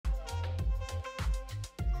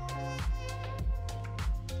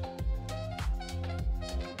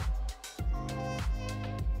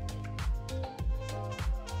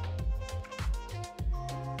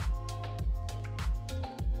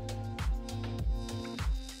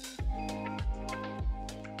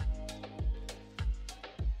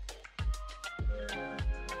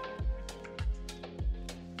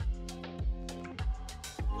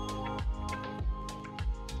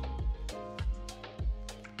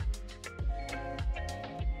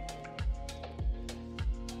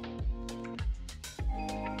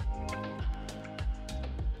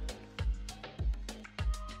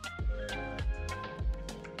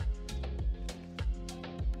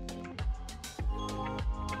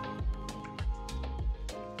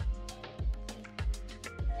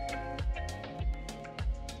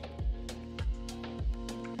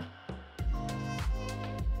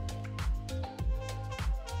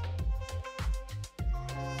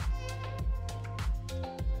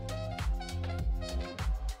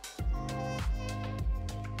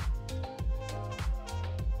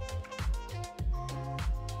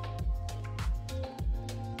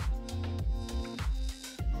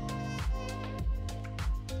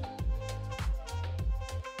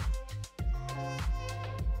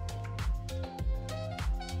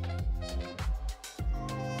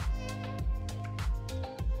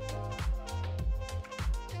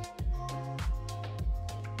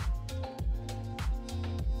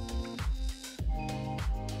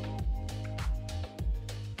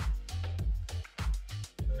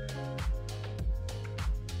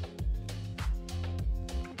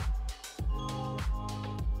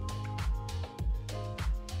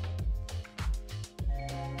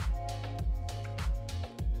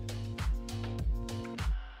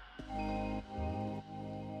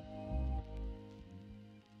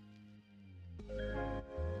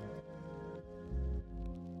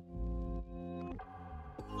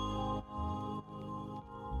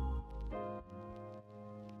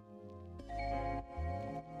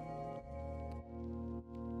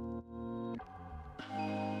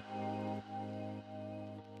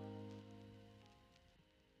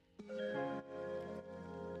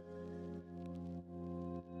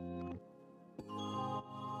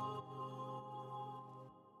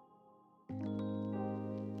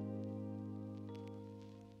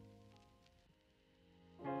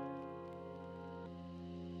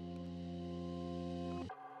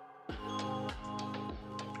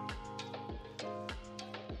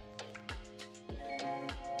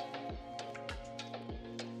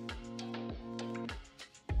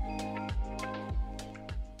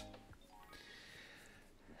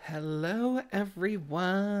Hello,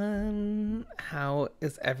 everyone. How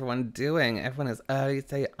is everyone doing? Everyone is early.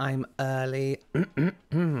 Say I'm early.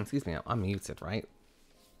 Excuse me, I'm muted, right?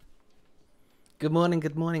 Good morning,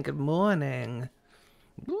 good morning, good morning.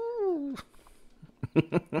 Woo.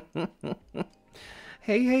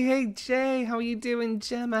 Hey, Jay. How are you doing?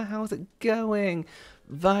 Gemma, how's it going?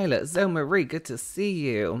 Violet, Zoe Marie, good to see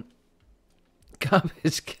you.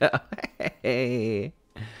 Garbage Girl, hey.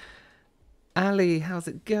 Ali, how's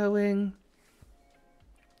it going?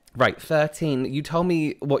 Right, 13. You told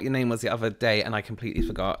me what your name was the other day and I completely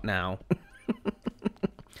forgot now.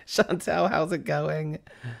 Chantel, how's it going?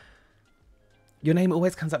 Your name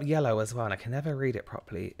always comes up yellow as well and I can never read it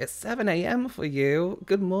properly. It's 7 a.m. for you.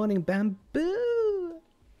 Good morning, Bamboo.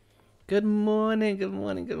 Good morning, good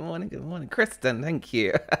morning, good morning, good morning. Kristen, thank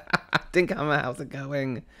you. Dinkhammer, how's it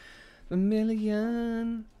going?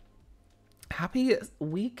 Vermilion. Happy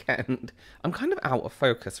weekend. I'm kind of out of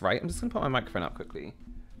focus, right? I'm just going to put my microphone up quickly.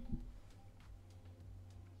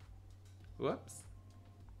 Whoops.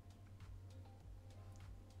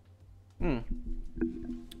 Maybe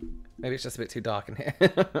it's just a bit too dark in here.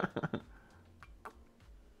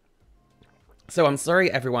 So I'm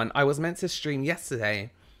sorry, everyone. I was meant to stream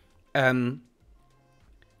yesterday. And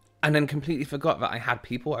then completely forgot that I had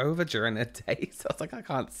people over during the day. So I was like, I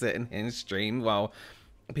can't sit in here and stream while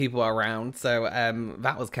people are around. So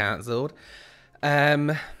that was cancelled.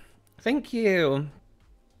 Thank you.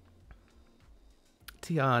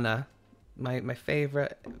 Tiana, my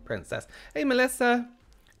favorite princess. Hey, Melissa.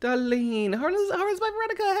 Darlene. How's my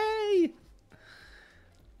Veronica? Hey.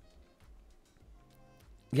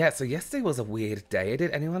 Yeah, so yesterday was a weird day.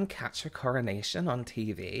 Did anyone catch her coronation on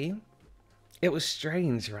TV? It was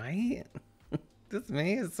strange, right? Just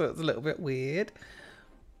me, so it's a little bit weird.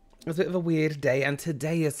 It was a bit of a weird day, and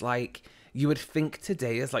today is like, you would think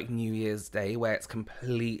today is like New Year's Day, where it's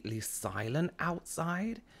completely silent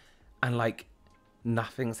outside, and like,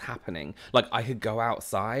 nothing's happening. Like, I could go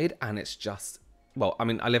outside, and it's just, well, I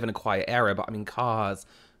mean, I live in a quiet area, but I mean, cars,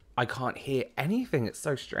 I can't hear anything. It's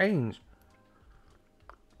so strange.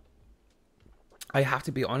 I have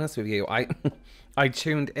to be honest with you. I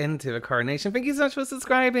tuned into the coronation. Thank you so much for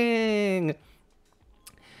subscribing.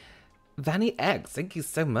 Vanny Eggs, thank you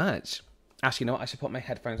so much. Actually, you know what? I should put my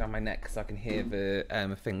headphones on my neck so I can hear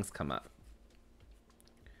the things come up.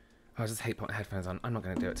 I just hate putting headphones on. I'm not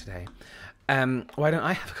going to do it today. Why don't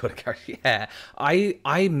I have a good character? Yeah,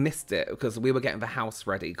 I missed it because we were getting the house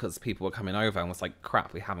ready because people were coming over and was like,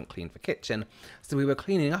 crap, we haven't cleaned the kitchen. So we were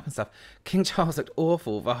cleaning up and stuff. King Charles looked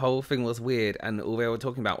awful. The whole thing was weird. And all they were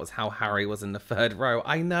talking about was how Harry was in the third row.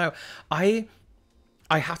 I know.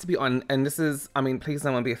 I have to be on, and this is, I mean, please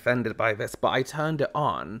no one be offended by this, but I turned it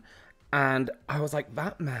on and I was like,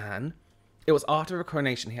 that man, it was after a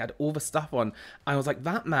coronation, he had all the stuff on. I was like,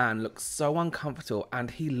 that man looks so uncomfortable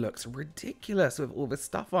and he looks ridiculous with all this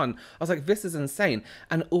stuff on. I was like, this is insane.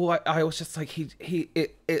 And all I was just like,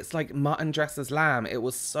 it's like mutton dressed as lamb. It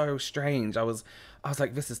was so strange. I was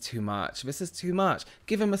like, this is too much. This is too much.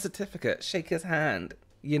 Give him a certificate, shake his hand,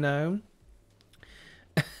 you know?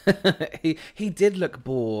 he did look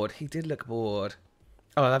bored. He did look bored.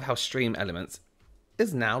 Oh, I love how Stream Elements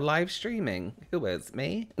is now live streaming. Who is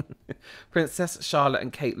me? Princess Charlotte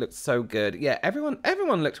and Kate looked so good. Yeah, everyone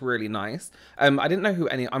looked really nice. I didn't know who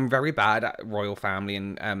I'm very bad at royal family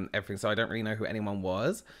and everything, so I don't really know who anyone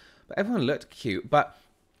was. But everyone looked cute. But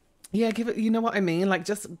yeah, give it. You know what I mean? Like,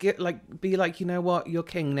 just be like, you know what? You're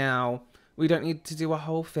king now. We don't need to do a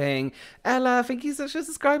whole thing. Ella, thank you so much for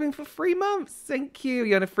subscribing for 3 months. Thank you.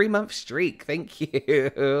 You're on a 3-month streak. Thank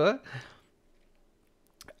you.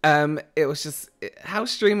 It was just, how's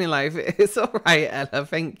streaming life? It's all right, Ella.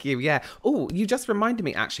 Thank you. Yeah. Oh, you just reminded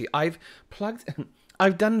me, actually.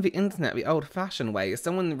 I've done the internet the old-fashioned way.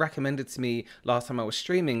 Someone recommended to me last time I was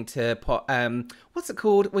streaming to put, what's it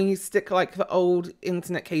called? When you stick like the old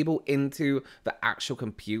internet cable into the actual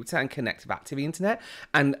computer and connect back to the internet.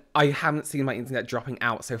 And I haven't seen my internet dropping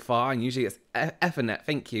out so far. And usually it's Ethernet.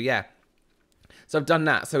 Thank you. Yeah. So I've done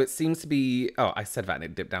that. So it seems to be, oh, I said that and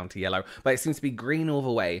it dipped down to yellow, but it seems to be green all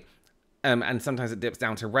the way. And sometimes it dips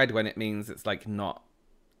down to red when it means it's like not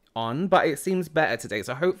on, but it seems better today.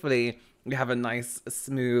 So hopefully we have a nice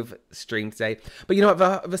smooth stream today. But you know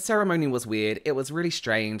what? The ceremony was weird. It was really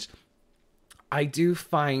strange. I do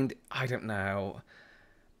find, I don't know.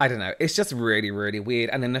 It's just really, really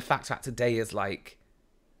weird. And then the fact that today is like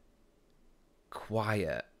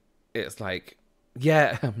quiet. It's like,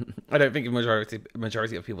 yeah, I don't think the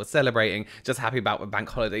majority of people are celebrating. Just happy about the bank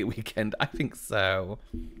holiday weekend. I think so.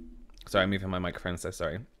 Sorry, I'm moving my microphone, so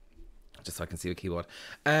sorry. Just so I can see the keyboard.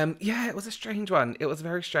 Yeah, it was a strange one. It was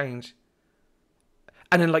very strange.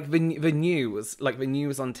 And then like the news, like the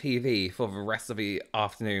news on TV for the rest of the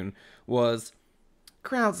afternoon was,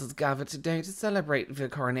 crowds has gathered today to celebrate the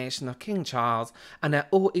coronation of King Charles, and they're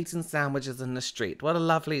all eating sandwiches in the street. What a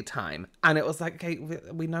lovely time. And it was like, okay,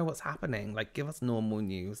 we know what's happening. Like, give us normal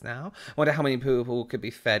news now. I wonder how many people could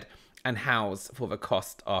be fed and housed for the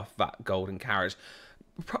cost of that golden carriage.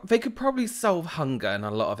 They could probably solve hunger in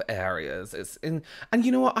a lot of areas. And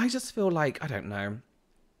you know what? I just feel like, I don't know.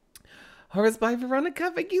 Horrors by Veronica,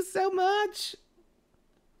 thank you so much.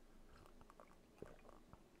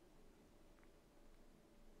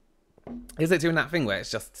 Is it doing that thing where it's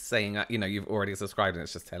just saying, you know, you've already subscribed and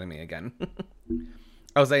it's just telling me again?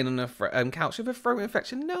 I was laying on a couch with a throat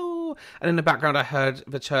infection. No. And in the background, I heard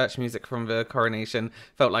the church music from the coronation.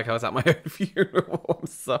 Felt like I was at my own funeral. I'm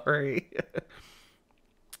sorry.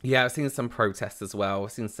 Yeah, I've seen some protests as well.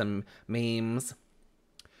 I've seen some memes.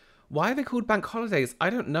 Why are they called bank holidays? I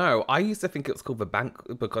don't know. I used to think it was called the bank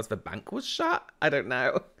because the bank was shut. I don't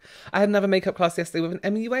know. I had another makeup class yesterday with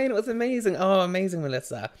an MUA and it was amazing. Oh, amazing,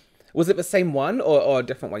 Melissa. Was it the same one or a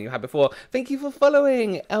different one you had before? Thank you for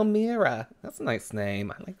following, Elmira. That's a nice name.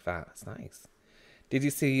 I like that. That's nice. Did you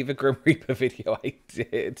see the Grim Reaper video? I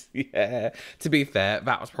did. Yeah. To be fair,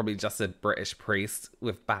 that was probably just a British priest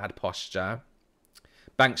with bad posture.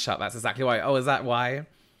 Bank shut. That's exactly why. Oh, is that why?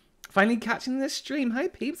 Finally catching this stream. Hi,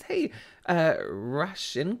 peeps. Hey,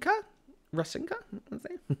 Rashinka? Rashinka?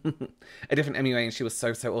 A different MUA and she was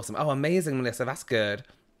so awesome. Oh, amazing, Melissa. That's good.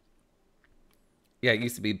 Yeah, it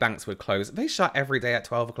used to be banks would close. They shut every day at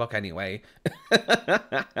 12 o'clock anyway.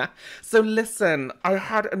 So listen, I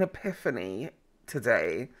had an epiphany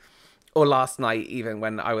today, or last night even,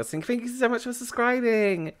 when I was thinking, thank you so much for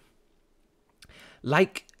subscribing.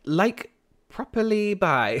 Like properly,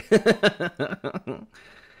 bye.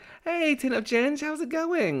 Hey, Tin of Ginge, how's it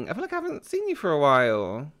going? I feel like I haven't seen you for a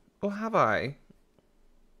while. Or have I?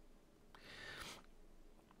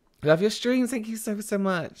 Love your streams, thank you so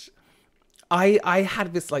much. I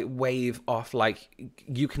had this like wave off like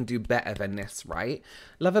you can do better than this, right?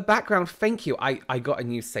 Love a background, thank you. I got a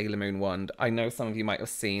new Sailor Moon wand. I know some of you might have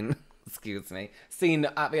seen, excuse me, seen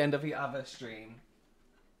at the end of the other stream.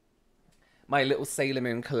 My little Sailor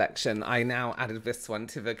Moon collection. I now added this one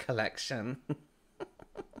to the collection.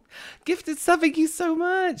 Gifted sub, thank you so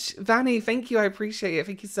much. Vanny, thank you, I appreciate it.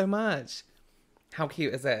 Thank you so much. How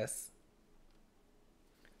cute is this?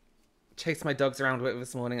 Chased my dogs around with it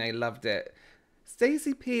this morning. I loved it.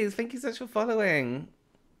 Stacey Pease, thank you so much for following.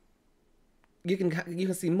 You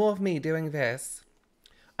can see more of me doing this.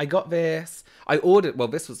 I got this. I ordered. Well,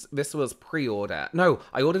 this was pre-order. No,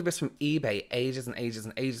 I ordered this from eBay ages and ages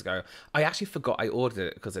and ages ago. I actually forgot I ordered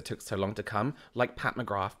it because it took so long to come. Like Pat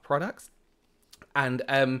McGrath products, and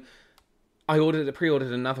I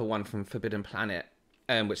pre-ordered another one from Forbidden Planet,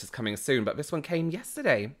 which is coming soon. But this one came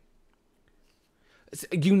yesterday.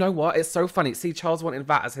 You know what? It's so funny. See, Charles wanted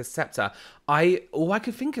that as his scepter. All I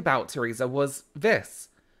could think about, Teresa, was this.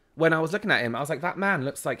 When I was looking at him, I was like, that man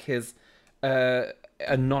looks like his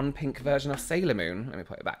a non-pink version of Sailor Moon. Let me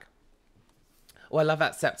put it back. Oh, I love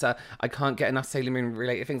that scepter. I can't get enough Sailor Moon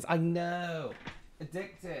related things. I know.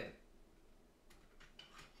 Addicted.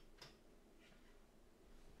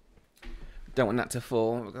 Don't want that to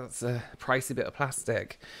fall. That's a pricey bit of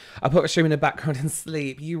plastic. I put a stream in the background and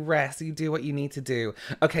sleep. You rest. You do what you need to do.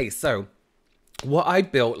 Okay, so what I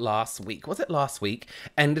built last week, was it last week,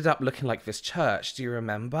 ended up looking like this church. Do you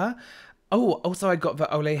remember? Oh, also I got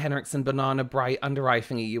the Ole Henriksen Banana Bright under eye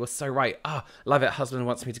thingy. You were so right. Ah, love it. Husband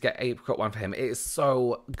wants me to get apricot one for him. It is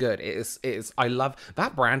so good. It is. I love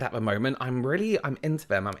that brand at the moment. I'm into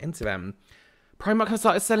them. I'm into them. Primark has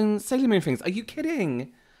started selling Sailor Moon things. Are you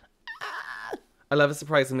kidding? I love the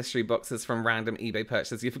surprise and mystery boxes from random eBay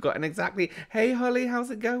purchases. You've forgotten exactly. Hey, Holly,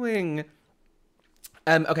 how's it going?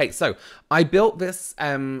 Okay, so I built this,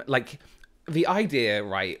 like, the idea,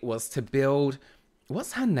 right, was to build,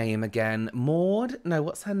 what's her name again? Maud? No,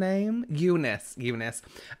 what's her name? Eunice.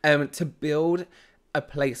 To build a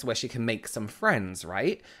place where she can make some friends,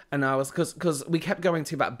 right? And I was, because we kept going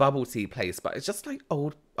to that bubble tea place, but it's just like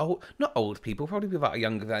not old people, probably people that are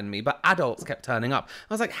younger than me, but adults kept turning up.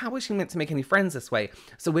 I was like, how is she meant to make any friends this way?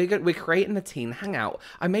 So we're creating a teen hangout.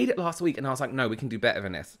 I made it last week and I was like, no, we can do better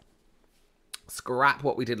than this. Scrap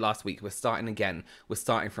what we did last week. We're starting again. We're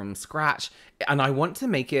starting from scratch. And I want to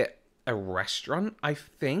make it a restaurant, I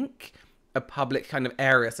think. A public kind of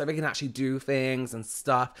area so we can actually do things and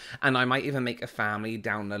stuff. And I might even make a family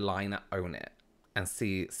down the line that own it and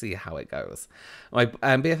see how it goes. My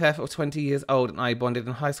BFF of 20 years old and I bonded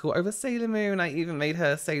in high school over Sailor Moon. I even made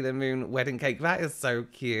her Sailor Moon wedding cake. That is so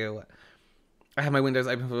cute. I had my windows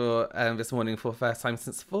open for this morning for first time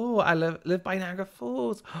since 4. I live by Niagara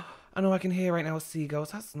Falls. I know I can hear right now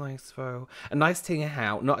seagulls. That's nice, though. A nice teen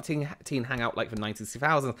hangout, not a teen hangout like the 90s,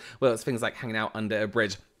 2000s. Well, it's things like hanging out under a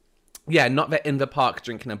bridge. Yeah, not the in the park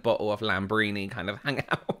drinking a bottle of Lambrini kind of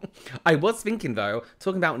hangout. I was thinking, though,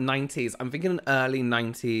 talking about 90s, I'm thinking early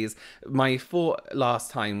 90s. My thought last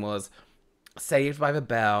time was Saved by the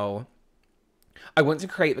Bell. I want to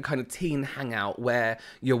create the kind of teen hangout where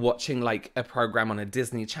you're watching like a program on a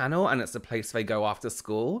Disney Channel and it's a place they go after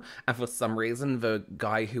school. And for some reason, the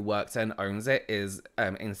guy who works and owns it is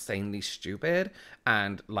insanely stupid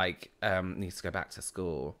and like needs to go back to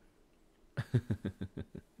school.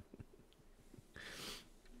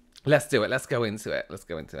 Let's do it. Let's go into it. Let's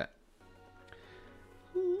go into it.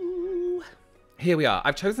 Ooh. Here we are.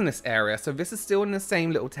 I've chosen this area. So this is still in the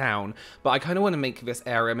same little town, but I kind of want to make this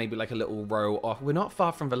area maybe like a little row off. We're not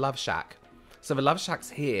far from the Love Shack. So the Love Shack's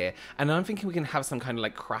here. And I'm thinking we can have some kind of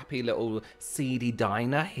like crappy little seedy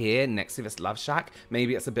diner here next to this Love Shack.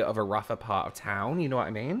 Maybe it's a bit of a rougher part of town. You know what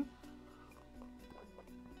I mean?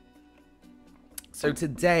 So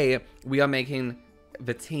today we are making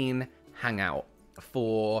the teen hangout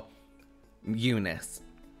for Eunice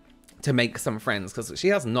to make some friends because she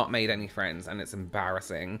has not made any friends and it's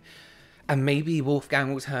embarrassing. And maybe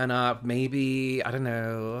Wolfgang will turn up. Maybe, I don't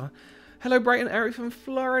know. Hello, Brighton Airy from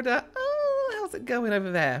Florida. Oh, how's it going over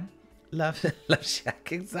there? Love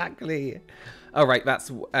Shack, exactly. All right, that's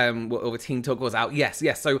what all the teen talk was out. Yes.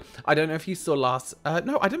 So I don't know if you saw last.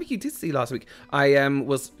 No, I don't think you did see last week. I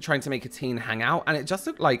was trying to make a teen hangout, and it just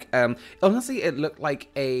looked like. Honestly, it looked like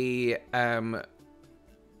a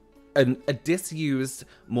disused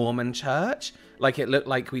Mormon church. Like it looked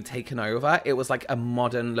like we'd taken over. It was like a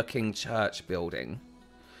modern looking church building.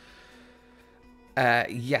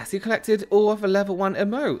 Yes, you collected all of the level 1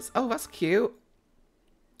 emotes. Oh, that's cute.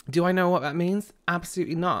 Do I know what that means?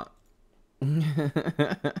 Absolutely not.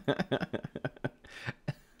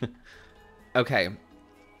 Okay.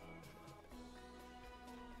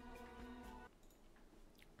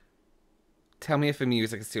 Tell me if the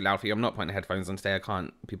music is too loud for you. I'm not putting headphones on today. I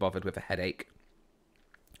can't be bothered with a headache.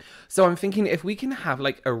 So I'm thinking if we can have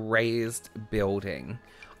like a raised building,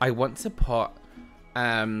 I want to put,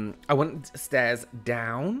 I want stairs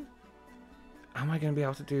down. Am I going to be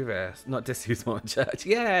able to do this? Not disuse modern church.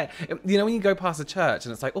 Yeah. You know when you go past a church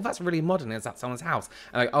and it's like, oh, that's really modern. Is that someone's house?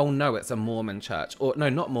 And like, oh no, it's a Mormon church. Or no,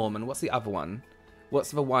 not Mormon. What's the other one?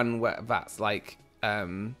 What's the one where that's like,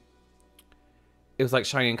 it was like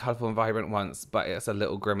shiny and colourful and vibrant once, but it's a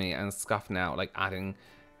little grimy and scuffed now, like adding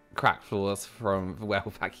cracked floors from the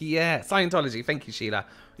werewolf pack. Yeah. Scientology. Thank you, Sheila.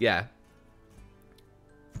 Yeah.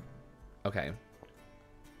 Okay.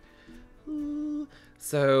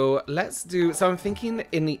 So let's do, so I'm thinking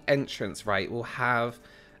in the entrance, right, we'll have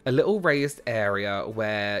a little raised area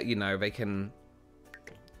where, you know, they can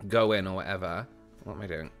go in or whatever. What am I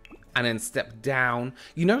doing? And then step down,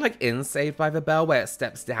 you know, like in Saved by the Bell where it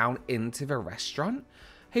steps down into the restaurant.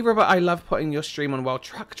 Hey, Robert, I love putting your stream on while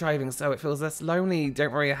truck driving so it feels less lonely.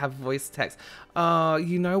 Don't worry, I have voice text.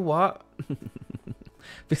 You know what?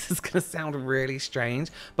 This is going to sound really strange,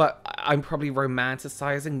 but I'm probably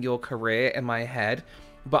romanticizing your career in my head.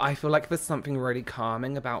 But I feel like there's something really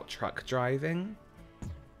calming about truck driving.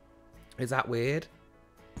 Is that weird?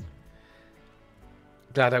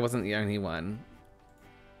 Glad I wasn't the only one.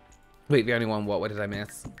 Wait, the only one what? What did I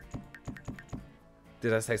miss?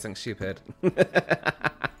 Did I say something stupid?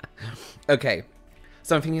 Okay.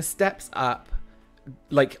 So I'm thinking steps up,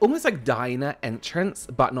 like almost like diner entrance,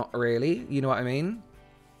 but not really. You know what I mean?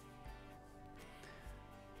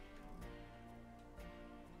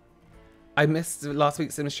 I missed last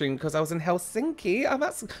week's sim stream because I was in Helsinki. Oh,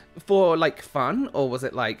 that's for like fun, or was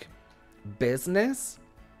it like business?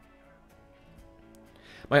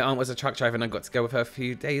 My aunt was a truck driver and I got to go with her a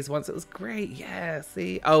few days once. It was great. Yeah,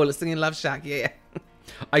 see? Oh, let's sing in Love Shack. Yeah.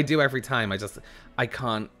 I do every time. I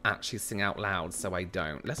can't actually sing out loud, so I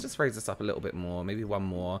don't. Let's just raise this up a little bit more. Maybe one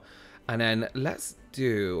more. And then let's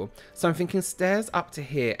do... So I'm thinking stairs up to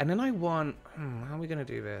here. And then I want... how are we going to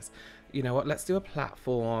do this? You know what? Let's do a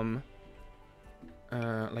platform...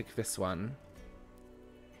 like this one.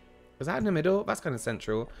 Is that in the middle? That's kind of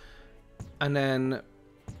central. And then...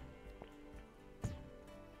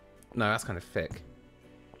 No, that's kind of thick.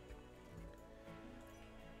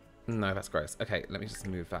 No, that's gross. Okay, let me just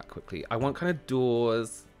move that quickly. I want kind of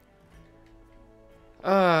doors.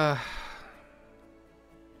 Bear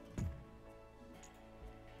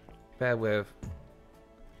with.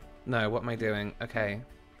 No, what am I doing? Okay.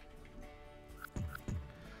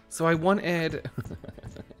 So I wanted...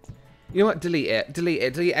 You know what? Delete it. Delete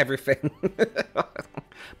it. Delete everything.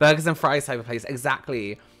 Burgers and fries type of place.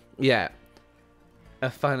 Exactly. Yeah. A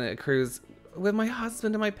fun cruise with my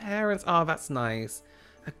husband and my parents. Oh, that's nice.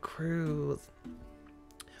 A cruise.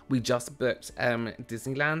 We just booked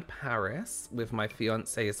Disneyland Paris with my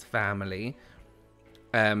fiance's family.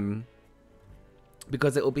 Because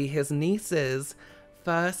it will be his niece's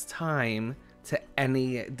first time to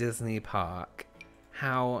any Disney park.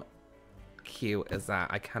 How cute is that?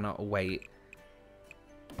 I cannot wait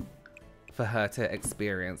for her to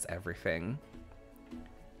experience everything.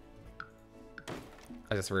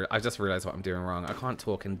 I just realized what I'm doing wrong. I can't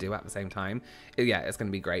talk and do at the same time. Yeah, it's going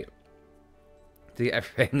to be great. Do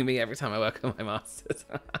everything me every time I work on my masters.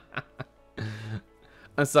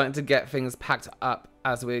 I'm starting to get things packed up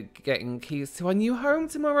as we're getting keys to our new home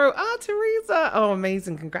tomorrow. Ah, Teresa. Oh,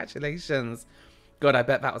 amazing. Congratulations. God, I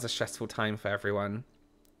bet that was a stressful time for everyone.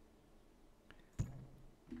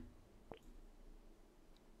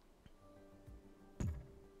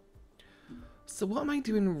 So what am I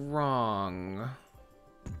doing wrong?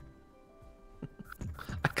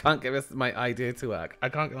 I can't get my idea to work. I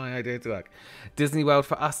can't get my idea to work. Disney World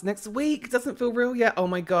for us next week. Doesn't feel real yet. Oh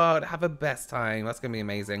my God. Have a best time. That's going to be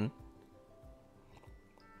amazing.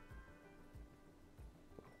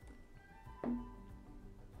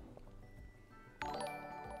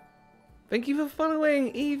 Thank you for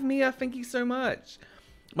following. Eve, Mia, thank you so much.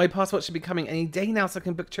 My passport should be coming any day now so I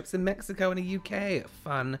can book trips in Mexico and the UK.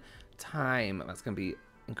 Fun time. That's going to be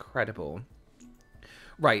incredible.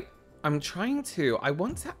 Right. I want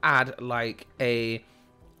to add like a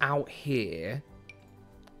out here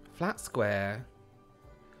flat square,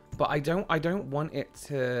 but I don't want it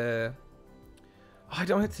to, I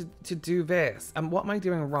don't want it to do this. And what am I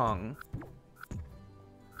doing wrong?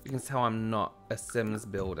 You can tell I'm not a Sims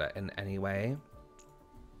builder in any way.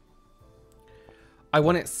 I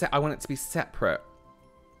want it to be separate.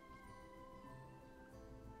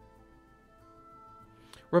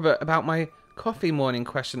 Robert, about my coffee morning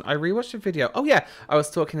question. I rewatched a video. Oh yeah, I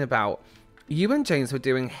was talking about you and James were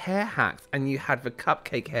doing hair hacks and you had the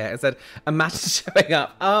cupcake hair and said, imagine showing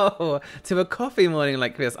up, to a coffee morning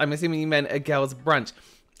like this. I'm assuming you meant a girl's brunch.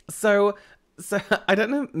 So I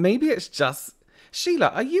don't know, maybe it's just, Sheila,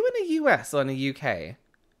 are you in the US or in the UK?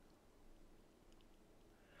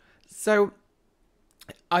 So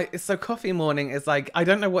coffee morning is like, I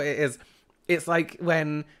don't know what it is. It's like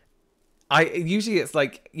when usually it's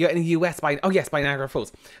like you're in the US by Niagara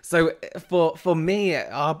Falls. So for me,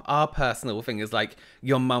 our personal thing is like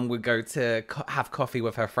your mum would go to have coffee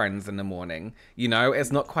with her friends in the morning. You know,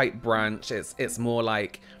 it's not quite brunch. It's more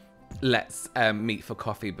like let's meet for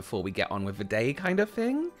coffee before we get on with the day kind of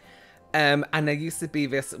thing. And there used to be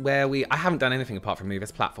this where I haven't done anything apart from move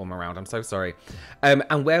this platform around. I'm so sorry.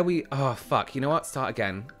 And where oh fuck, you know what? Start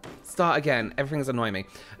again. Everything's annoying me.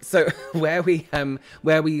 So where we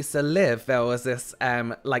used to live, there was this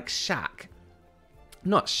like shack.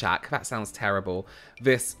 Not shack, that sounds terrible.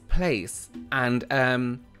 This place, and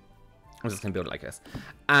I'm just gonna build it like this.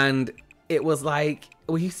 And it was like,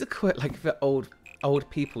 we used to call it like the old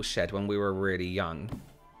people shed when we were really young.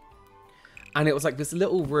 And it was like this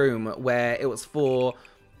little room where it was for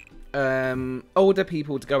older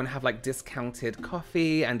people to go and have like discounted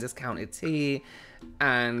coffee and discounted tea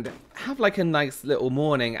and have like a nice little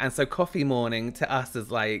morning. And so coffee morning to us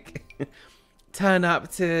is like turn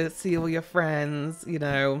up to see all your friends, you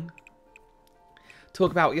know,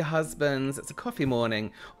 talk about your husbands. It's a coffee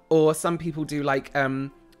morning. Or some people do like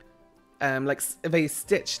they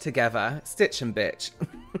stitch together, stitch and bitch.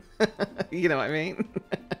 You know what I mean?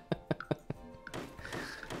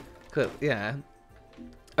 Yeah.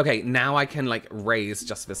 Okay, now I can like raise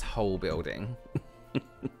just this whole building.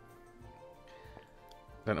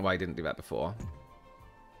 Don't know why I didn't do that before.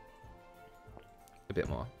 A bit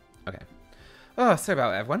more. Okay. Oh, sorry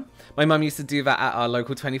about everyone. My mum used to do that at our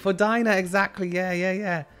local 24 diner. Exactly.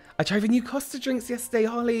 Yeah. I tried the new Costa drinks yesterday,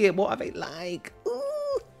 Holly. What are they like?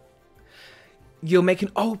 Ooh. You're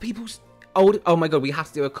making old people's oh my god, we have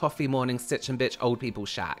to do a coffee morning stitch and bitch old people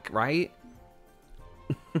shack, right?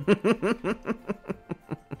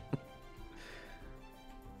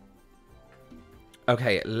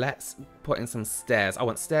 Okay, let's put in some stairs. I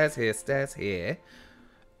want stairs here, stairs here.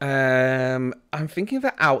 I'm thinking of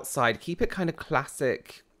the outside. Keep it kind of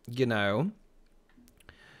classic, you know.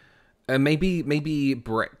 Maybe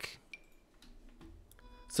brick.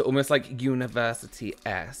 So almost like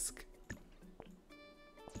university-esque.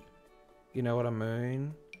 You know what I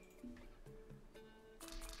mean?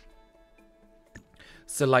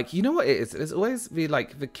 So like, you know what it is? There's always the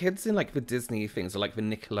like the kids in like the Disney things or like the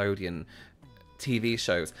Nickelodeon TV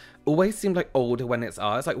shows always seem like older when it's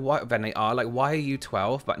ours. Like, what when they are? Like, why are you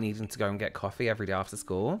 12 but needing to go and get coffee every day after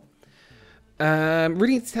school?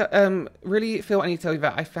 Really feel I need to tell you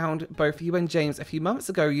that I found both you and James a few months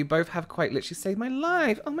ago. You both have quite literally saved my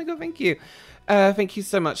life. Oh my god, thank you. Thank you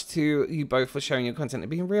so much to you both for sharing your content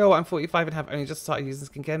and being real. I'm 45 and have only just started using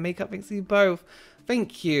skincare and makeup. Thanks to you both.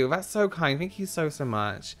 Thank you. That's so kind. Thank you so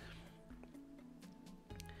much.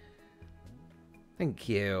 Thank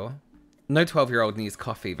you. No 12-year-old needs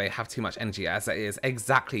coffee. They have too much energy as it is.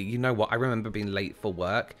 Exactly. You know what? I remember being late for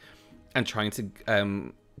work and trying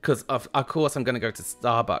to because of course I'm going to go to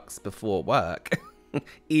Starbucks before work,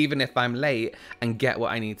 even if I'm late, and get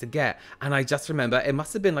what I need to get. And I just remember it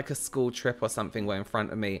must have been like a school trip or something were in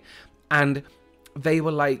front of me. And they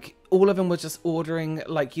were like, all of them were just ordering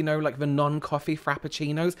like, you know, like the non-coffee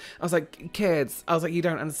frappuccinos. I was like, kids, I was like, you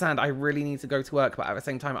don't understand. I really need to go to work. But at the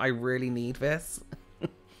same time, I really need this.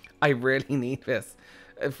 I really need this.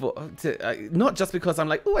 Not just because I'm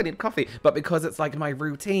like, oh, I need coffee, but because it's like my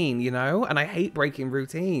routine, you know, and I hate breaking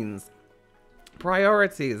routines.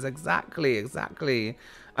 Priorities, exactly.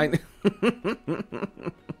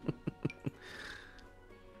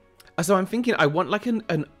 So I'm thinking I want like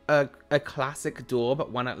a classic door,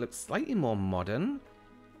 but one that looks slightly more modern.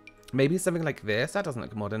 Maybe something like this. That doesn't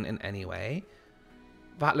look modern in any way.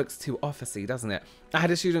 That looks too officey, doesn't it? I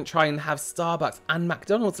had a student try and have Starbucks and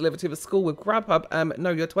McDonald's delivered to the school with Grubhub.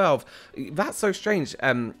 No, you're 12. That's so strange,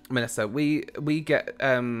 Melissa. We get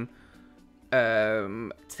a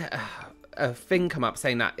thing come up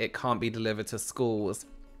saying that it can't be delivered to schools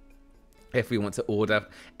if we want to order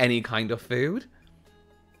any kind of food.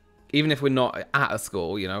 Even if we're not at a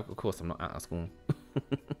school, you know. Of course, I'm not at a school.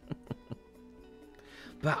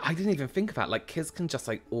 But I didn't even think about, like, kids can just,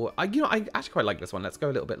 like, or you know, I actually quite like this one. Let's go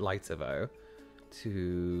a little bit lighter, though.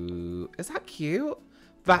 Is that cute?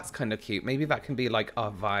 That's kind of cute. Maybe that can be, like,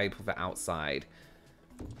 our vibe for the outside.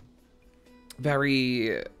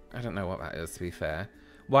 Very, I don't know what that is, to be fair.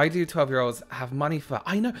 Why do 12-year-olds have money for...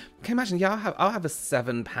 I know. Can you imagine? Yeah, I'll have a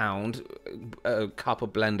 £7 cup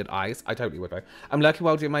of blended ice. I totally would, though. I'm lucky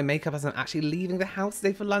while doing my makeup as I'm actually leaving the house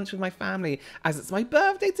today for lunch with my family, as it's my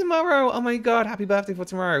birthday tomorrow. Oh my god, happy birthday for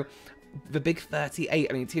tomorrow. The big 38.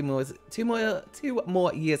 I mean, two more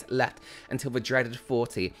years left until the dreaded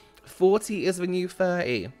 40. 40 is the new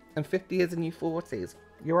 30, and 50 is the new 40s.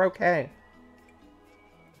 You're okay.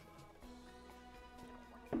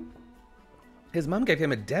 His mum gave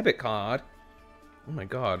him a debit card. Oh my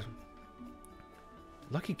god.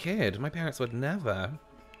 Lucky kid. My parents would never.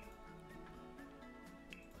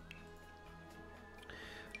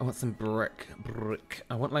 I want some brick.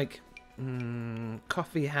 I want like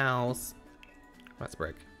coffee house. That's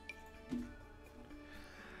brick.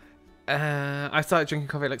 I started drinking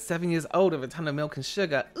coffee at like 7 years old with a ton of milk and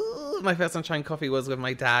sugar. Ooh, my first time trying coffee was with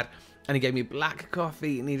my dad. And he gave me black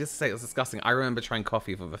coffee. Needless to say, it was disgusting. I remember trying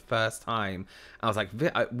coffee for the first time. I was like,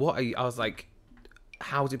 what are you? I was like,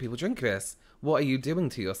 how do people drink this? What are you doing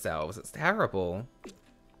to yourselves? It's terrible.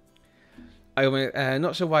 I'm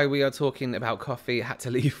not sure why we are talking about coffee. Had to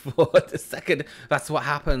leave for a second. That's what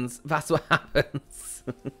happens. That's what happens.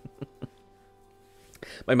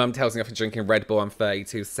 My mum tells me after drinking Red Bull, I'm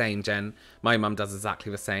 32. Same, Jen. My mum does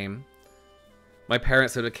exactly the same. My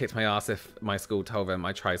parents would have kicked my ass if my school told them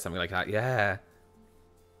I tried something like that. Yeah.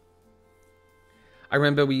 I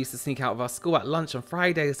remember we used to sneak out of our school at lunch on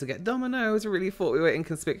Fridays to get Domino's. We really thought we were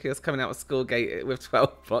inconspicuous coming out of school gate with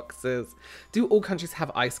 12 boxes. Do all countries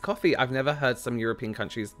have iced coffee? I've never heard some European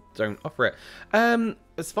countries don't offer it.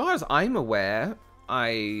 As far as I'm aware,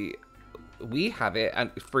 we have it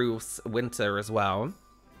and through winter as well.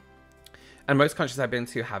 And most countries I've been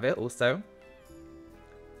to have it also.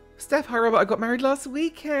 Steph, hi Robert, I got married last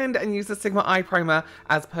weekend and used the Sigma eye primer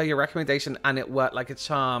as per your recommendation and it worked like a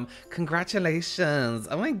charm. Congratulations.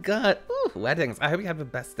 Oh my god. Ooh, weddings. I hope you have the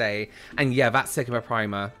best day. And yeah, that Sigma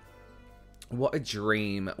primer. What a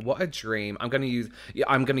dream. What a dream. I'm gonna use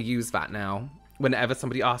that now. Whenever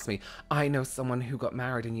somebody asks me, I know someone who got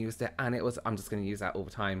married and used it and it was, I'm just gonna use that all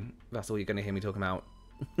the time. That's all you're gonna hear me talking about.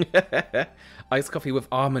 Iced coffee with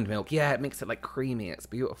almond milk. Yeah, it makes it like creamy. It's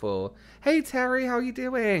beautiful. Hey Terry, how are you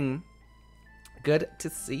doing? Good to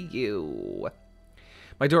see you.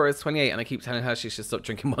 My daughter is 28 and I keep telling her she should stop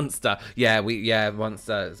drinking Monster. Yeah,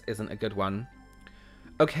 Monster isn't a good one.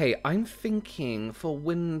 Okay, I'm thinking for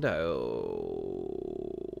windows.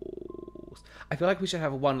 I feel like we should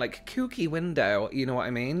have one like kooky window, you know what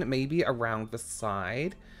I mean? Maybe around the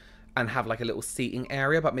side. And have like a little seating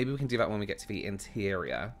area, but maybe we can do that when we get to the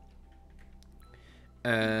interior.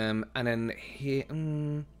 And then here,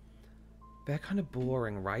 they're kind of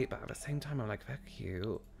boring, right? But at the same time, I'm like, they're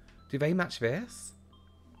cute. Do they match this?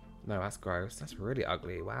 No, that's gross. That's really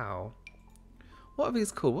ugly. Wow. What are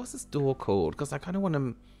these called? What's this door called? Because I kind of want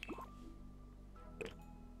to...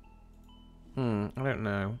 I don't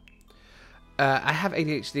know. I have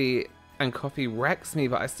ADHD and coffee wrecks me,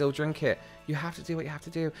 but I still drink it. You have to do what you have to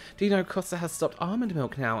do. Do you know Costa has stopped almond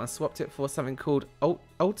milk now and swapped it for something called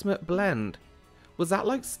Ultimate Blend? Was that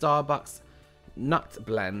like Starbucks nut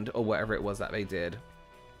blend or whatever it was that they did?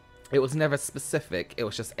 It was never specific. It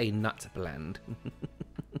was just a nut blend.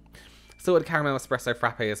 Salted caramel espresso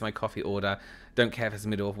frappe is my coffee order. Don't care if it's the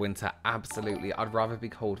middle of winter. Absolutely. I'd rather be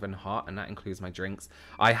cold than hot, and that includes my drinks.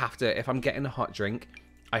 I have to, if I'm getting a hot drink,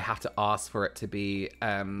 I have to ask for it to be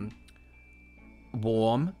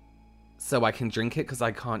warm so I can drink it, because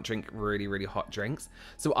I can't drink really, really hot drinks.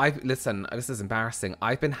 So listen, this is embarrassing.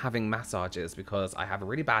 I've been having massages because I have a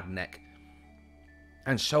really bad neck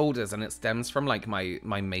and shoulders, and it stems from like my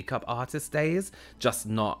makeup artist days, just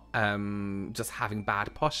not just having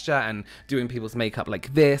bad posture and doing people's makeup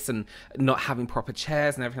like this and not having proper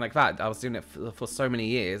chairs and everything like that. I was doing it for so many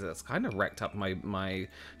years. It's kind of wrecked up my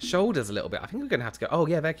shoulders a little bit. I think we're gonna have to go, oh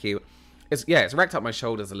yeah, they're cute. It's wrecked up my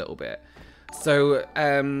shoulders a little bit. So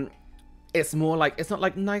it's more like, it's not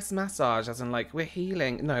like nice massage as in like we're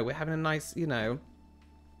healing. No, we're having a nice, you know,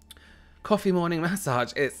 coffee morning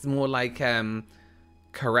massage. It's more like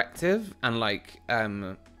corrective and like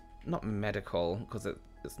not medical, because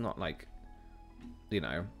it's not like, you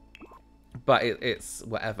know, but it's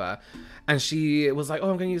whatever. And she was like,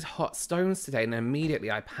 oh, I'm gonna use hot stones today, and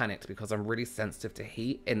immediately I panicked because I'm really sensitive to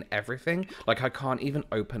heat in everything. Like I can't even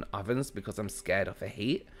open ovens because I'm scared of the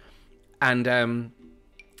heat, and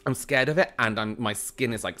I'm scared of it, and my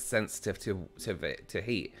skin is like sensitive to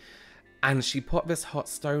heat. And she put this hot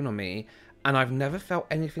stone on me, and I've never felt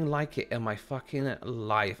anything like it in my fucking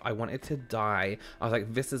life. I wanted to die. I was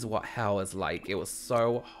like, this is what hell is like. It was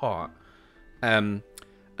so hot. And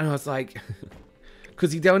I was like,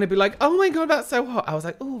 because you don't want to be like, oh my God, that's so hot. I was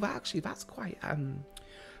like, oh, actually, that's quite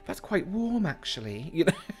warm, actually. You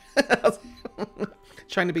know, I was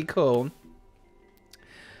trying to be cool.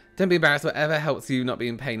 Don't be embarrassed. Whatever helps you not be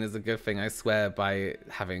in pain is a good thing. I swear by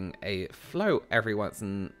having a float every once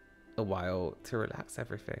in a while to relax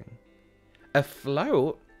everything. A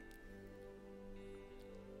float?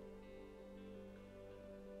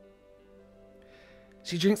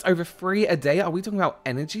 She drinks over 3 a day. Are we talking about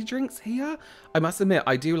energy drinks here? I must admit,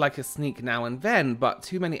 I do like a sneak now and then, but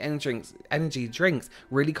too many energy drinks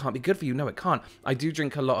really can't be good for you. No, it can't. I do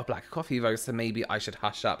drink a lot of black coffee though, so maybe I should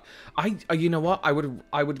hush up. You know what? I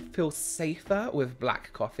would feel safer with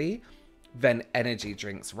black coffee than energy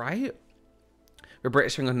drinks, right? The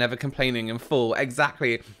British thing of never complaining in full.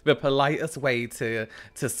 Exactly. The politest way to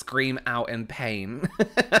scream out in pain.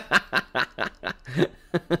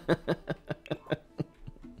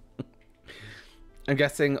 I'm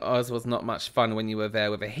guessing Oz was not much fun when you were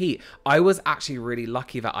there with the heat. I was actually really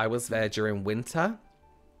lucky that I was there during winter.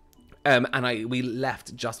 And we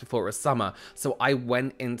left just before it was summer. So I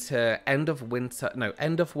went into end of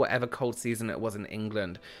whatever cold season it was in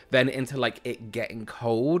England. Then into like it getting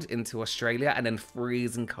cold into Australia, and then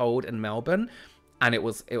freezing cold in Melbourne. And it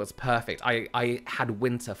was perfect. I had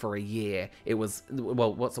winter for a year. It was,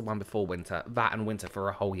 well, what's the one before winter? That and winter for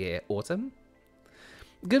a whole year. Autumn?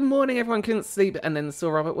 Good morning, everyone couldn't sleep. And then saw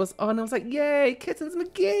Robert was on. I was like, yay, Kittens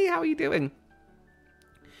McGee, how are you doing?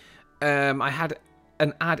 I had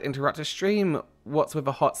an ad interrupt a stream. What's with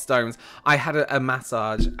the hot stones? I had a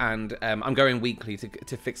massage, and I'm going weekly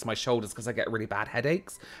to fix my shoulders because I get really bad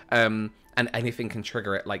headaches. And anything can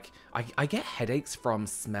trigger it. Like I get headaches from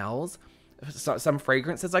smells. Some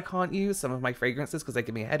fragrances I can't use, some of my fragrances, because they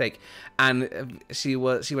give me a headache. And she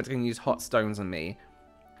went to go and use hot stones on me,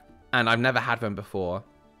 and I've never had them before.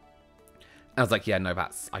 I was like, yeah, no,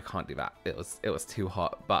 I can't do that. It was too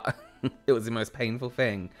hot, but it was the most painful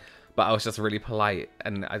thing. But I was just really polite,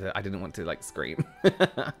 and I didn't want to like scream.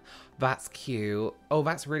 That's cute. Oh,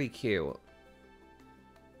 that's really cute.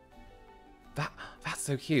 That's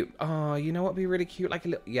so cute. Oh, you know what would be really cute? Like a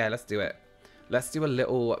little, yeah, let's do it. Let's do a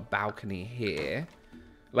little balcony here.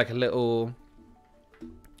 Like a little,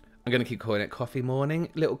 I'm gonna keep calling it coffee morning.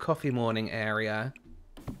 Little coffee morning area.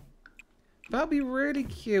 That'd be really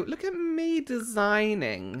cute. Look at me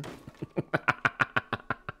designing.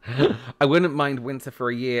 I wouldn't mind winter for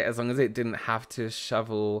a year as long as it didn't have to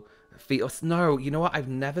shovel feet or snow. You know what? I've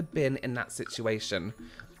never been in that situation.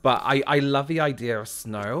 But I love the idea of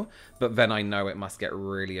snow. But then I know it must get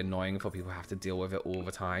really annoying for people who have to deal with it all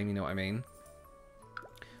the time. You know what I mean?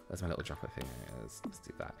 Where's my little dropper thing? Let's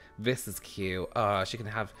do that. This is cute. She can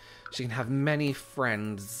have many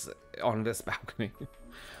friends on this balcony.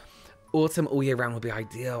 Autumn all year round would be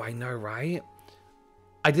ideal. I know, right?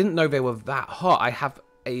 I didn't know they were that hot. I have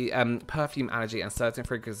a perfume allergy, and certain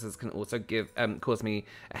fragrances can also cause me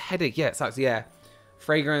a headache. Yeah, so yeah,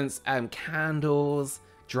 fragrance, candles,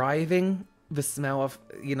 driving, the smell of,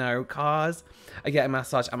 you know, cars. I get a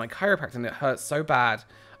massage at my chiropractor and it hurts so bad.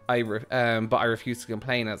 But I refuse to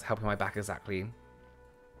complain. It's helping my back exactly.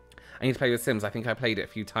 I need to play with Sims. I think I played it a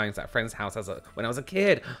few times at a friend's house when I was a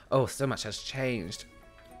kid. Oh, so much has changed.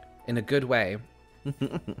 In a good way.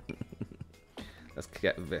 Let's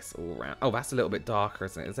get this all around. Oh, that's a little bit darker,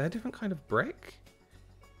 isn't it? Is there a different kind of brick?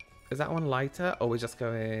 Is that one lighter? Or we're just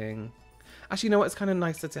going... Actually, you know what? It's kind of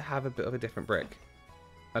nicer to have a bit of a different brick.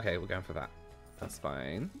 Okay, we're going for that. That's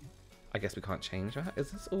fine. I guess we can't change that.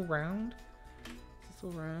 Is this all round? Is this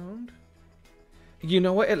all round? You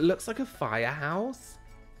know what? It looks like a firehouse.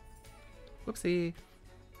 Whoopsie.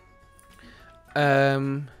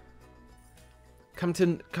 Come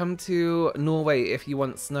to Norway if you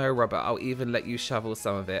want snow, Robert. I'll even let you shovel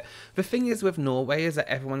some of it. The thing is with Norway is that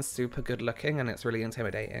everyone's super good looking and it's really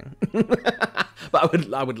intimidating. But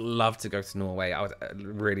I would love to go to Norway. I would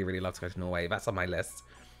really, really love to go to Norway. That's on my list.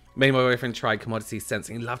 Me and my boyfriend tried commodity scents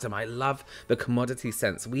and he loved them. I love the commodity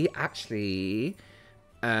scents. We actually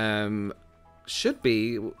should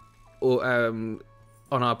be on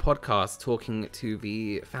our podcast talking to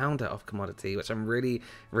the founder of Commodity, which I'm really,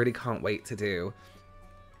 really can't wait to do.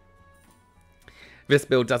 This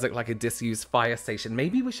build does look like a disused fire station.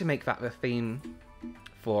 Maybe we should make that the theme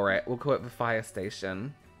for it. We'll call it the fire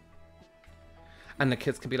station. And the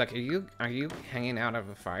kids can be like, are you hanging out at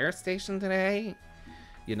a fire station today?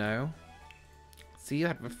 You know? See you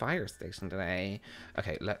at the fire station today.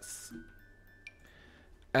 Okay, let's...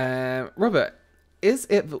 Robert, is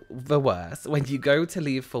it the worst when you go to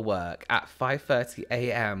leave for work at 5:30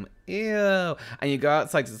 a.m. Ew, and you go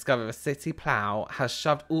outside to discover the city plow has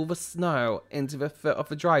shoved all the snow into the foot of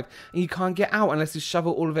the drive and you can't get out unless you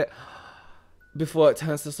shovel all of it before it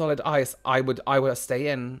turns to solid ice? I would stay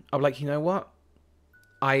in. I would like, you know what?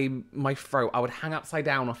 My throat, I would hang upside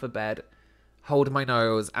down off the bed, hold my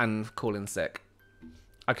nose and call in sick.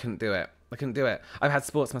 I couldn't do it. I couldn't do it. I've had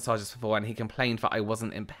sports massages before and he complained that I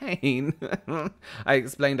wasn't in pain. I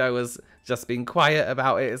explained I was just being quiet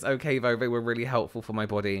about it. It's okay though. They were really helpful for my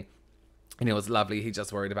body. And it was lovely. He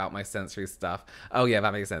just worried about my sensory stuff. Oh yeah,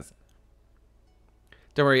 that makes sense.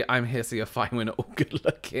 Don't worry, I'm here so you're fine. We're not all good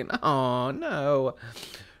looking. Oh no.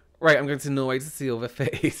 Right, I'm going to Norway to see all the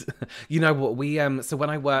face. You know what, so when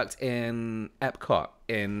I worked in Epcot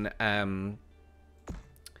in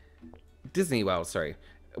Disney World, sorry.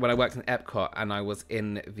 When I worked in Epcot and I was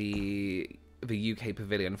in the UK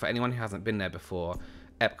pavilion, for anyone who hasn't been there before,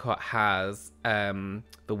 Epcot has the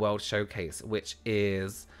World Showcase, which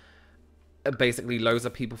is basically loads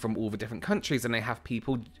of people from all the different countries, and they have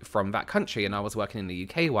people from that country. And I was working in the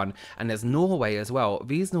UK one, and there's Norway as well.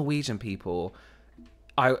 These Norwegian people,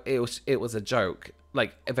 it was a joke.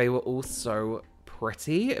 Like, they were all so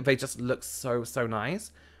pretty. They just looked so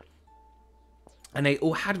nice. And they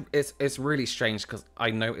all had, it's really strange because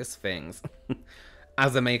I notice things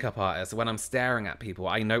as a makeup artist. When I'm staring at people,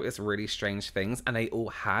 I notice really strange things, and they all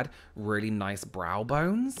had really nice brow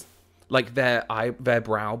bones. Like their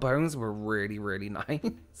brow bones were really, really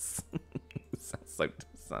nice. That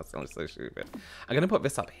sounds so stupid. I'm going to put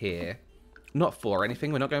this up here. Not for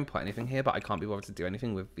anything. We're not going to put anything here, but I can't be bothered to do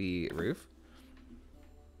anything with the roof.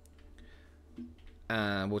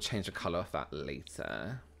 We'll change the color of that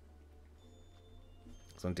later.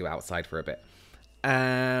 So I'm going to do outside for a bit.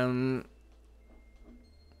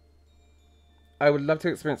 I would love to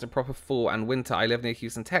experience a proper fall and winter. I live near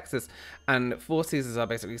Houston, Texas, and 4 seasons are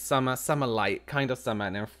basically summer, summer light, kind of summer,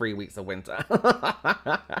 and then 3 weeks of winter.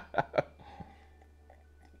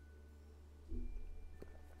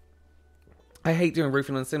 I hate doing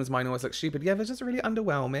roofing on Sims. Mine always look stupid. Yeah, they're just really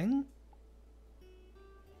underwhelming.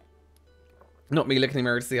 Not me looking in the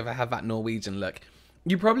mirror to see if I have that Norwegian look.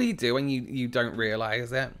 You probably do, and you don't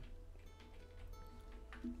realise it.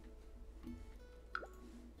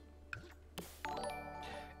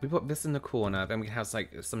 We put this in the corner, then we can have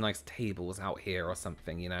like some nice tables out here or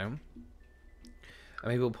something, you know? And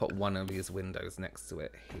maybe we'll put one of these windows next to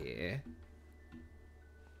it here.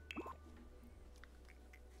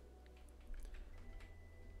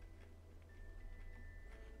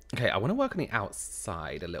 Okay, I want to work on the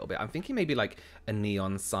outside a little bit. I'm thinking maybe like a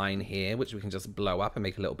neon sign here, which we can just blow up and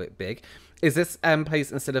make a little bit big. Is this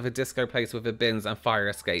place instead of a disco place with the bins and fire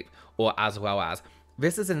escape, or as well as?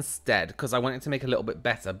 This is instead, because I want it to make a little bit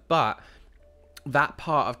better, but that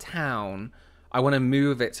part of town, I want to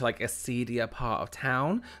move it to like a seedier part of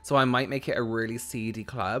town. So I might make it a really seedy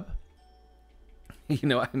club. You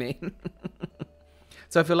know what I mean?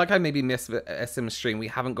 So I feel like I maybe missed a sim stream. We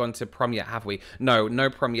haven't gone to prom yet, have we? No, no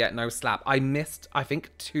prom yet, no slap. I missed, I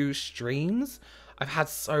think, 2 streams. I've had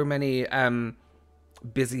so many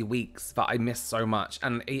busy weeks that I missed so much.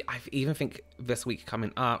 And I even think this week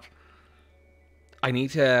coming up, I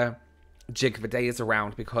need to jig the days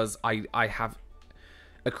around because I have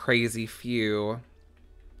a crazy few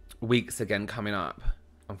weeks again coming up.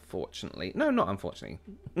 Unfortunately. No, not unfortunately.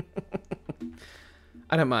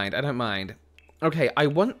 I don't mind. I don't mind. Okay, I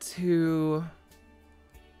want to...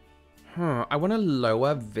 I want to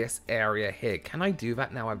lower this area here. Can I do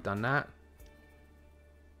that now I've done that?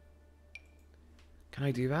 Can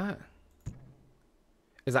I do that?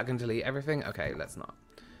 Is that going to delete everything? Okay, let's not.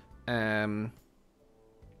 Oh,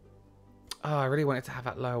 I really wanted to have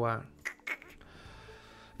that lower.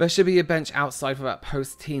 There should be a bench outside for that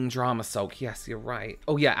post-teen drama sulk. Yes, you're right.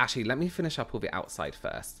 Oh, yeah, actually, let me finish up all the outside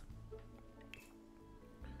first.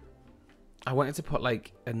 I wanted to put,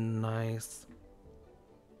 like, a nice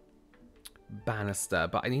banister,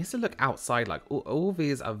 but I need to look outside. Like, all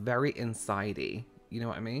these are very inside-y. You know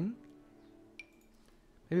what I mean?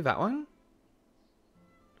 Maybe that one?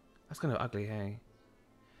 That's kind of ugly, hey?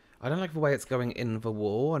 I don't like the way it's going in the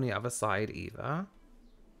wall on the other side either.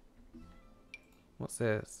 What's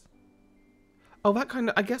this? Oh, that kind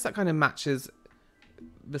of... I guess that kind of matches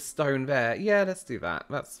the stone there. Yeah, let's do that.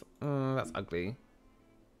 That's ugly.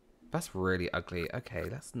 That's really ugly. Okay,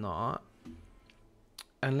 let's not.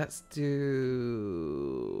 And let's do...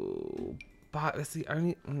 But it's the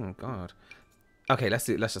only... Oh, God. Okay, let's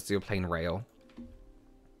just do a plain rail.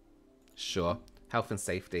 Sure. Health and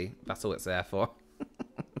safety. That's all it's there for.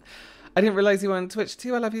 I didn't realize you were on Twitch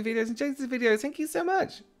too. I love your videos and James's videos. Thank you so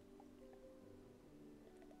much.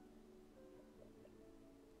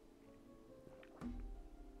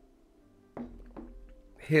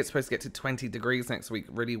 Here it's supposed to get to 20 degrees next week.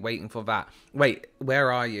 Really waiting for that. Wait,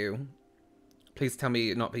 where are you? Please tell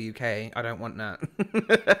me not the UK. I don't want that.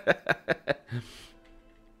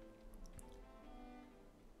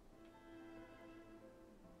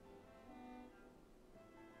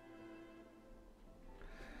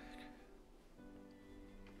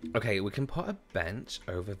 Okay, we can put a bench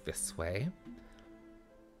over this way.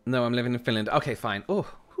 No, I'm living in Finland. Okay, fine.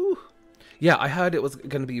 Oh, whew. Yeah, I heard it was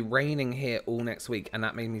going to be raining here all next week, and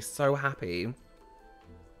that made me so happy.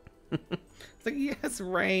 It's like, yes,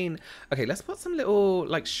 rain. Okay, let's put some little,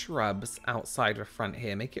 like, shrubs outside the front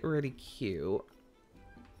here. Make it really cute.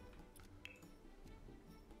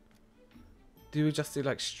 Do we just do,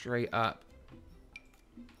 like, straight up?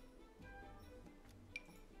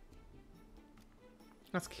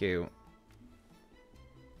 That's cute.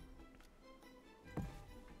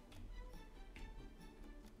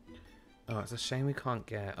 Oh, it's a shame we can't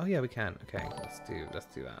get... Oh, yeah, we can. Okay, let's do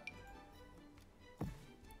that.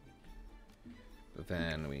 But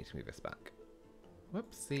then we need to move this back.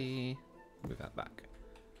 Whoopsie. Move that back.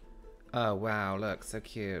 Oh, wow, look, so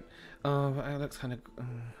cute. Oh, it looks kind of...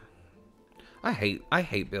 I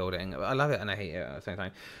hate building. I love it and I hate it at the same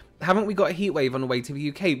time. Haven't we got a heat wave on the way to the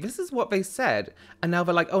UK? This is what they said. And now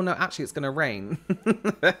they're like, oh, no, actually, it's going to rain.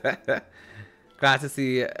 Glad to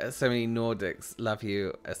see so many Nordics. Love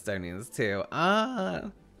you, Estonians, too.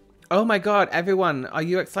 Ah. Oh, my God. Everyone, are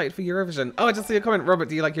you excited for Eurovision? Oh, I just see a comment. Robert,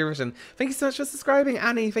 do you like Eurovision? Thank you so much for subscribing,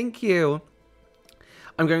 Annie. Thank you.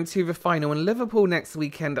 I'm going to the final in Liverpool next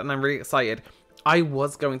weekend, and I'm really excited. I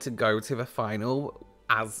was going to go to the final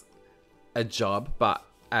as a job, but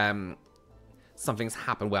something's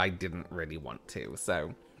happened where I didn't really want to.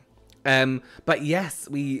 So... but yes,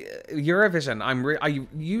 Eurovision,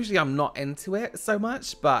 I'm not into it so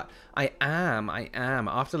much, but I am.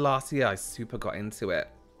 After last year, I super got into it,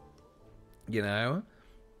 you know?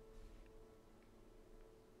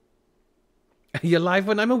 You're live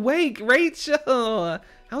when I'm awake, Rachel!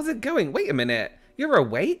 How's it going? Wait a minute, you're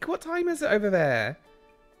awake? What time is it over there?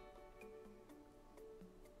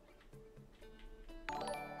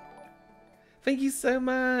 Thank you so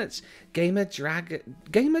much. Gamer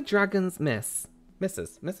Dragons Miss.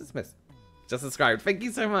 Just subscribed. Thank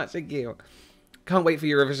you so much. Thank you. Can't wait for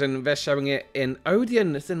Eurovision. They're showing it in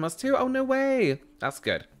Odeon cinemas too. Oh, no way. That's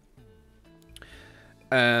good.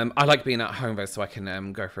 I like being at home though, so I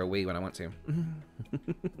can go for a wee when I want to.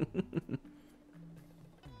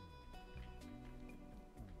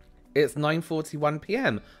 It's 9:41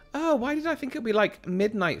 p.m. Oh, why did I think it'd be like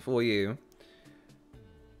midnight for you?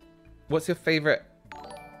 What's your favorite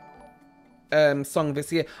song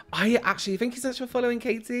this year? I actually, thank you so much for following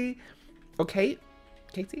Katie. Or Kate?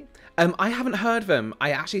 Katie? I haven't heard them.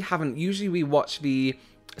 I actually haven't. Usually we watch the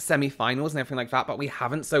semi-finals and everything like that, but we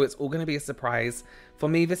haven't, so it's all going to be a surprise for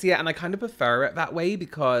me this year, and I kind of prefer it that way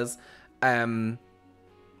because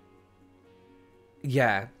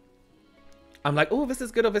yeah, I'm like, oh, this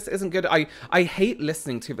is good or this isn't good. I hate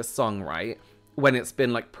listening to the song, right, when it's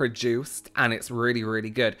been like produced and it's really, really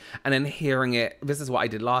good, and then hearing it, this is what I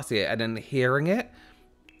did last year, and then hearing it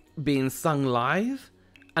being sung live,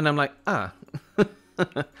 and I'm like,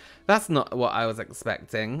 that's not what I was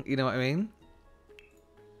expecting, you know what I mean?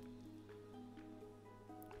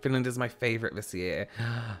 Finland is my favorite this year.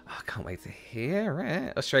 I can't wait to hear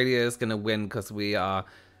it. Australia is going to win because we are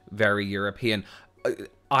very European.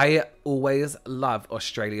 I always love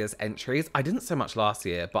Australia's entries. I didn't so much last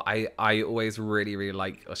year, but I always really, really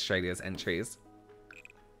like Australia's entries.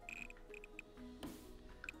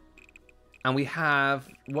 And we have,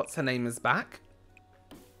 what's her name is back?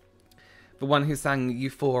 The one who sang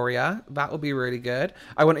Euphoria. That will be really good.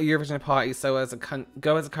 I want a Eurovision party, so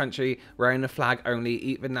go as a country, wearing the flag only,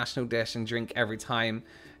 eat the national dish, and drink every time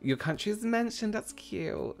your country is mentioned. That's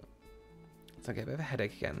cute. So I get a bit of a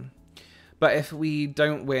headache again. But if we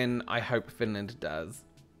don't win, I hope Finland does.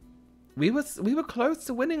 We were close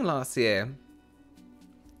to winning last year.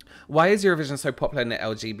 Why is Eurovision so popular in the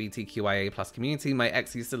LGBTQIA plus community? My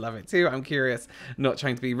ex used to love it too. I'm curious, not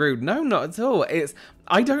trying to be rude. No, not at all.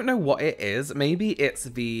 I don't know what it is. Maybe it's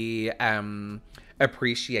the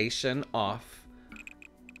appreciation of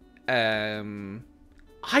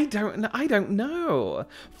I don't know.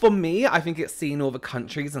 For me, I think it's seeing all the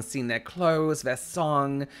countries and seeing their clothes, their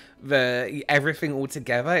song, everything all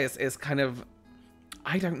together. It's kind of,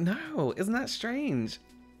 I don't know. Isn't that strange?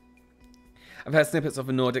 I've heard snippets of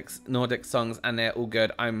the Nordic songs and they're all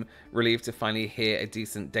good. I'm relieved to finally hear a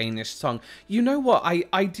decent Danish song. You know what?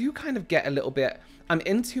 I do kind of get a little bit, I'm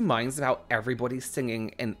in two minds about everybody singing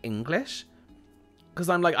in English. Because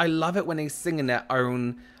I'm like, I love it when they sing in their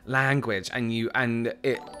own language and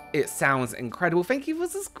it sounds incredible. Thank you for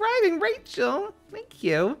subscribing, Rachel. Thank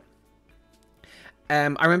you. I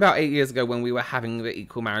remember about 8 years ago when we were having the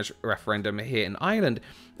equal marriage referendum here in Ireland,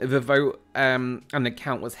 the vote and the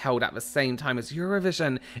count was held at the same time as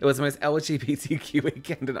Eurovision. It was the most LGBTQ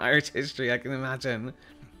weekend in Irish history, I can imagine.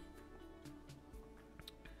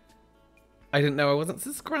 I didn't know I wasn't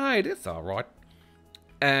subscribed. It's all right.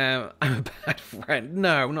 I'm a bad friend.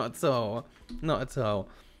 No, not at all. Not at all.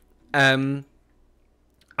 I'm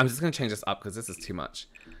just going to change this up because this is too much.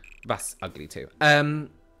 That's ugly too.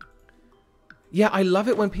 Yeah, I love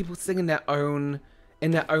it when people sing in their own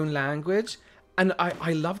language. And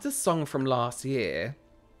I loved a song from last year.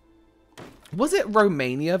 Was it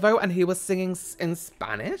Romania though? And he was singing in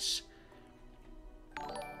Spanish?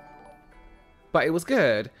 But it was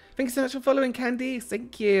good. Thank you so much for following, Candy.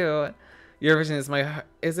 Thank you. Eurovision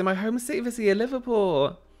is in my home city this year,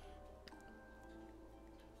 Liverpool.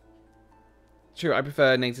 True, I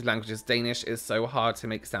prefer native languages. Danish is so hard to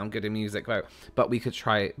make sound good in music, though. But we could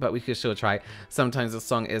try. But we could still try. Sometimes the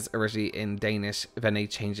song is originally in Danish, then they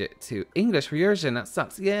change it to English for Eurovision. That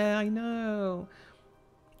sucks. Yeah, I know.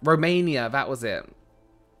 Romania, that was it.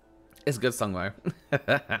 It's a good song, though.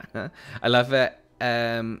 I love it.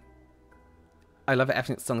 I love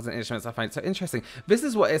ethnic songs and instruments. I find it so interesting. This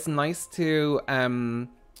is what it's nice to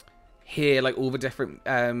hear, like all the different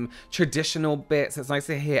traditional bits. It's nice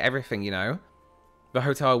to hear everything, you know. The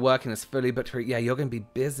hotel I work in is fully booked for, yeah, you're going to be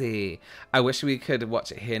busy. I wish we could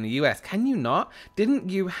watch it here in the US. Can you not? Didn't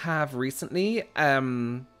you have recently,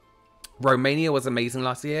 Romania was amazing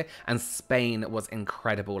last year and Spain was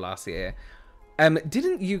incredible last year.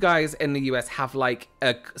 Didn't you guys in the US have like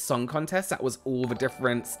a song contest that was all the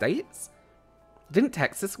different states? Didn't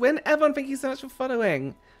Texas win? Everyone, thank you so much for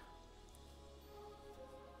following.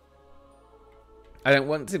 I don't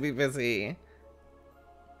want to be busy.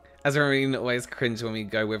 As a Marine, always cringe when we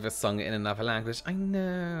go with a song in another language. I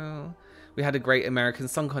know. We had a great American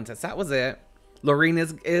song contest. That was it. Laureen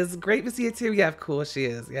is great this year too. Yeah, of course she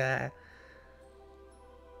is. Yeah.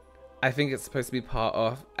 I think it's supposed to be part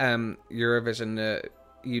of Eurovision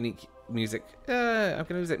unique music. I'm going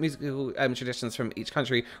to use it. Musical traditions from each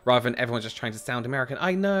country rather than everyone just trying to sound American.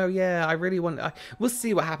 I know. Yeah, I really want. We'll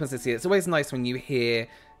see what happens this year. It's always nice when you hear,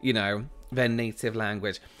 you know, their native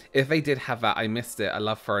language. If they did have that, I missed it. I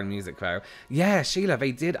love foreign music though. Yeah, Sheila,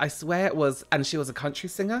 they did. I swear it was, and she was a country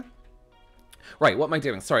singer. Right, what am I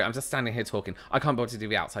doing? Sorry, I'm just standing here talking. I can't bother to do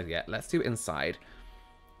the outside yet. Let's do inside.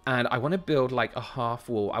 And I want to build like a half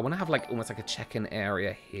wall. I want to have like almost like a check-in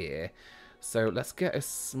area here. So let's get a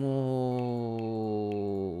small,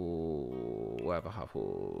 whatever, half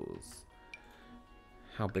walls.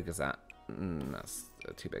 How big is that? That's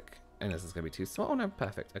too big. And this is going to be too small. Oh no,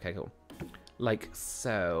 perfect. Okay, cool. Like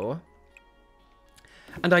so.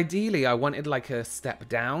 And ideally, I wanted like a step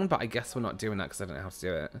down, but I guess we're not doing that because I don't know how to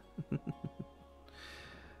do it.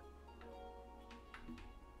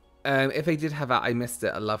 If they did have that, I missed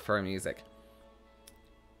it. I love foreign music.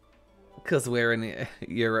 Because we're in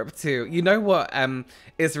Europe too. You know what?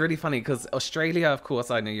 It's really funny because Australia, of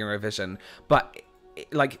course, I know Eurovision. But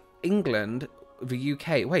like England, the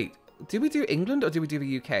UK. Wait, do we do England or do we do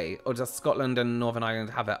the UK? Or does Scotland and Northern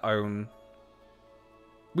Ireland have their own?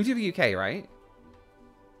 We do the UK, right?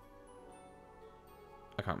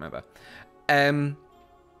 I can't remember.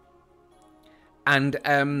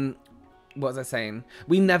 What was I saying?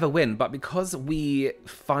 We never win, but because we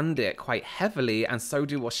fund it quite heavily, and so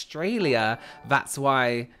do Australia, that's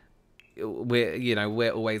why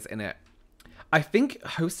we're always in it. I think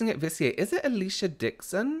hosting it this year, is it Alicia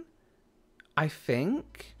Dixon? I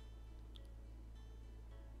think.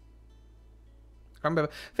 I can't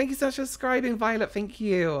remember. Thank you so much for subscribing, Violet. Thank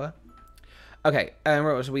you. Okay,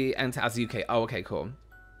 what should we enter as UK? Oh, okay, cool.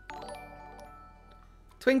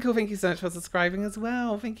 Twinkle, thank you so much for subscribing as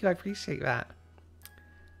well. Thank you, I appreciate that.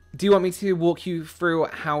 Do you want me to walk you through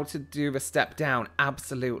how to do the step down?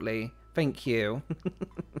 Absolutely. Thank you.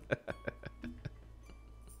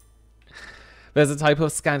 There's a type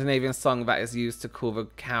of Scandinavian song that is used to call the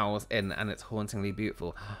cows in, and it's hauntingly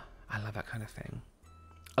beautiful. I love that kind of thing.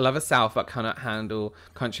 I love the South, but cannot handle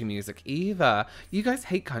country music either. You guys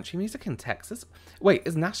hate country music in Texas? Wait,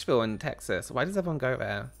 is Nashville in Texas? Why does everyone go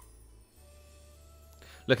there?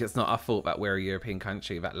 Look, it's not our fault that we're a European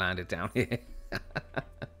country that landed down here.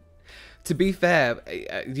 To be fair,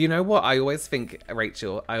 you know what? I always think,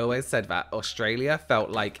 Rachel, I always said that Australia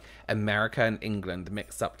felt like America and England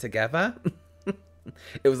mixed up together.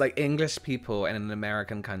 It was like English people in an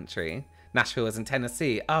American country. Nashville is in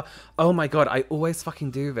Tennessee. Oh my God, I always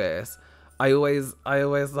fucking do this. I always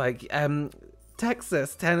like,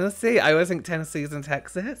 Texas, Tennessee. I always think Tennessee's in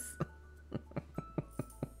Texas.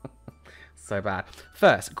 So bad.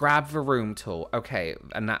 First, grab the room tool. Okay,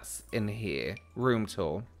 and that's in here. Room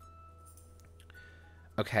tool.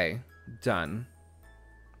 Okay, done.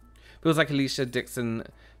 Feels like Alicia Dixon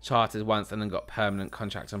charted once and then got permanent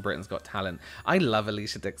contract on Britain's Got Talent. I love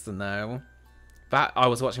Alicia Dixon though. I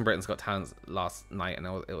was watching Britain's Got Talent last night and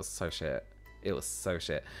it was so shit. It was so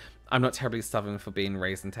shit. I'm not terribly stubborn for being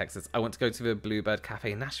raised in Texas. I want to go to the Bluebird Cafe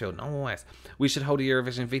in Nashville. Nice. We should hold a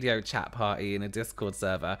Eurovision video chat party in a Discord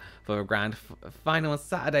server for a grand final on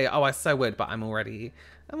Saturday. Oh, I so would, but I'm already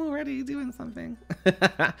doing something.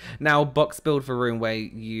 Now, box build for room where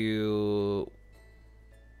you...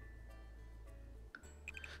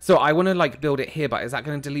 So I want to like build it here, but is that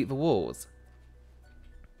going to delete the walls?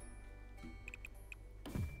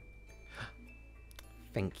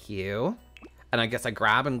 Thank you. And I guess I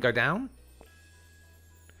grab and go down?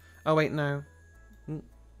 Oh, wait, no.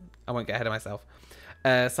 I won't get ahead of myself.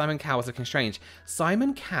 Simon Cowell was looking strange.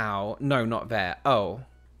 Simon Cowell... No, not there. Oh.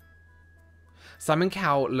 Simon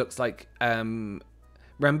Cowell looks like...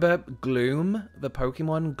 remember Gloom? The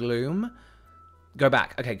Pokemon Gloom? Go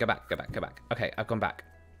back. Okay, go back. Okay, I've gone back.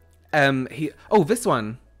 Oh, this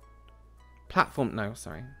one. Platform... No,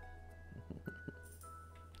 sorry.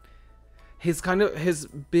 His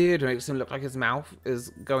beard makes him look like his mouth is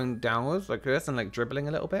going downwards like this and like dribbling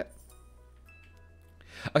a little bit.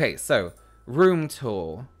 Okay, so room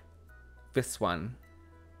tour. This one.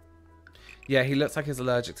 Yeah, he looks like he's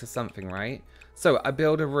allergic to something, right? So I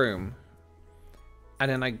build a room and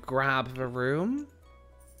then I grab the room.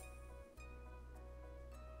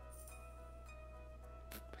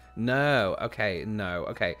 No, okay, no,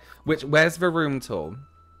 okay. Where's the room tool?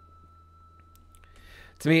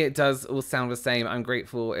 To me, it does all sound the same. I'm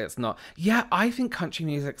grateful it's not. Yeah, I think country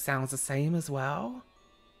music sounds the same as well.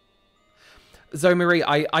 Zoe Marie,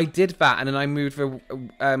 I did that and then I moved the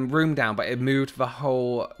room down, but it moved the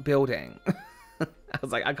whole building. I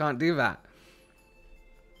was like, I can't do that.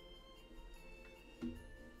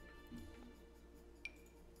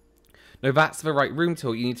 No, that's the right room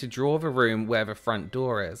tool. You need to draw the room where the front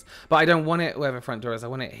door is. But I don't want it where the front door is.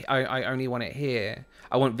 I only want it here.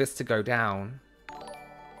 I want this to go down.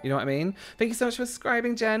 You know what I mean? Thank you so much for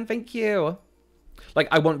subscribing, Jen. Thank you. Like,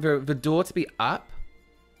 I want the door to be up.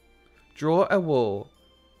 Draw a wall.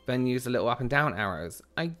 Then use the little up and down arrows.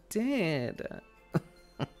 I did.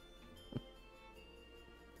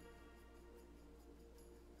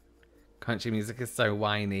 Country music is so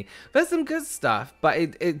whiny. There's some good stuff, but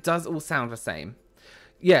it does all sound the same.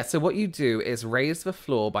 Yeah, so what you do is raise the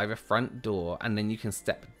floor by the front door, and then you can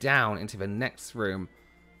step down into the next room.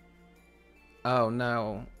 Oh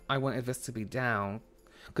no, I wanted this to be down.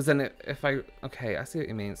 Because then if I... Okay, I see what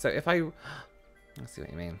you mean. So if I see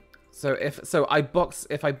what you mean. So if I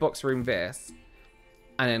box room this,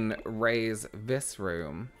 and then raise this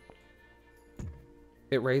room.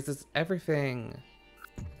 It raises everything.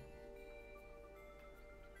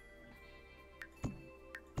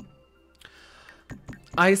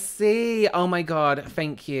 I see. Oh my god.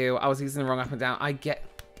 Thank you. I was using the wrong up and down. I get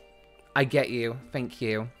you. Thank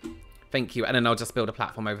you. Thank you. And then I'll just build a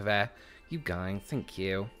platform over there. You guys, thank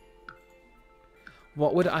you.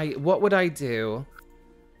 What would I do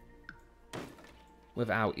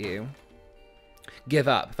without you? Give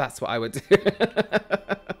up. That's what I would do.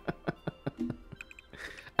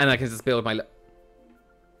 And I can just build my...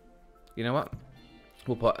 You know what?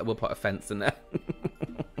 We'll put a fence in there.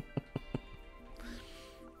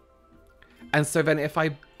 And so then if I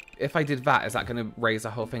did that, is that going to raise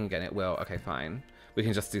the whole thing again? It will. Okay, fine. We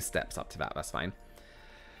can just do steps up to that. That's fine.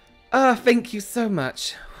 Thank you so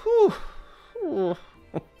much. Whew.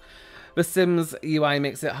 The Sims UI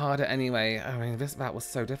makes it harder anyway. I mean, that was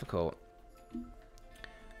so difficult.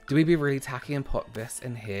 Do we be really tacky and put this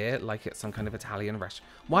in here like it's some kind of Italian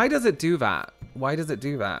restaurant? Why does it do that? Why does it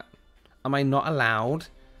do that? Am I not allowed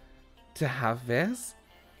to have this?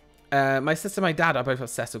 My sister and my dad are both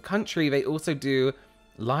obsessed with country. They also do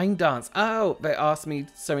line dance. Oh, they asked me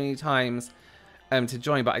so many times to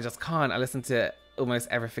join, but I just can't. I listen to almost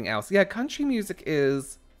everything else. Yeah, country music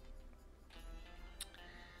is...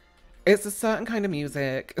 It's a certain kind of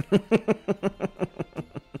music.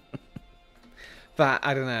 But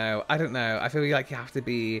I don't know. I feel like you have to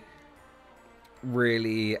be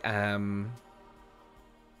really...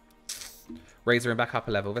 raise her back up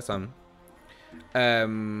a level. This one. I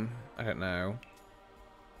don't know.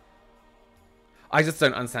 I just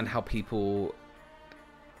don't understand how people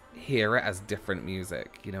hear it as different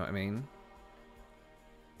music. You know what I mean?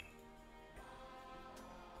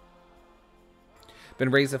 Then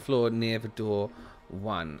raise the floor near the door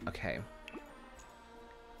 1. Okay.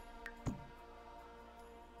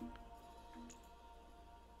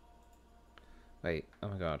 Wait. Oh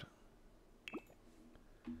my god.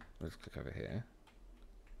 Let's click over here.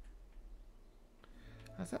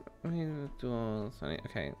 How's that?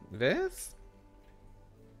 Okay. This?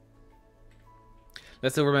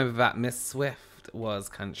 Let's still remember that Miss Swift was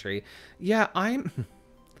country. Yeah, I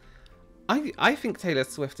think Taylor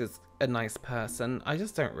Swift is a nice person. I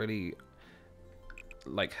just don't really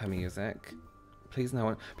like her music. Please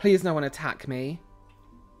no one attack me.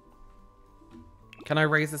 Can I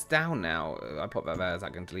raise this down now? I put that there. Is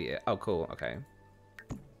that going to delete it? Oh, cool. Okay.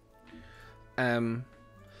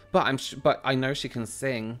 But I know she can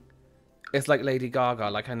sing. It's like Lady Gaga.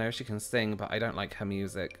 Like, I know she can sing, but I don't like her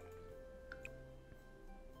music.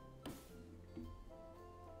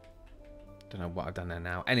 Don't know what I've done there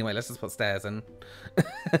now. Anyway, let's just put stairs in.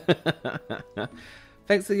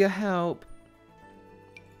 Thanks for your help.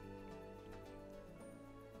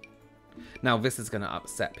 Now, this is going to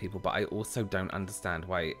upset people, but I also don't understand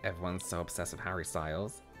why everyone's so obsessed with Harry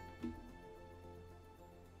Styles.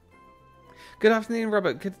 Good afternoon,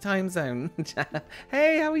 Robert. Good time zone.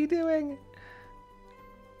 Hey, how are you doing?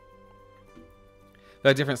 There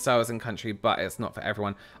are different styles in country, but it's not for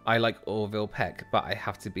everyone. I like Orville Peck, but I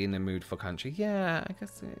have to be in the mood for country. Yeah, I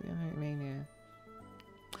guess, you know what I mean,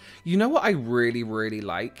 yeah. You know what I really, really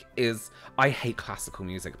like is... I hate classical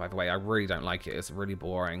music, by the way. I really don't like it. It's really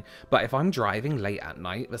boring. But if I'm driving late at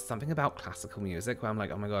night, there's something about classical music where I'm like,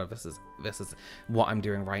 oh my god, this is what I'm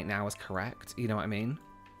doing right now is correct. You know what I mean?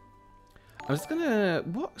 I'm just gonna...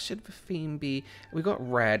 What should the theme be? We got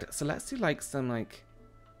red, so let's do like some like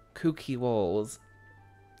kooky walls.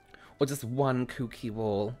 Or just one kooky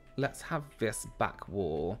wall. Let's have this back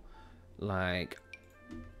wall. Like,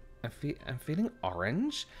 I'm feeling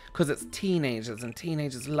orange. Because it's teenagers and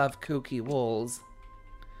teenagers love kooky walls.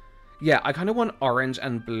 Yeah, I kind of want orange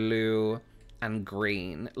and blue and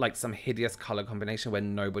green. Like some hideous color combination where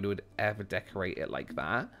nobody would ever decorate it like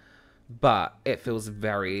that. But it feels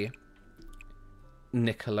very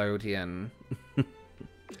Nickelodeon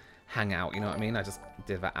Hangout, you know what I mean? I just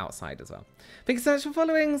did that outside as well. Thank you so much for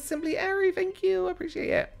following. Simply Airy, thank you. I appreciate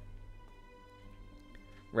it.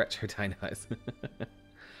 Retro Dinos.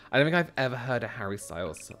 I don't think I've ever heard a Harry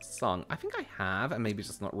Styles song. I think I have, and maybe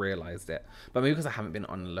just not realised it. But maybe because I haven't been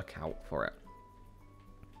on the lookout for it.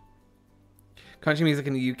 Country music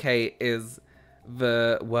in the UK is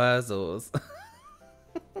the Wurzels.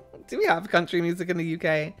 Do we have country music in the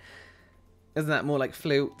UK? Isn't that more like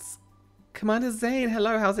flutes? Commander Zane,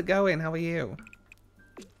 hello, how's it going? How are you?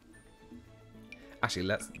 Actually,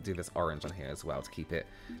 let's do this orange on here as well to keep it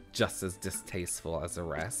just as distasteful as the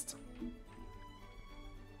rest.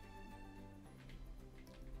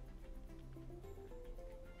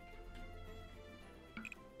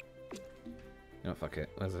 You know, fuck it.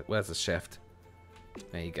 Where's the shift?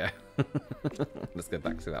 There you go. Let's go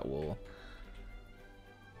back to that wall.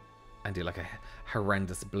 And do like a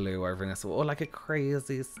horrendous blue over this wall. Or like a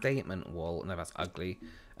crazy statement wall. No, that's ugly.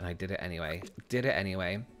 And I did it anyway.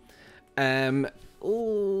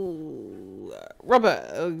 Ooh,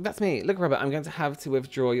 Robert, that's me. Look, Robert, I'm going to have to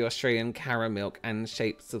withdraw your Australian caramel and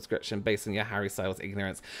shape subscription based on your Harry Styles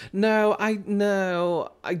ignorance. No, I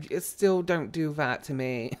still don't do that to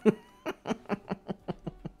me.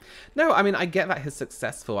 No, I mean, I get that he's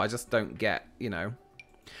successful. I just don't get, you know.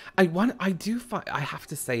 I have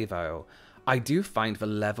to say though, I do find the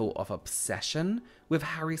level of obsession with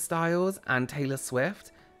Harry Styles and Taylor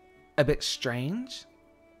Swift a bit strange.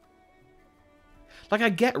 Like, I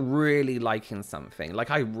get really liking something.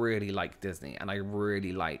 Like, I really like Disney and I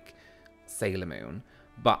really like Sailor Moon,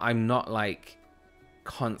 but I'm not like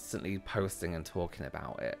constantly posting and talking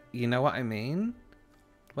about it. You know what I mean?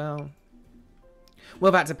 Well,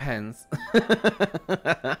 that depends.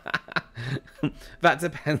 That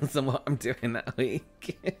depends on what I'm doing that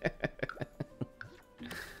week.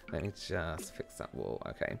 Let me just fix that wall.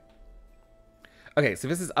 Okay. Okay, so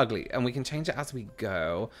this is ugly, and we can change it as we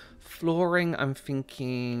go. Flooring, I'm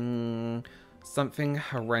thinking something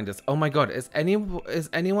horrendous. Oh my god, is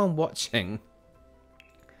anyone watching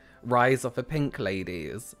Rise of the Pink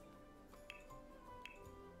Ladies?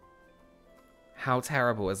 How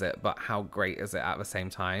terrible is it, but how great is it at the same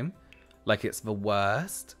time? Like, it's the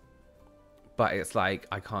worst, but it's like,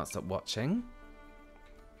 I can't stop watching.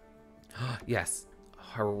 Yes,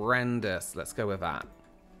 horrendous. Let's go with that.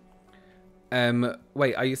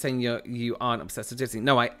 Wait, are you saying you aren't obsessed with Disney?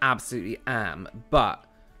 No, I absolutely am, but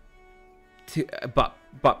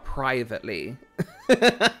privately.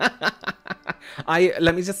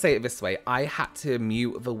 Let me just say it this way. I had to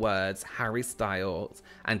mute the words Harry Styles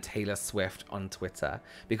and Taylor Swift on Twitter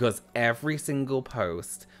because every single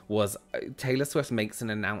post was Taylor Swift makes an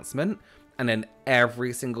announcement and then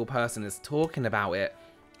every single person is talking about it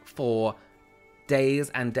for days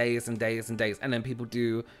and days and days and days, and then people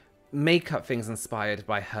do makeup things inspired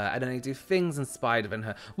by her, and then they do things inspired by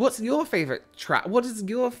her. What's your favorite track? What is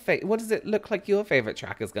your what does it look like your favorite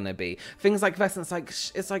track is gonna be? Things like this, and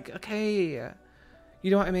it's like okay,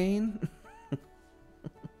 you know what I mean?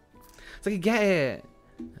 It's like, you get it.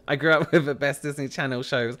 I grew up with the best Disney Channel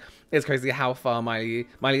shows. It's crazy how far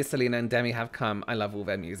Miley, Selena, and Demi have come. I love all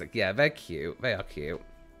their music. Yeah, they're cute. They are cute.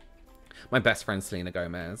 My best friend, Selena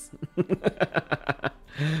Gomez.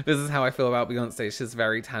 This is how I feel about Beyonce. She's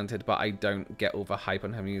very talented, but I don't get all the hype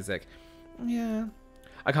on her music. Yeah.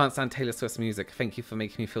 I can't stand Taylor Swift's music. Thank you for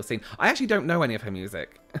making me feel seen. I actually don't know any of her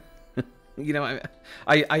music. You know,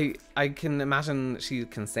 I can imagine she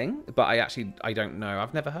can sing, but I don't know.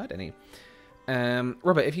 I've never heard any.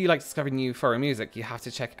 Robert, if you like discovering new foreign music, you have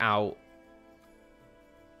to check out...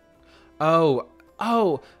 Oh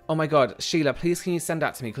my god, Sheila, please can you send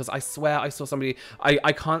that to me? Because I swear I saw somebody...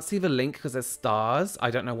 I can't see the link because there's stars.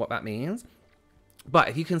 I don't know what that means. But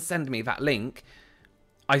if you can send me that link,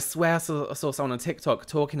 I swear I saw someone on TikTok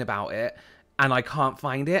talking about it and I can't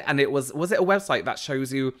find it. And it was it a website that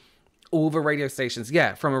shows you all the radio stations?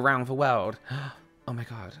 Yeah, from around the world. Oh my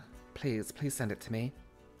god, please send it to me.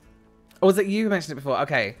 Or was it you who mentioned it before?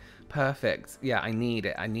 Okay, perfect. Yeah, I need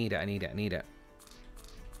it. I need it.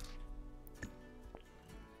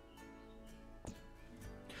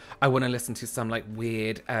 I want to listen to some like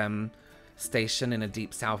weird station in the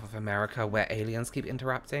deep south of America where aliens keep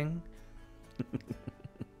interrupting.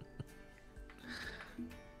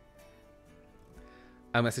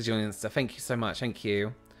 I'll message you on Insta. Thank you so much. Thank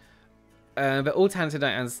you. But all talented,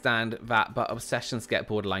 I understand that, but obsessions get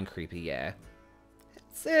borderline creepy, yeah.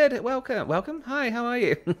 Sid, welcome. Hi, how are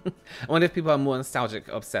you? I wonder if people are more nostalgic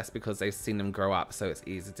obsessed because they've seen them grow up, so it's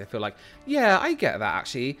easy to feel like, yeah, I get that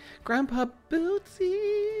actually. Grandpa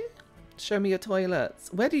Bootsy, show me your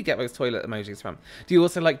toilets. Where do you get those toilet emojis from? Do you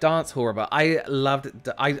also like dance horror? But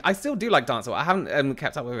I still do like dance horror. I haven't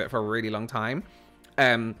kept up with it for a really long time.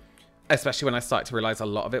 Especially when I started to realize a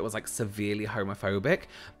lot of it was like severely homophobic.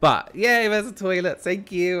 But yay, there's a toilet.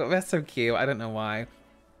 Thank you. They're so cute. I don't know why.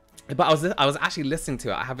 But I was actually listening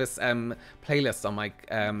to it. I have this playlist on my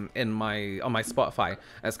on my Spotify.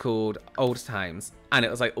 It's called Old Times, and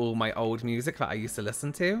it was like all my old music that I used to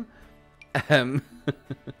listen to, and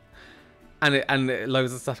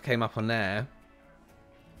loads of stuff came up on there.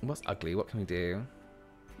 What's ugly? What can we do?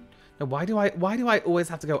 No, why do I always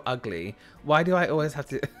have to go ugly? Why do I always have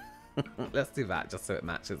to? Let's do that just so it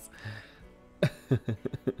matches.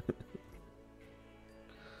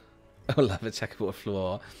 I love a checkerboard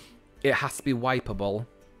floor. It has to be wipeable.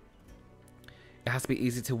 It has to be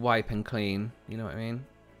easy to wipe and clean. You know what I mean?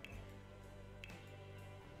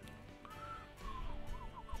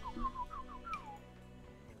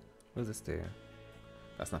 What does this do?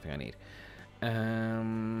 That's nothing I need.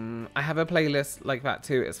 I have a playlist like that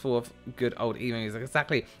too. It's full of good old emo music.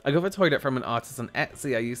 Exactly. I got a toilet from an artist on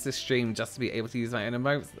Etsy. I used to stream just to be able to use my own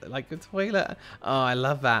emotes like a toilet. Oh, I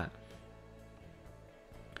love that.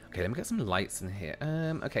 Okay, let me get some lights in here.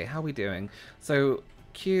 Okay, how are we doing? So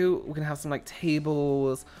cute. We're gonna have some like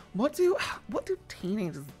tables. What do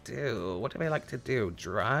teenagers do? What do they like to do?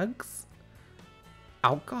 Drugs?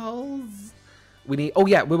 Alcohols? We need. Oh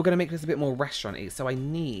yeah, we were gonna make this a bit more restaurant-y. So I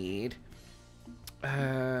need.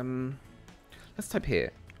 Let's type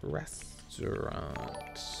here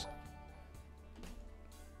restaurant.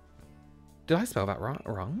 Did I spell that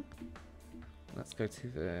wrong? Let's go to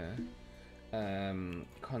the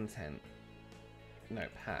content. No,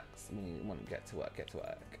 packs. We want to get to work. Get to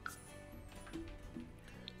work.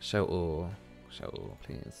 Show all,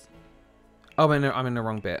 please. Oh, I'm in the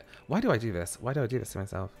wrong bit. Why do I do this? Why do I do this to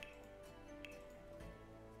myself?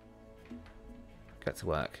 Get to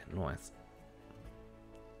work. Nice.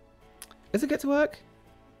 Is it get to work?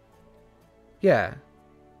 Yeah.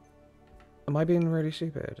 Am I being really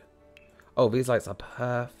stupid? Oh, these lights are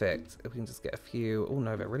perfect. If we can just get a few. Oh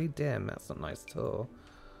no, they're really dim. That's not nice at all.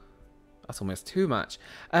 That's almost too much.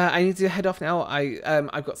 I need to head off now.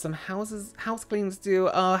 I've got some house cleans to do.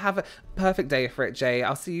 Oh, have a perfect day for it, Jay.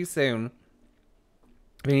 I'll see you soon.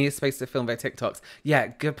 We need a space to film their TikToks. Yeah,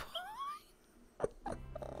 good point.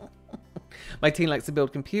 My teen likes to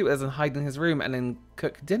build computers and hide in his room and then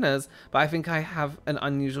cook dinners, but I think I have an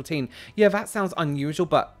unusual teen. Yeah, that sounds unusual,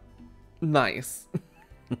 but nice.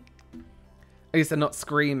 At least they're not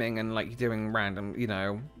screaming and like doing random, you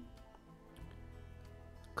know.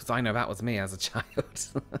 Because I know that was me as a child.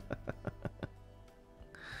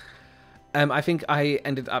 I think I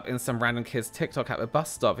ended up in some random kid's TikTok at the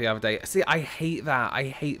bus stop the other day. See, I hate that. I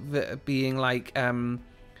hate that being like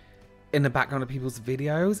in the background of people's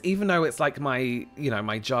videos, even though it's like my, you know,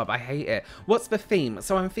 my job. I hate it. What's the theme?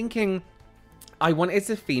 So I'm thinking I wanted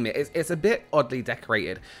to theme it. It's a bit oddly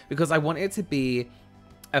decorated because I want it to be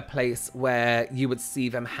a place where you would see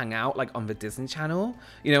them hang out, like on the Disney Channel,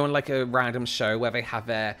 you know, in like a random show where they have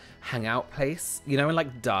their hangout place, you know, in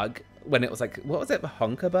like Doug, when it was like, what was it? The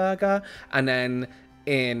Honker Burger. And then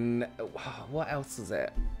in, what else was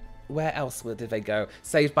it? Where else did they go?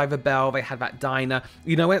 Saved by the Bell, they had that diner.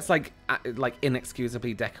 You know, it's like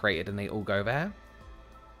inexcusably decorated and they all go there.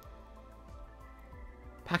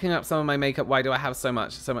 Packing up some of my makeup. Why do I have so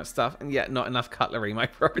much stuff and yet not enough cutlery? My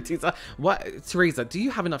priorities are... What, Teresa, do you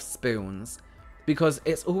have enough spoons? Because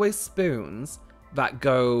it's always spoons that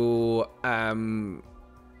go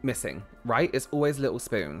missing, right? It's always little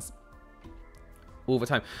spoons. All the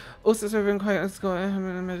time. Also, so been quite a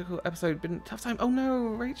medical episode. Been a tough time. Oh no,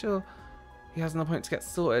 Rachel. He has an appointment to get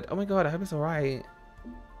sorted. Oh my god, I hope it's alright.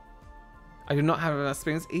 I do not have enough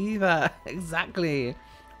spoons either. Exactly.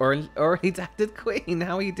 Or he did Queen.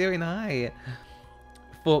 How are you doing? Hi.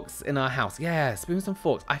 Forks in our house. Yeah, spoons and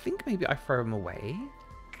forks. I think maybe I throw them away.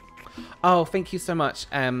 Oh, thank you so much.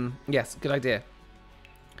 Yes, good idea.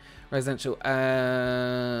 Residential.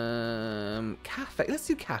 Cafe. Let's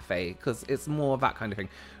do cafe because it's more that kind of thing.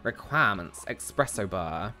 Requirements. Espresso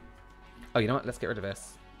bar. Oh, you know what? Let's get rid of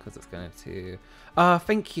this because it's going to... Oh,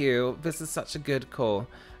 thank you. This is such a good call.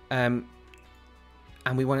 And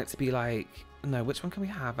we want it to be like... No, which one can we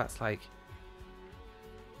have? That's like...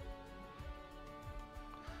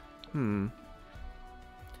 Okay,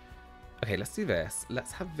 let's do this.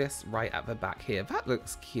 Let's have this right at the back here. That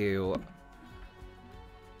looks cute.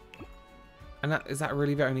 And is that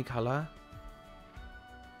really the only color?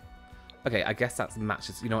 Okay, I guess that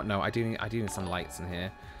matches. You know what? No, I do need some lights in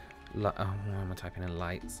here. Oh, why am I typing in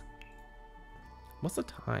lights? What's the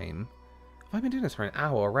time? Have I been doing this for an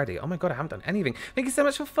hour already? Oh my god, I haven't done anything. Thank you so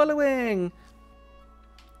much for following.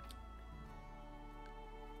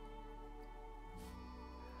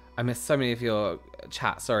 I missed so many of your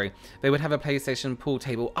chat, sorry. They would have a PlayStation pool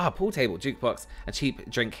table. Ah, pool table, jukebox, a cheap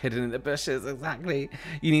drink hidden in the bushes, exactly.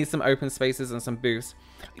 You need some open spaces and some booths.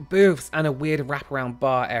 Booths and a weird wraparound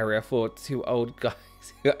bar area for two old guys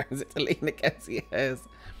who owns it to lean against the ears.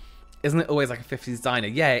 Isn't it always like a 50s diner?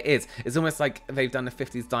 Yeah, it is. It's almost like they've done a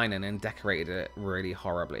 50s diner and decorated it really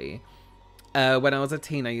horribly. When I was a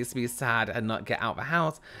teen, I used to be sad and not get out of the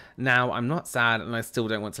house. Now I'm not sad and I still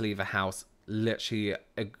don't want to leave the house. Literally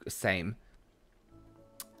same.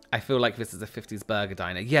 I feel like this is a 50s burger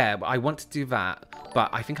diner. Yeah, I want to do that, but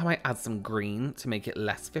I think I might add some green to make it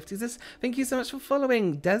less 50s. Thank you so much for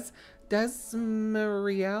following,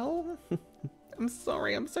 Desmariel. I'm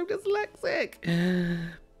sorry, I'm so dyslexic.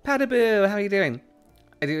 Padaboo, how are you doing?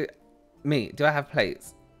 Do I have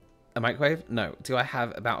plates? A microwave? No. Do I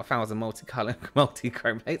have about 1,000 multicolour,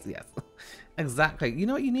 multi-chrome plates? Yes. Exactly. You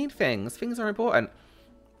know what? You need things. Things are important.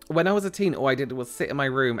 When I was a teen, all I did was sit in my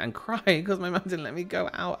room and cry because my mum didn't let me go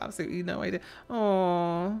out. Absolutely no idea.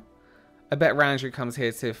 Oh, I bet Randrew comes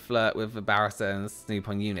here to flirt with the barrister and snoop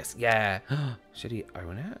on Eunice. Yeah. Should he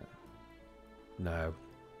own it? No.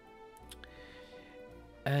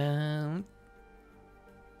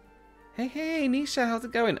 Hey, Nisha, how's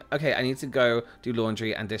it going? Okay, I need to go do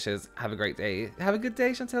laundry and dishes. Have a great day. Have a good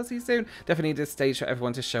day, Chantel. See you soon. Definitely need a stage for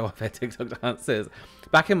everyone to show off their TikTok dances.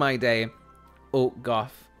 Back in my day, alt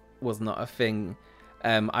goth was not a thing.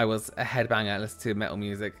 I was a headbanger, listened to metal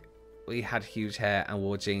music. We had huge hair and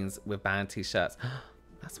wore jeans with band t-shirts.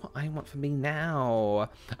 That's what I want for me now.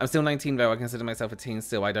 I'm still 19 though. I consider myself a teen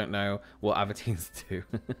still. I don't know what other teens do.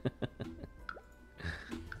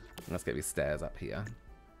 Let's get these stairs up here.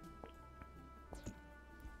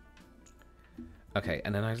 Okay,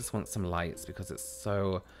 and then I just want some lights because it's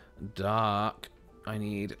so dark. I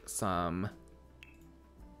need some...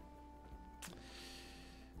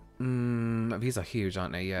 these are huge,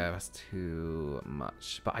 aren't they? Yeah, that's too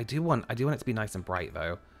much. But I do want it to be nice and bright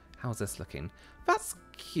though. How's this looking? That's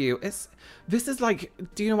cute. This is like,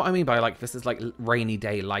 do you know what I mean by like, this is like rainy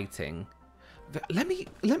day lighting. Let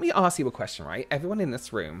me ask you a question, right? Everyone in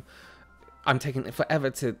this room, I'm taking forever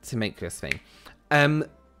to make this thing.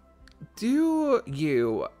 Do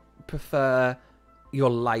you prefer your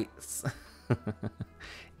lights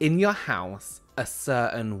in your house a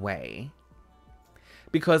certain way?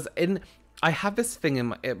 Because I have this thing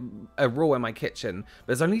in a rule in my kitchen.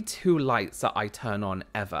 There's only 2 lights that I turn on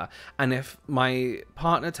ever, and if my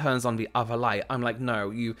partner turns on the other light, I'm like, no,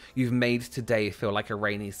 you've made today feel like a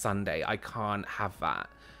rainy Sunday. I can't have that.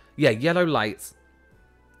 Yeah, yellow lights.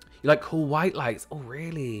 You like cool white lights? Oh,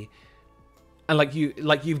 really? And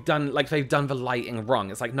they've done the lighting wrong.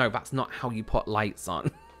 It's like, no, that's not how you put lights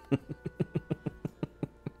on.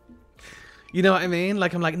 You know what I mean?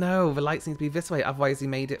 Like, I'm like, no, the lights need to be this way. Otherwise, you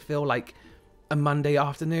made it feel like a Monday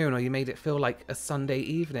afternoon, or you made it feel like a Sunday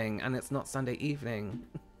evening, and it's not Sunday evening.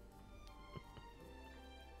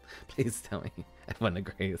 Please tell me everyone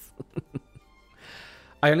agrees.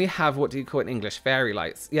 I only have, what do you call it in English? Fairy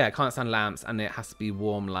lights. Yeah, I can't stand lamps, and it has to be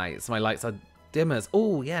warm lights. My lights are dimmers.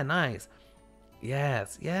 Oh, yeah, nice.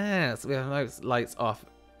 Yes. We have those lights off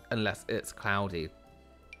unless it's cloudy.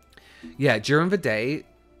 Yeah, during the day,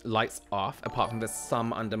 lights off, apart from there's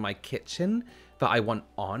some under my kitchen that I want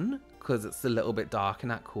on because it's a little bit dark in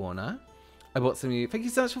that corner. I bought some new... Thank you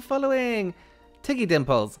so much for following. Tiggy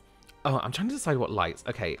Dimples. Oh, I'm trying to decide what lights.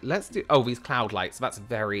 Okay, let's do... Oh, these cloud lights. That's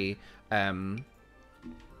very... No,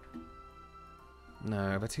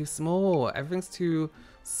 they're too small. Everything's too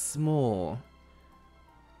small.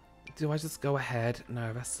 Do I just go ahead?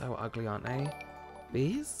 No, they're so ugly, aren't they?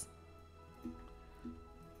 These?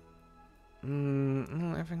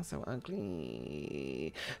 Everything's so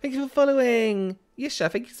ugly. Thank you for following. Yisha,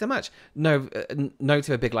 thank you so much. No, no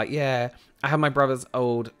to a big light. Yeah, I have my brother's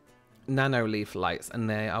old nano leaf lights, and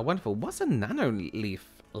they are wonderful. What's a nano leaf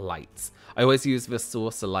lights? I always use the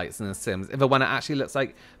saucer lights in The Sims. The one that actually looks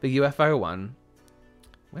like the UFO one.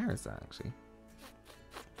 Where is that actually?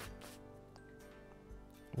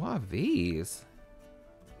 What are these?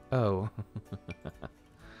 Oh.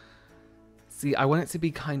 See, I want it to be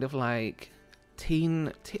kind of like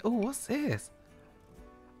teen... Oh, what's this?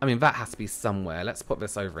 I mean, that has to be somewhere. Let's put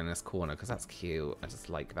this over in this corner because that's cute. I just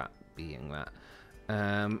like that being that.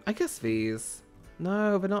 I guess these...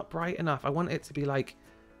 No, they're not bright enough. I want it to be like...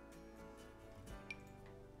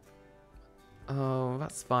 Oh,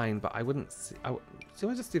 that's fine, but I wouldn't see... Do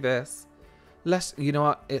I just do this? You know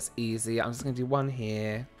what? It's easy. I'm just going to do one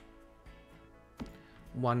here.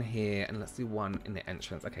 One here, and let's do one in the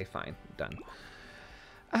entrance. Okay, fine. Done.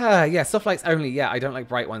 Yeah, soft lights only. Yeah, I don't like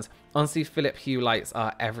bright ones. Honestly, Philip Hue lights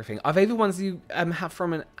are everything. Are they the ones you have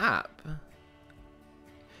from an app?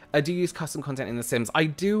 I do use custom content in The Sims. I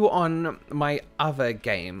do on my other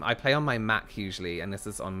game. I play on my Mac usually, and this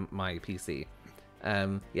is on my PC.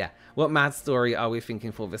 Yeah. What mad story are we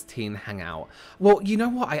thinking for this teen hangout? Well, you know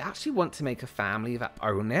what? I actually want to make a family that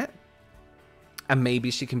own it. And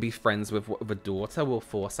maybe she can be friends with the daughter. We'll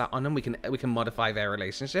force that on them. We can modify their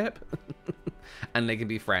relationship. And they can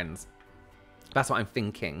be friends. That's what I'm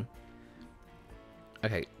thinking.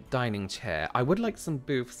 Okay, dining chair. I would like some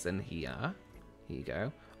booths in here. Here you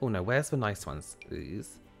go. Oh no, where's the nice ones?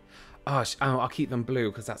 These. Oh, I'll keep them blue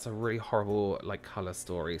because that's a really horrible like color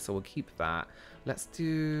story. So we'll keep that. Let's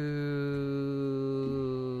do...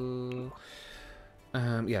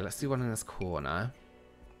 yeah, let's do one in this corner.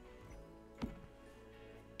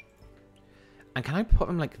 And can I put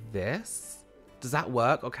them like this? Does that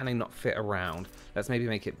work, or can I not fit around? Let's maybe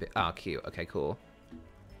make it cute. Okay, cool.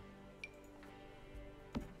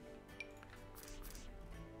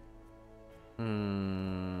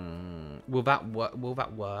 Will that work? Will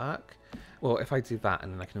that work? Well, if I do that,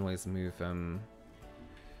 and then I can always move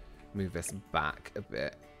this back a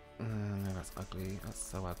bit. No, that's ugly. That's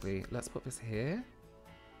so ugly. Let's put this here.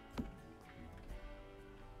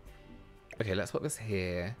 Okay, let's put this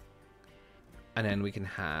here, and then we can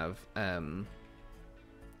have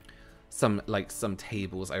some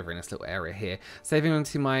tables over in this little area here. Saving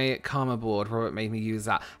onto my karma board. Robert made me use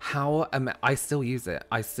that. How I still use it.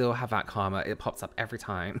 I still have that karma. It pops up every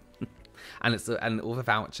time, and all the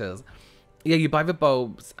vouchers. Yeah, you buy the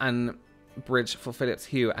bulbs and bridge for Philips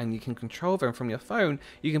Hue, and you can control them from your phone.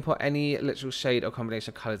 You can put any literal shade or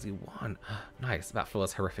combination of colors you want. Nice. That floor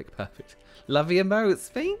is horrific. Perfect. Love the emotes.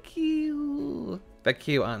 Thank you. They're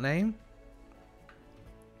cute, aren't they?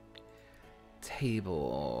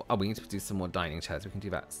 Table. Oh, we need to do some more dining chairs. We can do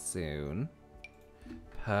that soon.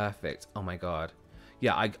 Perfect. Oh my god.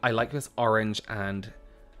 Yeah, I like this orange and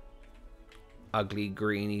ugly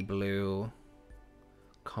greeny blue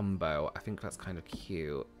combo. I think that's kind of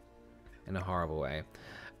cute in a horrible way.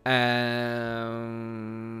 And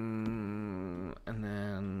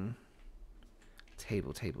then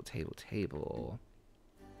table.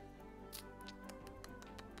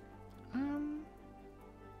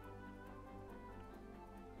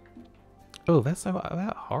 Oh, that's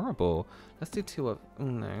horrible. Let's do two of... Oh,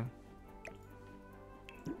 no.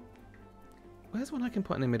 Where's one I can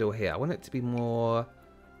put in the middle here? I want it to be more...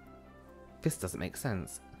 This doesn't make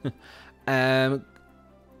sense. I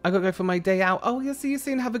gotta go for my day out. Oh, yeah, see you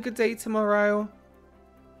soon. Have a good day tomorrow.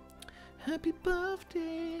 Happy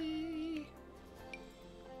birthday.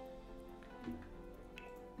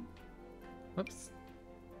 Whoops.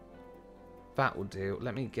 That will do.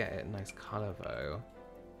 Let me get it a nice colour, though.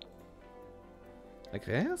 Like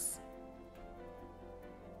this?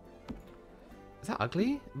 Is that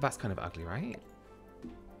ugly? That's kind of ugly, right?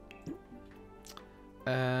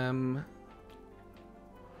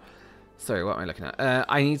 Sorry, what am I looking at?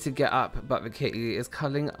 I need to get up, but the kitty is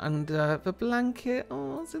cuddling under the blanket.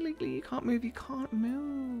 Oh, silly, you can't move. You can't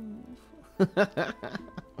move.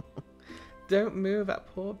 Don't move, that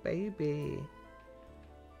poor baby.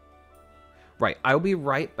 Right, I'll be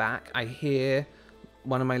right back. I hear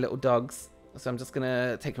one of my little dogs, so I'm just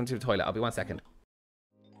gonna take him to the toilet. I'll be 1 second.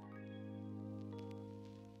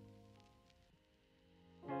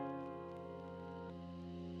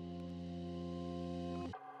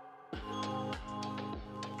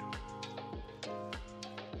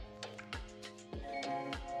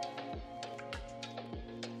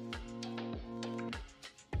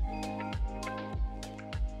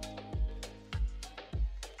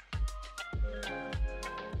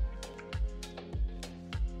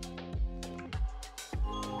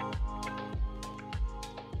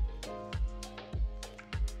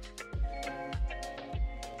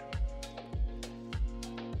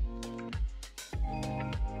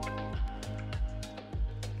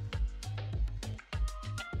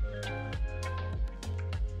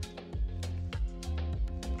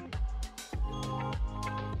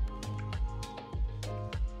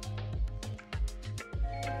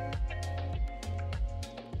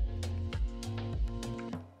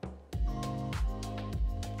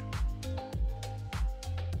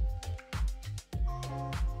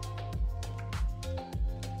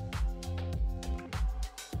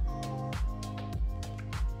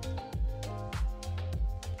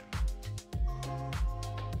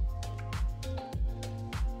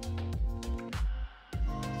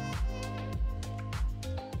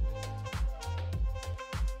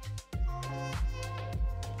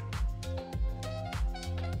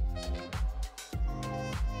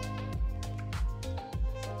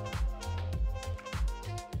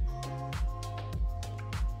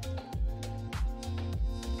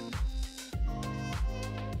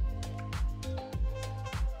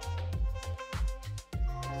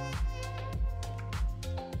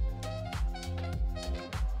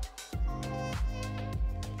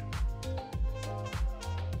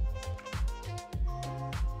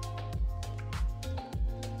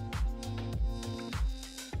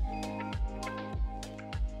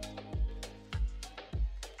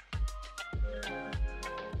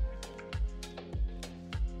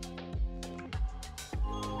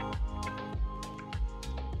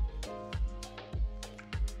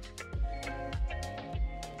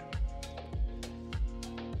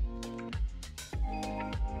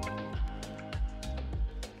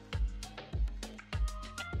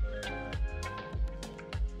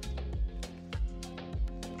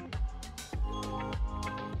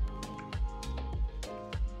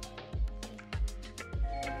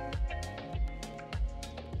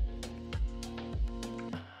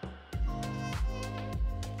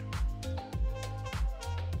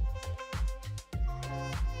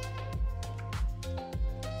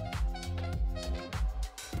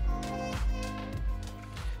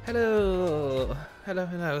 Hello. Hello,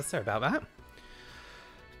 hello. Sorry about that.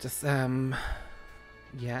 Just,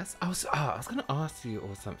 yes. I was going to ask you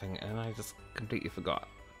or something and I just completely forgot.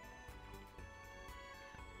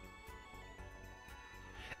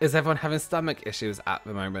 Is everyone having stomach issues at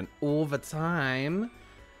the moment? All the time?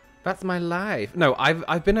 That's my life. No,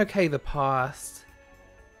 I've been okay the past...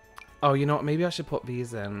 Oh, you know what? Maybe I should put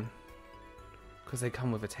these in. Because they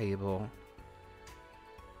come with a table.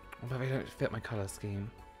 But they don't fit my colour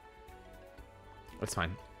scheme. It's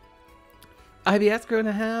fine. IBS grew in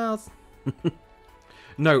the house.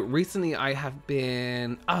 No, recently I have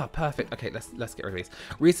been... Ah, perfect. Okay, let's get rid of these.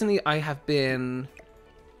 Recently I have been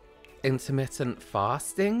intermittent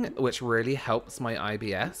fasting, which really helps my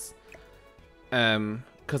IBS.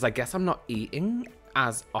 Because I guess I'm not eating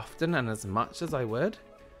as often and as much as I would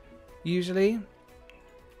usually.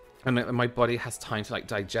 And my body has time to like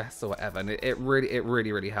digest or whatever. And it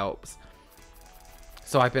really helps.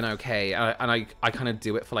 So I've been okay. And I kind of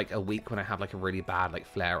do it for like a week when I have like a really bad like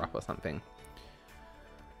flare up or something.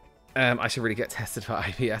 I should really get tested for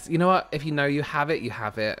IBS. You know what? If you know you have it, you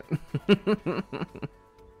have it.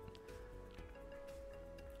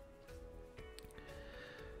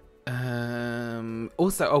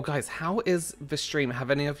 Also, oh guys, how is the stream?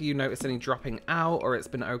 Have any of you noticed any dropping out or it's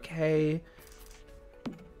been okay?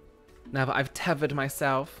 Now that I've tethered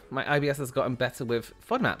myself, my IBS has gotten better with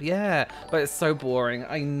FODMAP. Yeah, but it's so boring.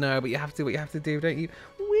 I know, but you have to do what you have to do, don't you?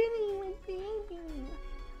 Winnie, my baby.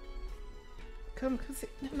 Come sit.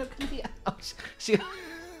 No, come here. Oh,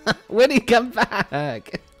 Winnie, come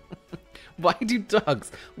back. Why do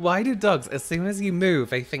dogs, as soon as you move,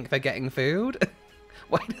 they think they're getting food?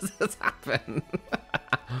 Why does this happen?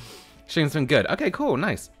 Stream's been good. Okay, cool,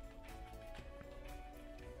 nice.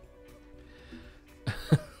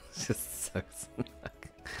 Just so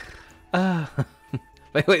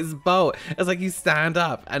wait, it's bold. It's like you stand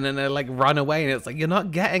up and then they like run away and it's like, you're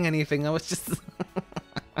not getting anything. I was just...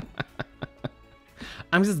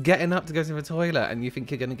 I'm just getting up to go to the toilet and you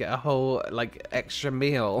think you're going to get a whole like extra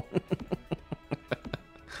meal.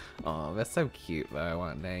 Oh, they're so cute though,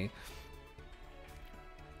 aren't they?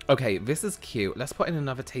 Okay, this is cute. Let's put in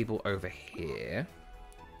another table over here.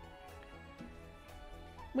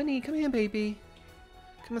 Winnie, come here, baby.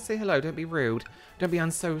 Come and say hello. Don't be rude. Don't be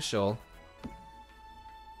unsocial.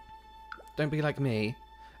 Don't be like me.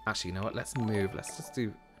 Actually, you know what? Let's move. Let's just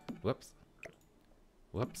do... Whoops.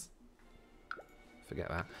 Whoops. Forget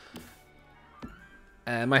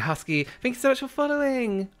that. My husky. Thank you so much for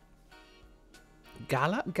following.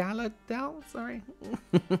 Gala Dell? Sorry.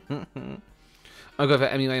 I got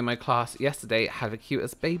it anyway in my class yesterday. Had the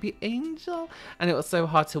cutest baby angel. And it was so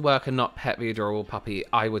hard to work and not pet the adorable puppy.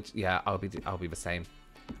 I would... Yeah, I'll be the same.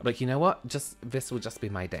 Like, you know what? This will just be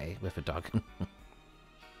my day with a dog.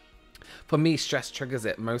 For me, stress triggers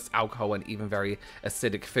it. Most alcohol and even very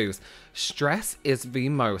acidic foods. Stress is the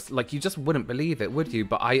most... Like, you just wouldn't believe it, would you?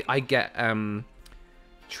 But I get...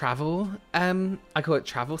 travel... I call it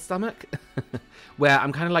travel stomach. Where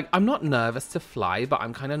I'm kind of like... I'm not nervous to fly, but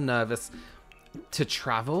I'm kind of nervous to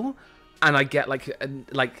travel. And I get, like...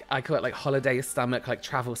 I call it, like, holiday stomach, like,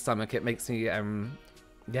 travel stomach. It makes me...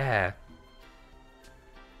 yeah.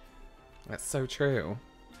 That's so true.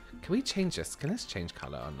 Can we change this? Can this change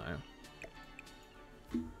colour or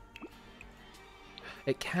no?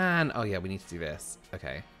 It can. Oh yeah, we need to do this.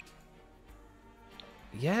 Okay.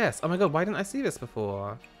 Yes. Oh my god, why didn't I see this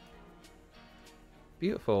before?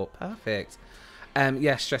 Beautiful. Perfect.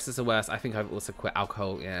 Yeah, stress is the worst. I think I've also quit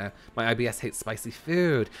alcohol, yeah. My IBS hates spicy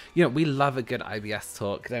food. You know, we love a good IBS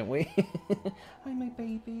talk, don't we? Hi, my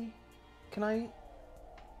baby. Can I...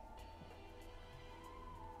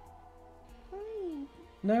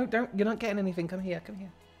 No, don't. You're not getting anything. Come here. Come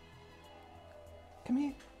here. Come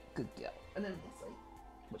here. Good girl. And then this way.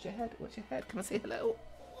 Watch your head. Watch your head. Come and say hello.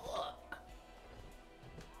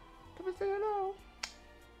 Come and say hello.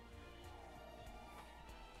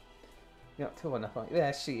 You're not tall enough, aren't you?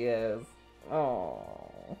 There she is.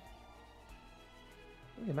 Oh.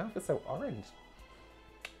 Your mouth is so orange.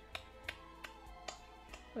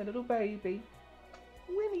 My little baby.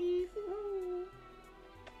 Winnie.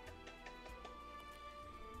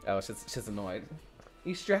 Oh, she's annoyed.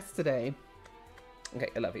 You stressed today? Okay,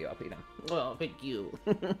 I love you. I'll put you down. Oh, thank you.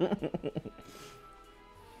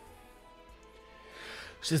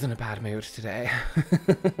 She's in a bad mood today.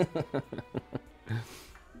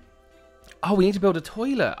 Oh, we need to build a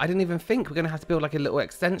toilet. I didn't even think we're going to have to build like a little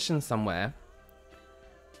extension somewhere.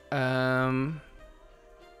 Oh,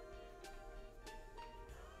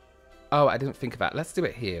 I didn't think of that. Let's do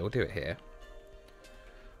it here. We'll do it here.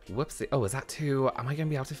 Whoopsie. Oh, is that too... Am I going to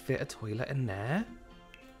be able to fit a toilet in there?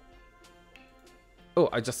 Oh,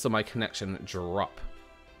 I just saw my connection drop.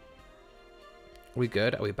 Are we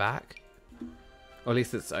good? Are we back? Or at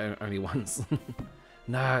least it's only once.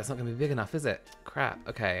 No, it's not going to be big enough, is it? Crap.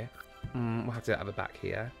 Okay. We'll have to have it back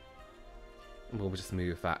here. We'll just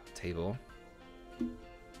move that table.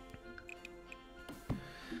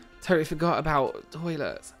 Totally forgot about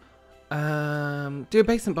toilets. Do a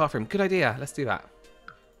basement bathroom. Good idea. Let's do that.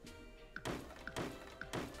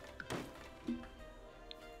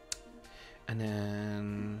 And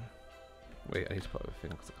then... Wait, I need to put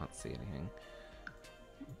everything because I can't see anything.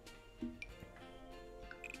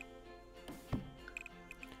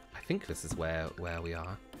 I think this is where we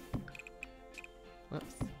are.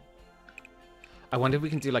 Whoops. I wonder if we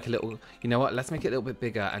can do like a little... You know what? Let's make it a little bit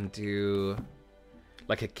bigger and do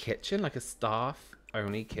like a kitchen, like a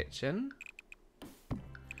staff-only kitchen.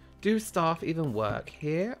 Do staff even work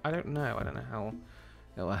here? I don't know. I don't know how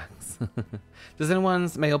it works. Does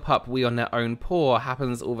anyone's male pup wee on their own paw?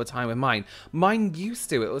 Happens all the time with mine. Mine used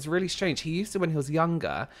to. It was really strange. He used to when he was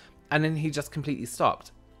younger, and then he just completely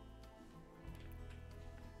stopped.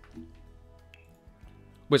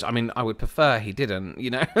 Which, I mean, I would prefer he didn't, you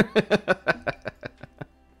know?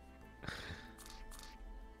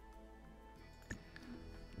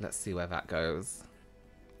 Let's see where that goes.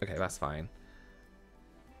 Okay, that's fine.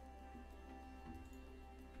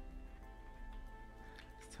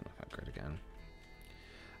 Let's turn off that grid again.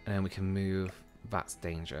 And then we can move. That's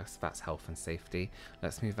dangerous. That's health and safety.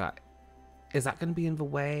 Let's move that. Is that going to be in the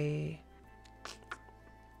way?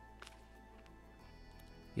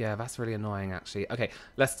 Yeah, that's really annoying, actually. Okay,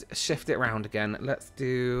 let's shift it around again. Let's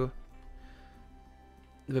do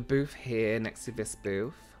the booth here next to this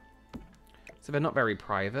booth. So they're not very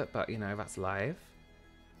private, but, you know, that's live.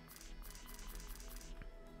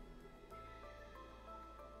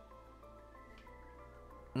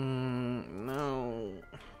 No.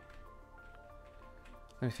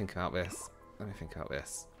 Let me think about this. Let me think about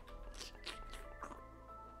this.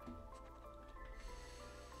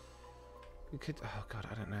 We could... Oh, God,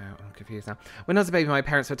 I don't know. I'm confused now. When I was a baby, my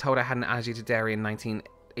parents were told I had an allergy to dairy in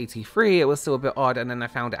 1983. It was still a bit odd, and then I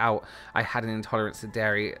found out I had an intolerance to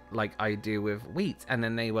dairy like I do with wheat. And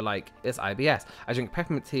then they were like, it's IBS. I drink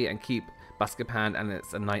peppermint tea and keep buscopan, and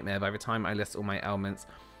it's a nightmare. By the time I list all my ailments,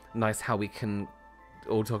 nice how we can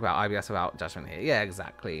all talk about IBS without judgment here. Yeah,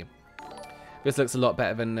 exactly. This looks a lot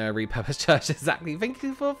better than repurposed church. Exactly. Thank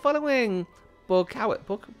you for following. Borkowitz?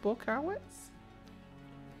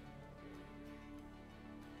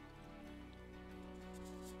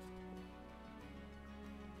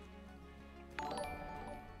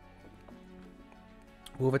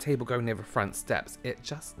 Will the table go near the front steps? It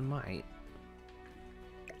just might.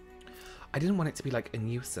 I didn't want it to be like a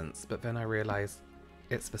nuisance, but then I realized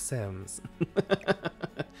it's The Sims.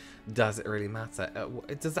 Does it really matter?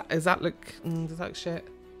 Does that look shit?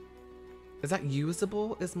 Is that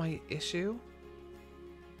usable? Is my issue?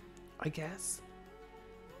 I guess.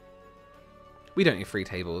 We don't need 3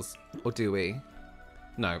 tables, or do we?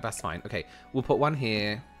 No, that's fine. Okay, we'll put one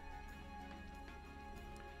here.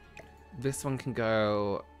 This one can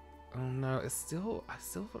go... Oh no, it's still... I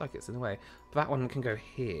still feel like it's in the way. That one can go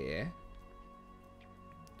here.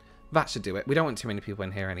 That should do it. We don't want too many people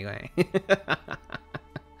in here anyway.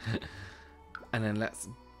 And then let's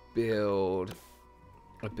build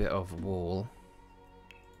a bit of wall.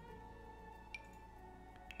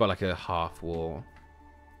 But like a half wall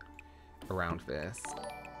around this.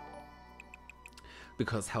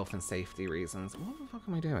 Because health and safety reasons. What the fuck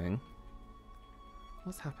am I doing?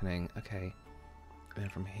 What's happening? Okay. And then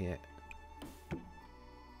from here.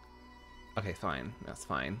 Okay, fine. That's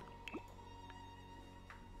fine.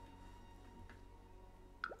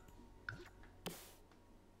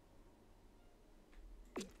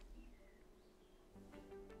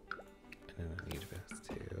 And then I need this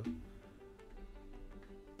too.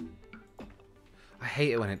 I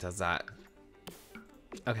hate it when it does that.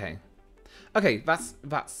 Okay. Okay, that's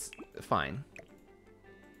fine.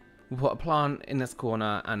 We'll put a plant in this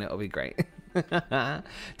corner and it'll be great. Do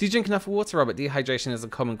you drink enough water, Robert? Dehydration is a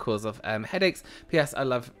common cause of headaches. P.S. I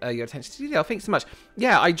love your attention to detail. Thanks so much.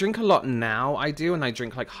 Yeah, I drink a lot now. I do, and I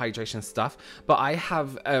drink like hydration stuff. But I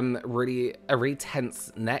have a really tense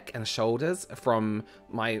neck and shoulders from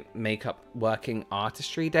my makeup working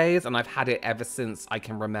artistry days, and I've had it ever since I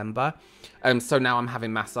can remember. So now I'm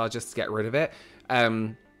having massages to get rid of it.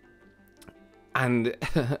 And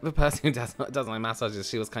the person who does my massages,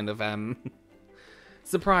 she was kind of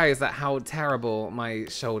surprised at how terrible my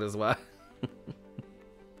shoulders were.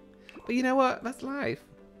 But you know what? That's life.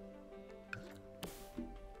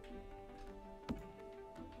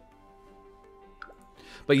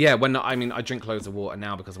 But yeah, when I mean, I drink loads of water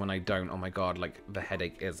now because when I don't, oh my God, like the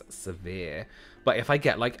headache is severe. But if I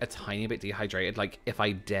get like a tiny bit dehydrated, like if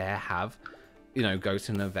I dare have, you know, go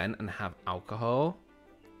to an event and have alcohol,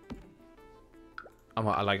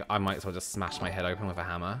 I might as well just smash my head open with a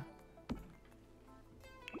hammer.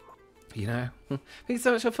 You know? Thanks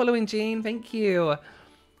so much for following, Jean. Thank you.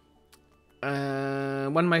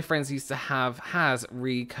 One of my friends used to has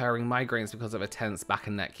recurring migraines because of a tense back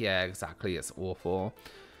and neck. Yeah, exactly. It's awful.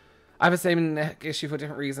 I have the same neck issue for a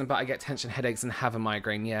different reason, but I get tension headaches and have a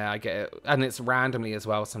migraine. Yeah, I get it. And it's randomly as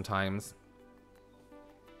well sometimes.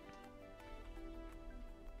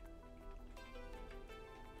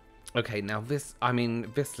 Okay, now this, I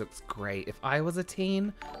mean, this looks great. If I was a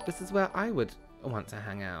teen, this is where I would want to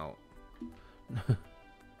hang out.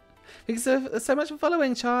 Thanks so much for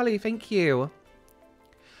following, Charlie. Thank you.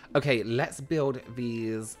 Okay, let's build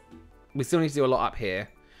these. We still need to do a lot up here.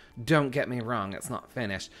 Don't get me wrong, it's not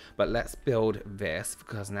finished. But let's build this,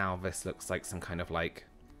 because now this looks like some kind of, like,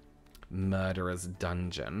 murderer's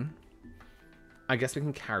dungeon. I guess we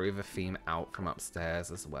can carry the theme out from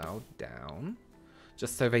upstairs as well, down.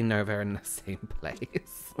 Just so they know they're in the same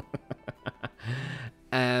place.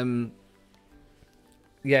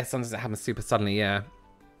 Yeah, sometimes it happens super suddenly, yeah.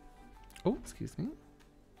 Oh, excuse me.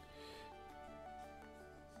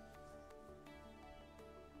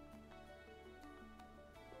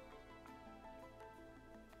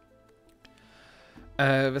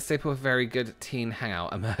 The staple of very good teen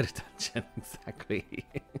hangout, a murder dungeon, exactly.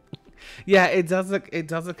 Yeah, it does look a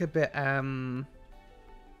bit yeah,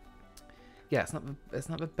 it's not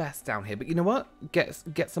the best down here, but you know what?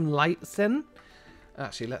 Get some lights in.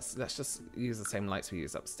 Actually, let's just use the same lights we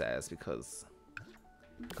use upstairs because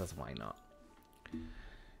why not?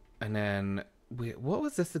 And then what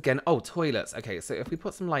was this again? Oh, toilets. Okay, so if we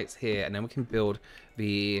put some lights here and then we can build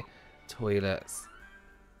the toilets.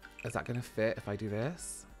 Is that gonna fit if I do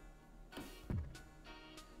this?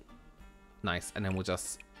 Nice. And then we'll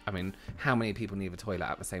just, I mean, how many people need a toilet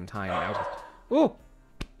at the same time? Oh!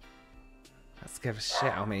 That scared the shit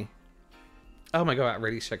out of me. Oh my God, that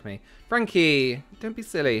really shook me. Frankie, don't be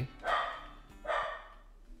silly.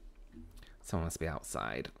 Someone must be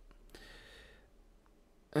outside.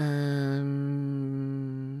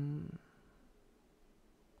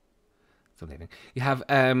 Still leaving. You have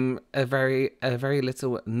a very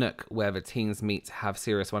little nook where the teens meet to have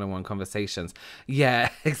serious one-on-one conversations.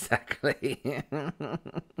 Yeah, exactly.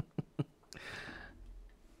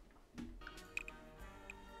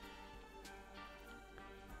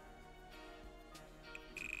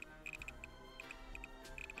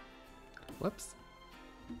 Whoops.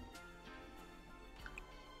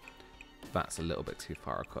 That's a little bit too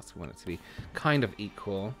far across. We want it to be kind of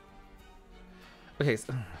equal. Okay,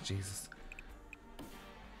 so, oh, Jesus.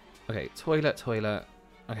 Okay, toilet.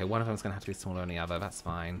 Okay, one of them's gonna have to be smaller than the other. That's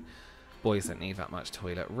fine. Boys don't need that much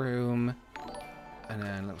toilet room. And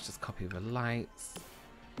then let's just copy the lights.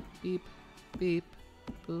 Beep, beep,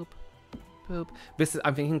 boop, boop. This is,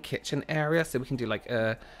 I'm thinking kitchen area, so we can do like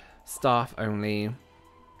a staff only.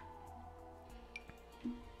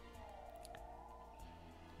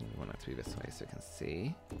 We want it to be this way so we can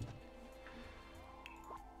see.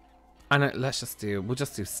 And we'll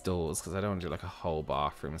just do stalls because I don't want to do like a whole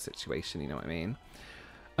bathroom situation, you know what I mean?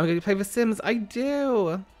 I'm going to play The Sims. I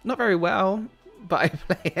do. Not very well, but I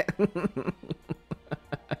play it.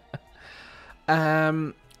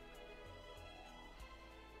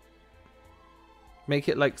 Make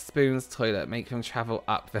it like Spoon's toilet. Make him travel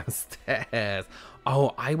up the stairs.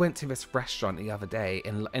 Oh, I went to this restaurant the other day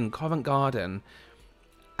in Covent Garden.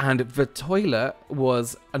 And the toilet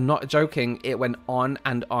was, I'm not joking, it went on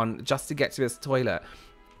and on just to get to this toilet.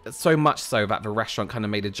 So much so that the restaurant kind of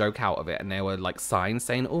made a joke out of it. And there were like signs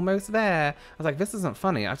saying, almost there. I was like, this isn't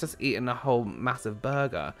funny. I've just eaten a whole massive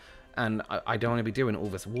burger. And I don't want to be doing all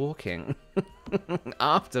this walking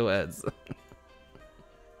afterwards.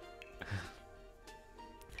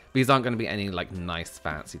 These aren't going to be any like nice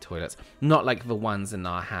fancy toilets. Not like the ones in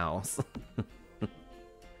our house.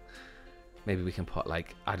 Maybe we can put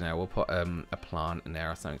like, I don't know, we'll put a plant in there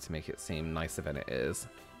or something to make it seem nicer than it is.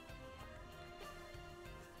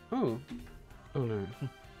 Oh. Oh no.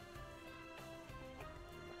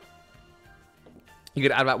 You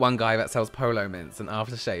could add that one guy that sells polo mints and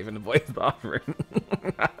aftershave in the boys' bathroom.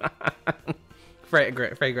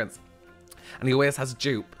 Fragrance. And he always has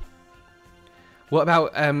dupe. What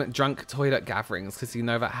about drunk toilet gatherings? Because you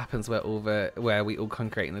know that happens where we all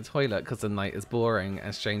congregate in the toilet because the night is boring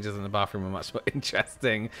and strangers in the bathroom are much more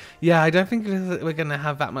interesting. Yeah, I don't think we're going to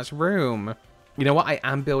have that much room. You know what? I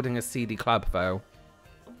am building a CD club, though.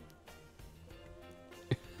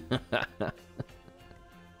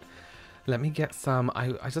 Let me get some.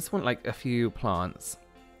 I just want like a few plants.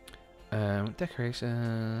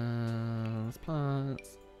 Decorations,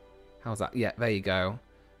 plants. How's that? Yeah, there you go.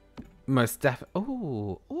 Most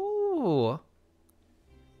oh, oh.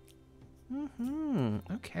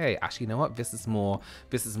 Okay, actually, you know what? This is more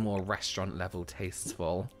restaurant level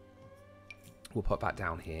tasteful. We'll put that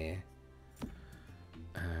down here.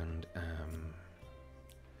 And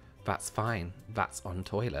that's fine. That's on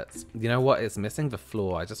toilets. You know what is missing? The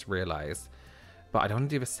floor. I just realized. But I don't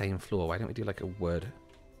want to do the same floor. Why don't we do like a wood?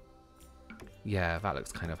 Yeah, that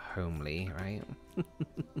looks kind of homely, right?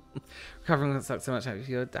 Recovering sucks so much.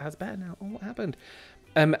 Your dad's better now. Oh, what happened?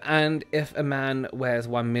 And if a man wears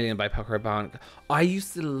 1 million by Paco Rabanne, I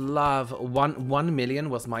used to love 1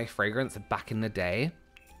 million was my fragrance back in the day,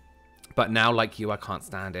 but now, like you, I can't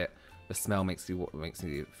stand it. The smell makes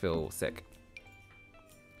me feel sick.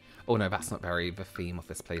 Oh no, that's not very the theme of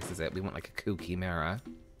this place, is it? We want like a kooky mirror.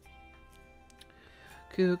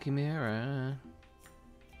 Kooky mirror.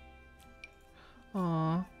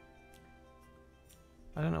 Aww.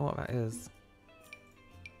 I don't know what that is.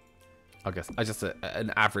 I guess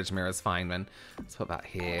an average mirror is fine then. Let's put that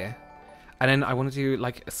here. And then I want to do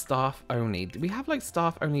like a staff only. Do we have like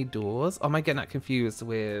staff only doors? Or am I getting that confused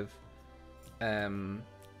with The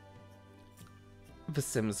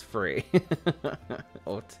Sims 3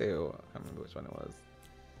 or 2? I can't remember which one it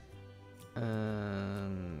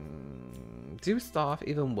was. Do staff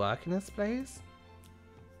even work in this place?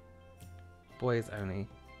 Boys only.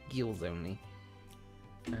 Girls only.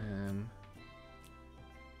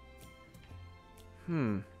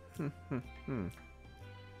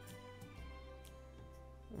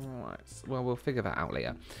 Right. Well, we'll figure that out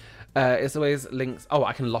later. It's always links. Oh,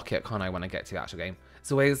 I can lock it, can't I, when I get to the actual game? It's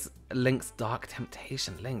always links, dark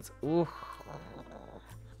temptation links. Ooh.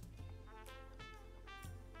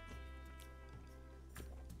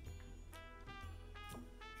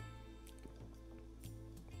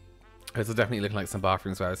 It's definitely looking like some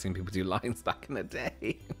bathrooms where I've seen people do lines back in the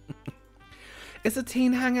day. It's a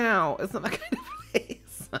teen hangout. It's not that kind of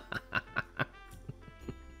place.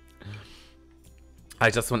 I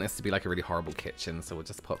just want this to be like a really horrible kitchen, so we'll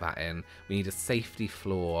just put that in. We need a safety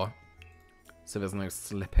floor, so there's no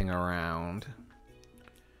slipping around.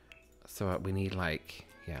 So we need like,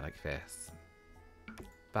 yeah, like this.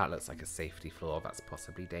 That looks like a safety floor. That's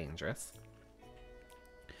possibly dangerous.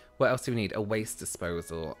 What else do we need? A waste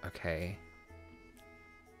disposal. Okay.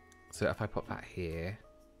 So if I put that here,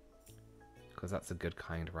 because that's a good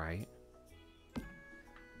kind, right?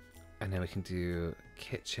 And then we can do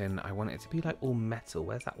kitchen. I want it to be like all metal.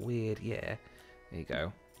 Where's that weird? Yeah. There you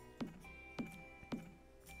go.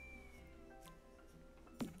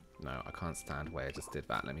 No, I can't stand where I just did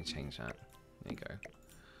that. Let me change that. There you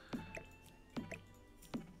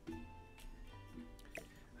go.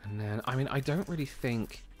 And then, I mean, I don't really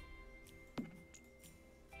think...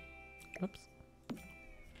 Oops.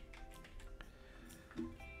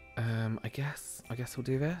 I guess we'll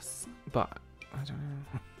do this, but I don't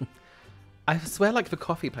know. I swear, like, the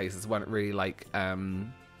coffee places weren't really like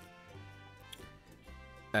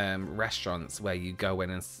restaurants where you go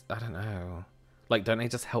in and I don't know. Like, don't they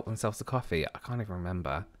just help themselves to coffee? I can't even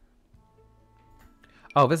remember.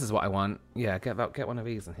 Oh, this is what I want. Yeah, get one of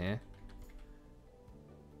these in here.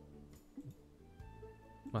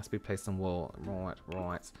 Must be placed on wall. Right.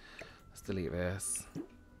 Let's delete this.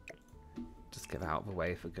 Just get that out of the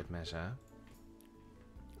way for good measure.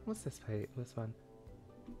 What's this page? This one?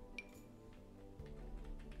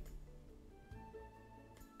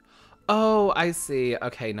 Oh, I see.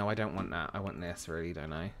 Okay, no, I don't want that. I want this, really,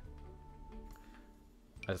 don't I?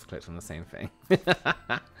 I just clicked on the same thing.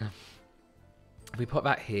 We put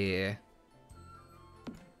that here.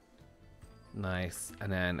 Nice.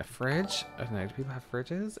 And then a fridge. I don't know, do people have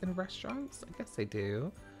fridges in restaurants? I guess they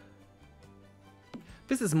do.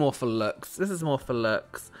 This is more for looks. This is more for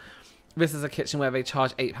looks. This is a kitchen where they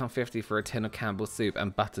charge £8.50 for a tin of Campbell's soup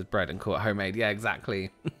and buttered bread and call it homemade. Yeah,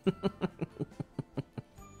 exactly.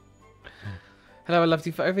 Hello, I loved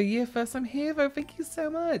you for over a year. First time here, though. Thank you so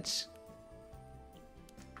much.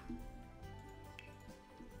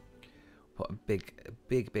 Put a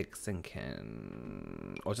big sink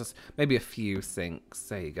in. Or just maybe a few sinks.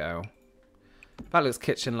 There you go. That looks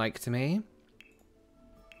kitchen-like to me.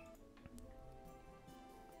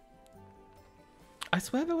 I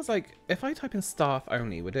swear there was like, if I type in staff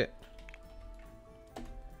only, would it?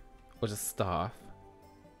 Or just staff?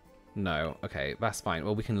 No. Okay, that's fine.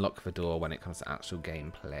 Well, we can lock the door when it comes to actual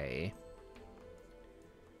gameplay.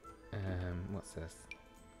 What's this?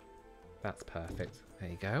 That's perfect. There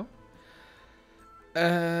you go.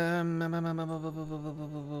 Boom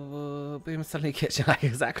Sunny Kitchen,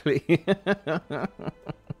 exactly.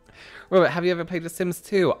 Robert, have you ever played The Sims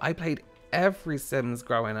 2? I played every Sims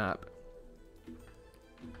growing up.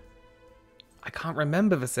 I can't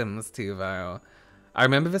remember The Sims 2 though. I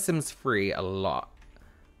remember The Sims 3 a lot.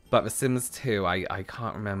 But The Sims 2, I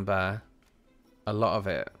can't remember a lot of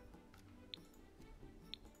it.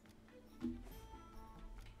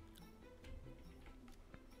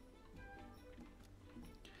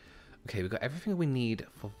 Okay, we've got everything we need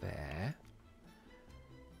for there.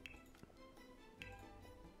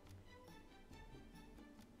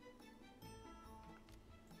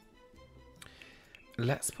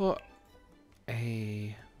 Let's put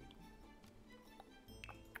a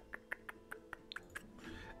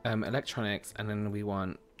electronics, and then we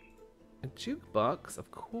want a jukebox,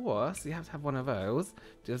 of course. You have to have one of those.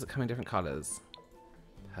 Does it come in different colors?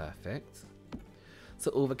 Perfect. So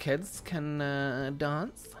all the kids can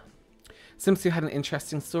dance. Sims 2 had an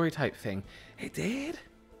interesting story type thing. It did?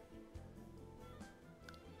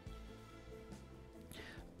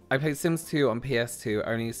 I played Sims 2 on PS2,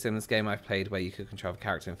 only Sims game I've played where you could control the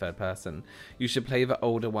character in third person. You should play the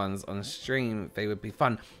older ones on stream, they would be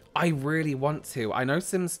fun. I really want to. I know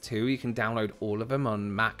Sims 2, you can download all of them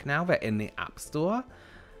on Mac now, they're in the App Store.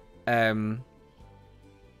 Yeah,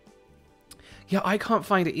 I can't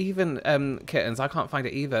find it even, Kittens, I can't find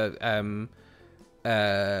it either,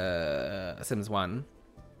 Sims 1.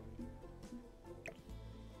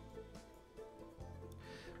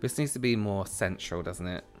 This needs to be more central, doesn't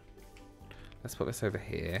it? Let's put this over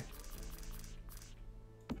here.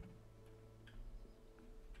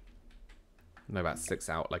 No, that sticks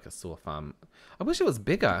out like a sore thumb. I wish it was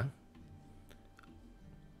bigger.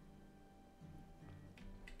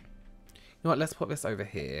 You know what? Let's put this over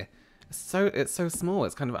here. It's so small.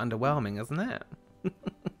 It's kind of underwhelming, isn't it?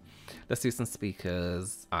 Let's do some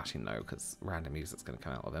speakers. Actually, no, because random music's going to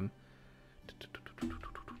come out of them.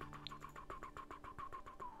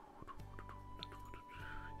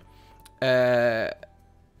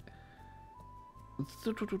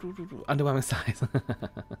 Underwhelming size.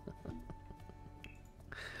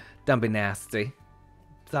 Don't be nasty.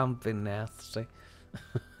 Don't be nasty.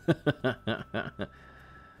 Not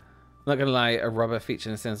gonna lie, a rubber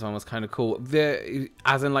feature in Sims 1 was kind of cool.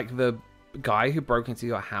 As in, like, the guy who broke into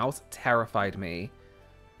your house terrified me.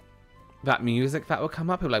 That music that would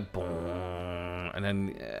come up, it would like, boom, and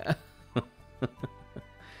then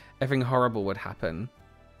everything horrible would happen.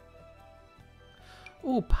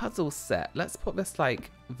 Oh, puzzle set. Let's put this like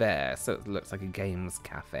there so it looks like a games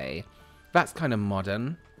cafe. That's kind of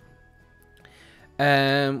modern.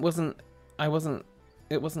 It wasn't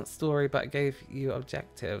story, but it gave you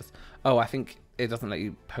objectives. Oh, I think it doesn't let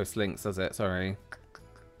you post links, does it? Sorry.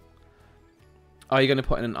 Are you going to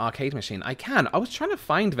put in an arcade machine? I can. I was trying to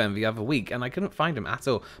find them the other week and I couldn't find them at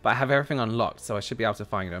all, but I have everything unlocked, so I should be able to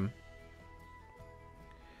find them.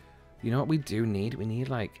 You know what we do need? We need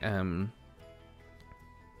like a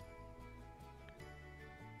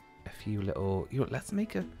few little, let's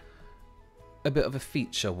make a bit of a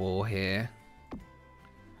feature wall here.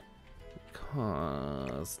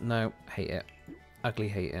 Because no, hate it. Ugly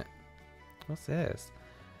hate it. What's this?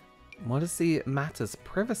 Modesty matters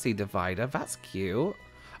privacy divider. That's cute.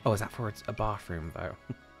 Oh, is that for a bathroom though?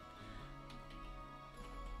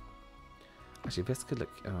 Actually, this could look,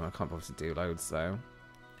 oh, I can't bother to do loads though.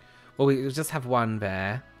 Well, we just have one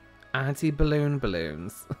there. Anti-balloon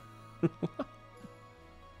balloons.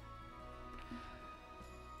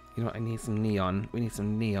 You know what? I need some neon. We need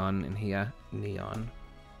some neon in here. Neon.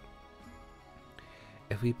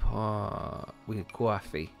 If we put... We need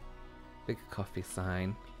coffee. Big coffee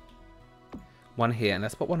sign. One here. And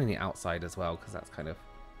let's put one on the outside as well, because that's kind of...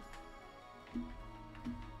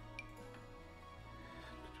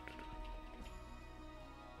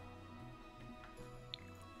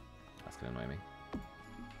 That's going to annoy me.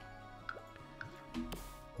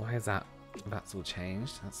 Why is that? That's all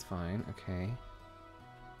changed. That's fine. Okay.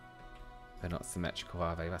 They're not symmetrical,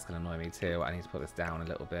 are they? That's going to annoy me too. I need to put this down a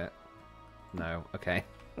little bit. No. Okay.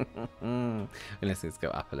 Unless it's go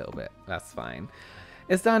up a little bit. That's fine.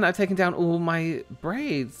 It's done. I've taken down all my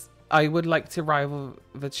braids. I would like to rival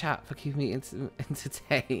the chat for keeping me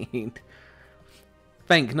entertained.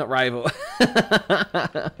 Thank, not rival.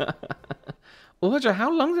 Audra,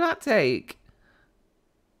 how long did that take?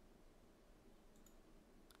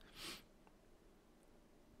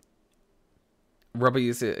 Rubber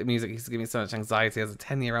music used to give me so much anxiety as a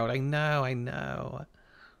 10-year-old. I know.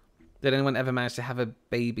 Did anyone ever manage to have a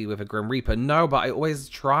baby with a Grim Reaper? No, but I always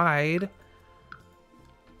tried.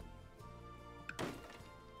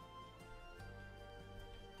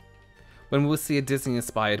 When we'll see a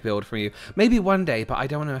Disney-inspired build from you. Maybe one day, but I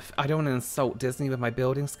don't want to insult Disney with my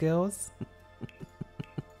building skills.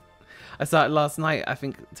 I started last night, I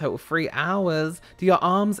think total 3 hours. Do your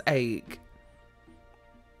arms ache?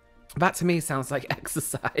 That to me sounds like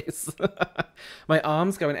exercise. My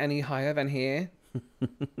arms going any higher than here.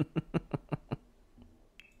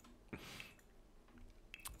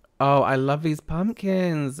 Oh, I love these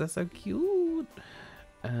pumpkins. They're so cute.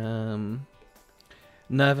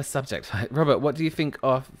 Nervous subject. Robert, what do you think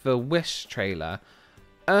of the Wish trailer?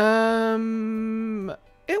 It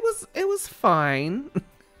was fine.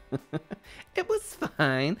 It was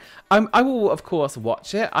fine. I will of course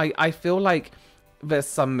watch it. I feel like there's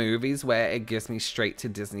some movies where it gives me straight to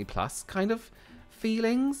Disney Plus kind of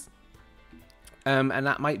feelings. And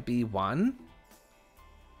that might be one.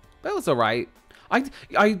 But it was alright.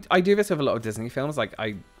 I do this with a lot of Disney films. Like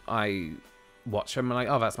I watch them and like,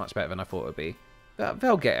 oh, that's much better than I thought it would be. But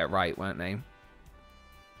they'll get it right, won't they?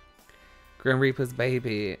 Grim Reaper's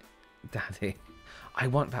baby, daddy. I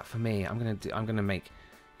want that for me. I'm gonna make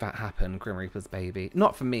that happen. Grim Reaper's baby.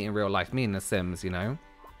 Not for me in real life. Me in The Sims, you know.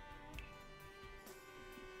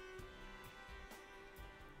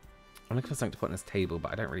 I'm looking for something to put on this table,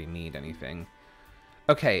 but I don't really need anything.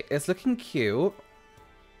 Okay, it's looking cute.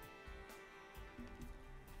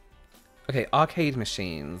 Okay, arcade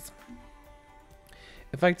machines.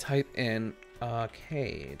 If I type in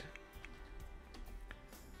arcade,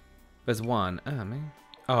 there's one. Oh, man.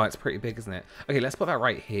 Oh, it's pretty big, isn't it? Okay, let's put that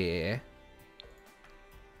right here.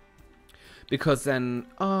 Because then,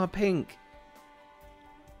 oh, pink.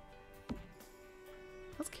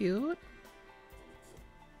 That's cute.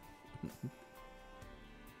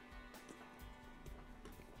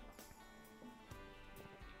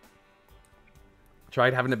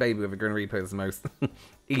 Tried having a baby with a Grim Reaper is the most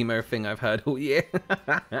emo thing I've heard all year.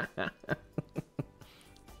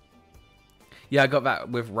 Yeah, I got that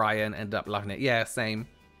with Ryan, ended up loving it. Yeah, same.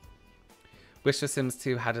 Wish for Sims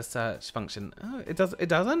 2 had a search function. Oh, it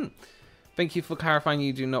doesn't? Thank you for clarifying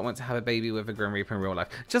you do not want to have a baby with a Grim Reaper in real life.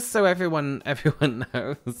 Just so everyone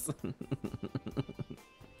knows.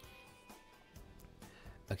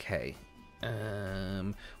 Okay.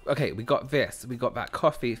 Okay, we got this. We got that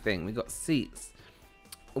coffee thing. We got seats.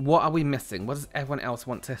 What are we missing? What does everyone else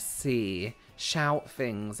want to see? Shout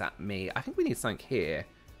things at me. I think we need something here.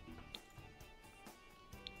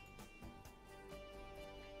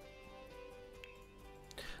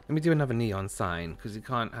 Let me do another neon sign, because you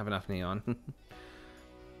can't have enough neon.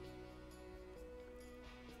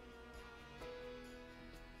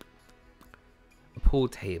 A pool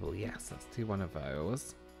table, yes. Let's do one of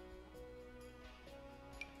those.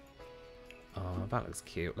 Oh, that looks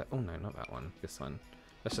cute. Oh no, not that one. This one.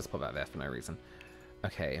 Let's just put that there for no reason.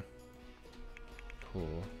 Okay.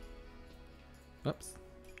 Cool. Oops.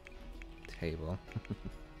 Table.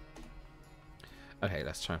 Okay,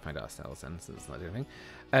 let's try and find ourselves then, so it's not doing anything.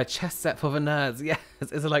 Chess set for the nerds. Yes,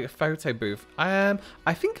 is it like a photo booth? I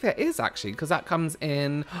think there is actually, because that comes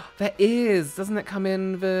in. There is, doesn't it come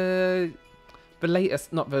in the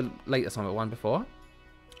latest? Not the latest one, but one before.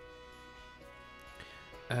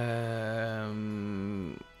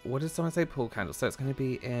 What did someone say? Pool candles. So it's going to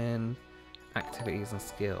be in activities and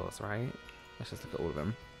skills, right? Let's just look at all of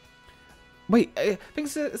them. Wait,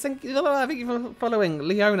 thank you for following,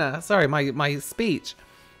 Leona. Sorry, my speech.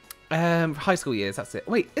 High school years, that's it.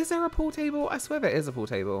 Wait, is there a pool table? I swear there is a pool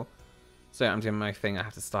table. So I'm doing my thing. I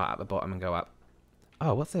have to start at the bottom and go up.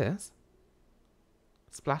 Oh, what's this?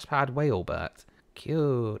 Splash pad whale Bert.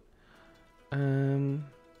 Cute. Hello,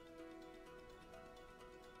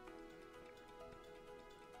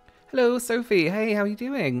 Sophie. Hey, how are you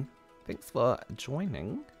doing? Thanks for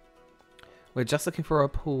joining. We're just looking for a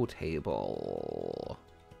pool table.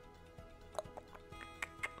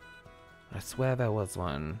 I swear there was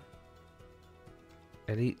one.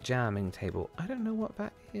 Elite jamming table. I don't know what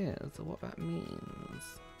that is or what that means.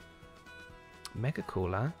 Mega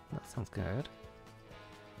cooler. That sounds good.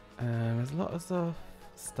 There's lots of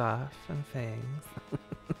stuff and things.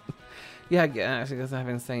 Yeah, actually, because I have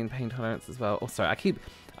insane pain tolerance as well. Oh, sorry.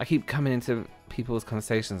 I keep coming into people's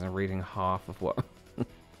conversations and reading half of what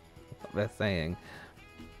they're saying.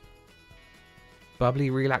 Bubbly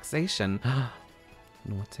relaxation.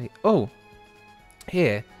 Naughty. Oh,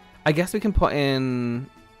 here. I guess we can put in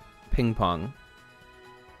ping pong.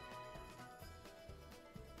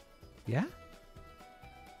 Yeah?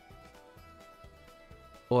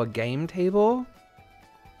 Or a game table?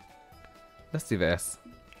 Let's do this.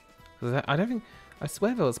 I don't think... I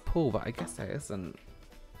swear there was pool, but I guess there isn't.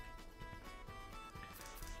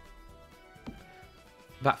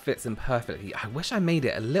 That fits in perfectly. I wish I made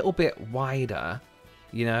it a little bit wider,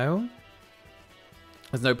 you know?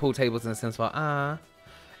 There's no pool tables in the Sims 4. Ah.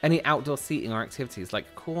 Any outdoor seating or activities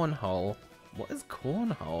like cornhole. What is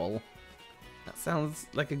cornhole? That sounds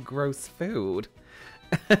like a gross food.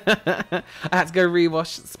 I had to go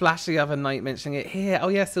rewatch Splash the other night mentioning it here. Oh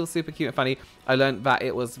yeah, still super cute and funny. I learned that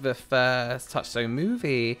it was the first Touchstone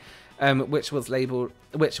movie, which was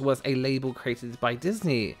a label created by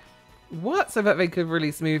Disney. What? So that they could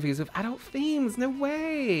release movies with adult themes? No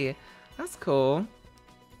way. That's cool.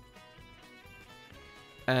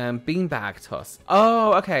 Beanbag toss.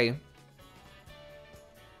 Oh, okay.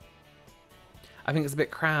 I think it's a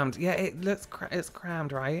bit crammed. Yeah, it looks it's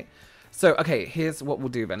crammed, right? So, okay, here's what we'll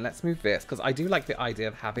do then. Let's move this, because I do like the idea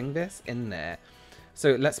of having this in there.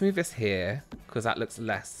 So let's move this here, because that looks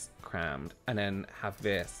less crammed. And then have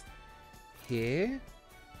this here.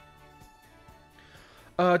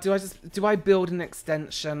 Oh, do I build an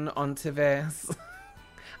extension onto this?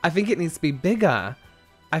 I think it needs to be bigger.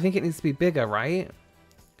 I think it needs to be bigger, right?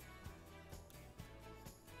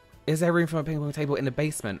 Is there room for a ping pong table in the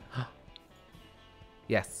basement?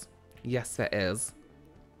 Yes. Yes, there is.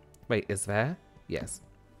 Wait, is there? Yes.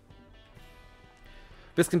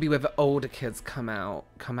 This can be where the older kids come out.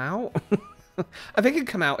 Come out? I think it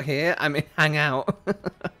come out here. I mean, hang out.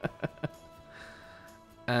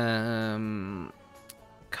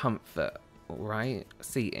 Comfort, right?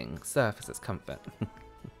 Seating, surfaces, comfort.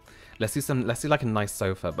 Let's do like a nice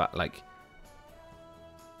sofa, but like...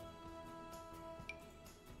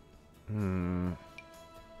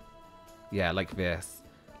 Yeah, like this.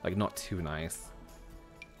 Like, not too nice.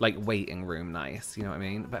 Like, waiting room nice, you know what I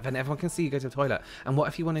mean? But then everyone can see you go to the toilet. And what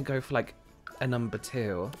if you want to go for, like, a number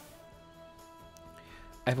 2?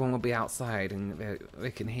 Everyone will be outside and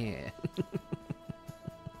they can hear.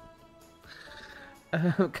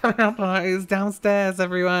 Coming out parties downstairs,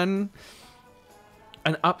 everyone.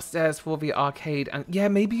 And upstairs for the arcade. And yeah,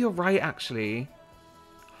 maybe you're right, actually.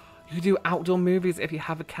 You could do outdoor movies if you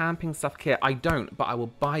have a camping stuff kit. I don't, but I will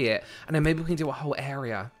buy it. And then maybe we can do a whole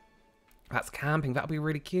area. That's camping. That'll be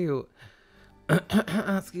really cute.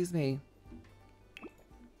 Excuse me.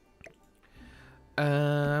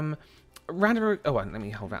 Random... Oh, let me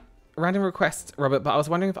hold that. Random request, Robert, but I was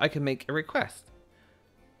wondering if I could make a request.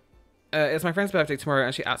 It's my friend's birthday tomorrow,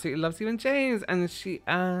 and she absolutely loves you and James. And she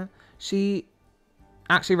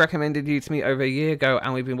actually recommended you to me over a year ago,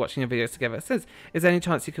 and we've been watching your videos together since. Is there any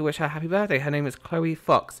chance you could wish her a happy birthday? Her name is Chloe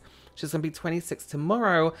Fox. She's going to be 26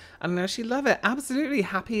 tomorrow, and I know she'd love it. Absolutely.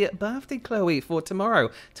 Happy birthday, Chloe, for tomorrow.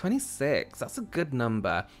 26. That's a good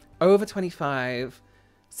number. Over 25.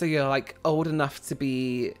 So you're, like, old enough to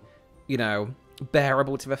be, you know,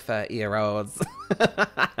 bearable to the 30-year-olds.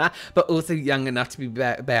 But also young enough to be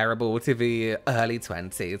bearable to the early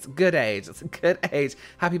 20s. Good age. It's a good age.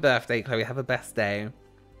 Happy birthday, Chloe. Have a best day.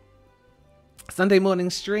 Sunday morning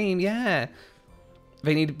stream. Yeah.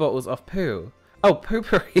 They need bottles of poo. Oh,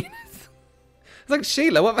 pooperies. It's like,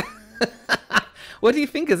 Sheila, what? What do you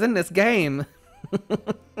think is in this game?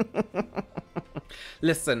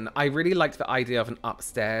 Listen, I really liked the idea of an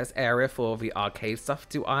upstairs area for the arcade stuff.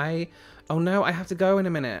 Do I? Oh no, I have to go in a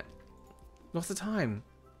minute. What's the time?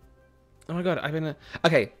 Oh my god, I've been...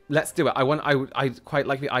 Okay, let's do it. I quite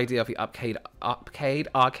like the idea of the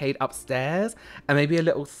arcade upstairs, and maybe a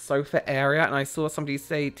little sofa area. And I saw somebody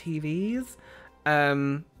say TVs.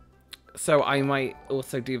 So I might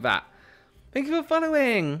also do that. Thank you for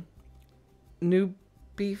following.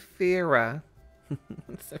 Nubifera.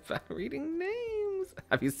 So far reading names.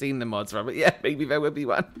 Have you seen the mods, Robert? Yeah, maybe there will be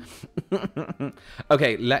one.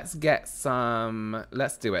 Okay, let's get some...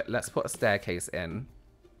 Let's do it. Let's put a staircase in.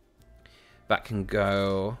 That can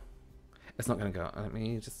go... It's not going to go... Let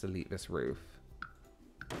me just delete this roof.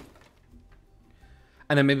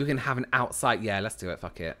 And then maybe we can have an outside... Yeah, let's do it.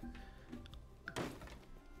 Fuck it.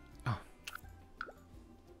 Oh.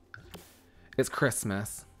 It's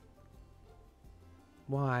Christmas.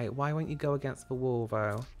 Why? Why won't you go against the wall,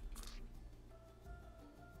 though?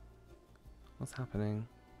 What's happening?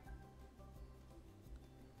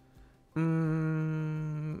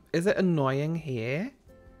 Is it annoying here?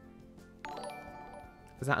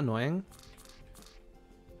 Is that annoying?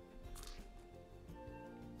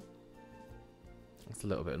 It's a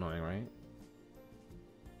little bit annoying, right?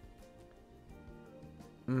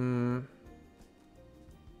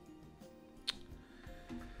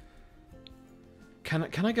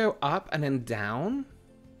 Can I go up and then down?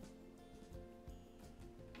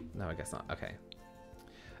 No, I guess not. Okay.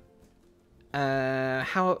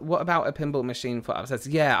 What about a pinball machine for upstairs?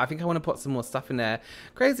 Yeah, I think I want to put some more stuff in there.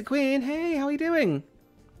 Crazy Queen, hey, how are you doing?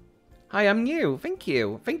 Hi, I'm new. Thank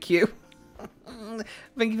you. Thank you.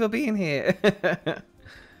 Thank you for being here.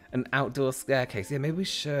 An outdoor staircase. Yeah, maybe we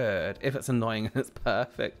should. If it's annoying and it's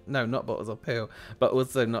perfect. No, not bottles of poo. But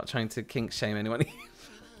also not trying to kink shame anyone.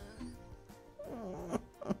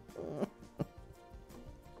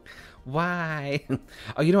 Why?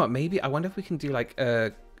 Oh, you know what? Maybe I wonder if we can do like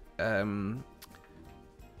a kind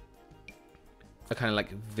of like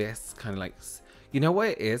this kind of like, you know what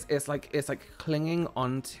it is? It's like clinging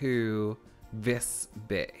onto this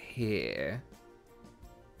bit here.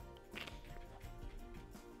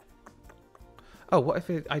 Oh, what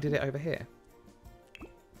if I did it over here?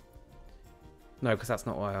 No, because that's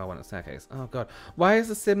not why I want a staircase. Oh god, why is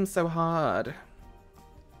the sim so hard?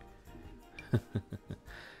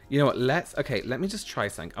 You know what, okay, let me just try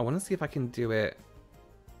something. I want to see if I can do it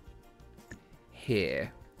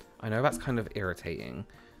here. I know that's kind of irritating,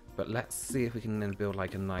 but let's see if we can then build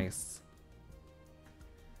like a nice...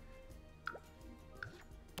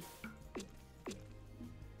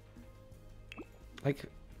 like,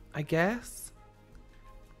 I guess?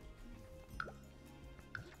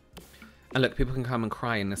 And look, people can come and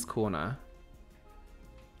cry in this corner.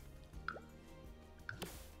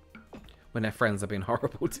 When their friends are being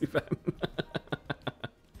horrible to them.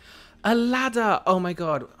 A ladder! Oh my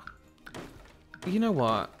god. You know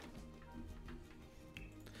what?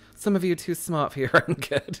 Some of you are too smart for your own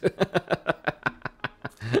good.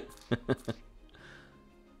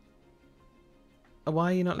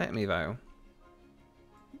 Why are you not letting me though?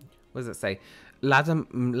 What does it say?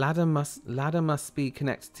 Ladder must be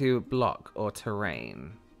connected to block or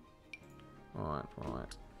terrain. Alright,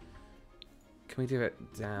 alright. Can we do it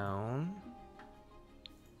down?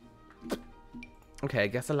 Okay, I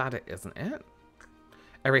guess a ladder isn't it?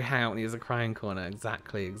 Every hangout needs a crying corner.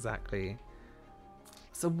 Exactly, exactly.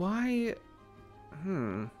 So why...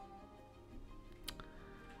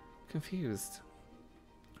 Confused.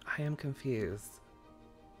 I am confused.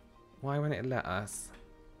 Why won't it let us?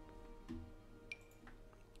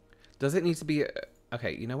 Does it need to be...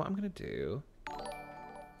 Okay, you know what I'm going to do?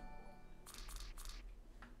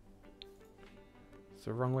 It's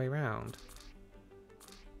the wrong way round.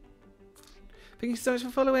 Thank you so much for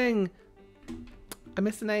following. I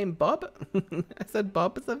missed the name. Bob? I said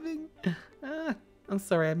Bob or something. I'm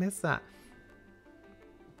sorry, I missed that.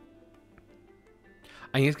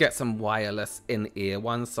 I need to get some wireless in-ear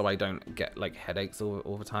ones so I don't get like headaches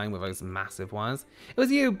all the time with those massive ones. It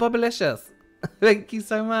was you, Bobalicious. Thank you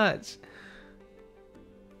so much.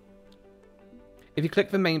 If you click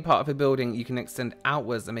the main part of the building, you can extend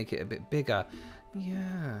outwards and make it a bit bigger.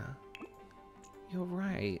 Yeah, you're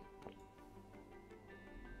right.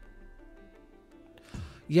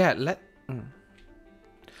 Yeah,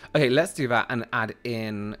 okay, let's do that and add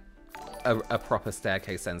in a proper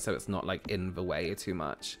staircase then, so it's not like in the way too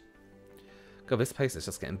much. God, this place is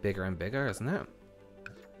just getting bigger and bigger, isn't it?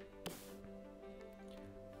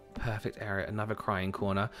 Perfect area, another crying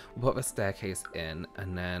corner. We'll put the staircase in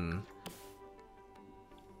and then...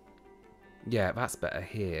 Yeah, that's better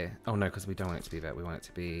here. Oh no, because we don't want it to be there. We want it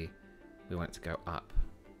to be... We want it to go up.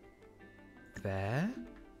 There.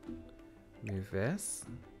 Move this.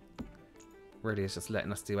 Really is just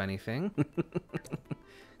letting us do anything.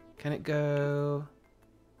 Can it go...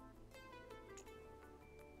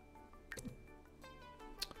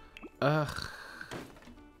 Ugh.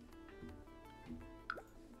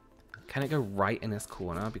 Can it go right in this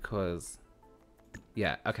corner? Because...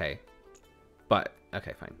 Yeah, okay. But...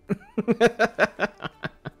 Okay, fine.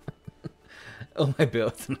 All my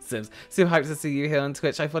builds and Sims. Super hyped to see you here on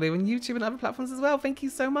Twitch. I follow you on YouTube and other platforms as well. Thank you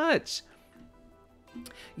so much.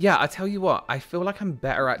 Yeah, I tell you what. I feel like I'm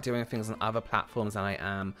better at doing things on other platforms than I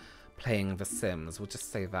am playing The Sims. We'll just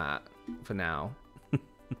say that for now.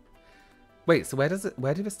 Wait, so where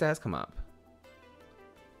do the stairs come up?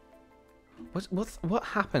 What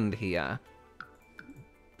happened here?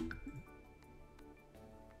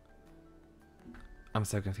 I'm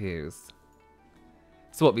so confused.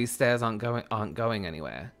 So what, these stairs aren't going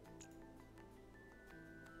anywhere?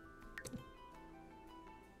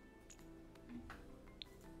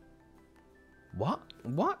 What?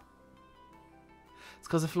 What? It's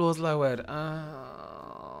because the floor's lowered.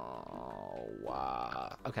 Oh,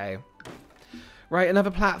 wow. Okay. Right,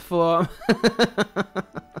 another platform.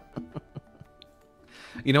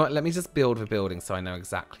 You know what? Let me just build the building so I know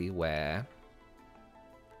exactly where.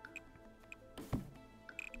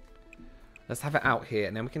 Let's have it out here,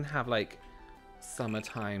 and then we can have, like,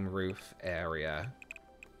 summertime roof area.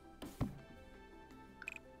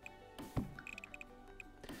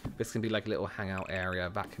 This can be, like, a little hangout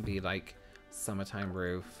area. That can be, like, summertime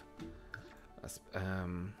roof. Let's,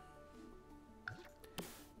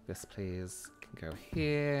 this, please, can go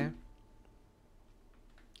here.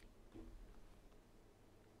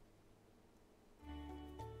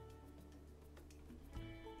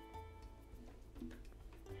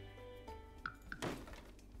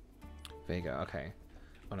 There you go. Okay.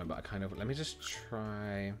 Oh no, but I kind of... Let me just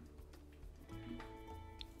try...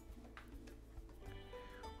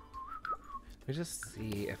 Let me just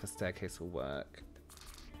see if a staircase will work.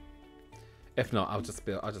 If not, I'll just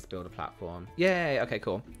build a platform. Yay! Okay,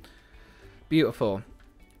 cool. Beautiful.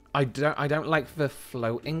 I don't like the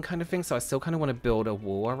floating kind of thing, so I still kind of want to build a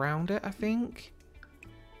wall around it, I think.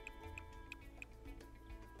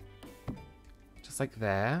 Just like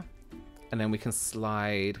there. And then we can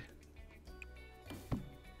slide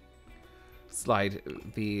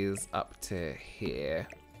these up to here.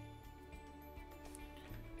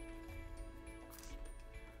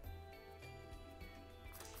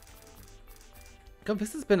 God,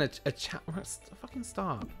 this has been a fucking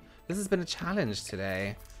stop. This has been a challenge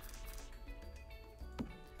today.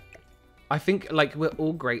 I think, like, we're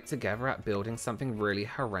all great together at building something really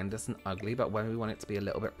horrendous and ugly, but when we want it to be a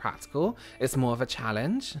little bit practical, it's more of a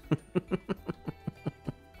challenge.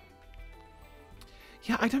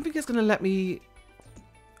 Yeah, I don't think it's going to let me...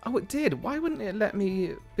 Oh, it did. Why wouldn't it let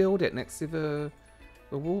me build it next to the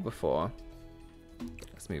wall before?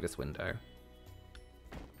 Let's move this window.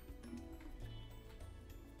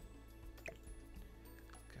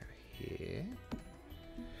 Go here.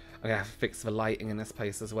 I'm going to have to fix the lighting in this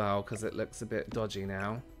place as well, because it looks a bit dodgy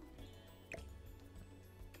now.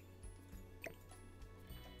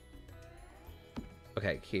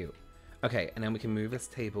 Okay, cute. Okay, and then we can move this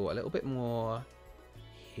table a little bit more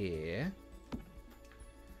here.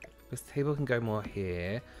 This table can go more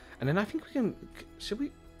here. And then I think we can... Should we...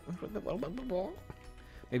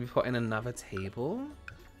 Maybe put in another table?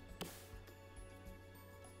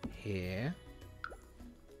 Here.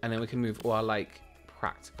 And then we can move all our, like...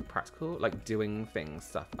 practical, like doing things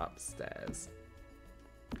stuff upstairs.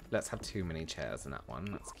 Let's have too many chairs in that one.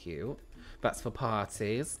 That's cute. That's for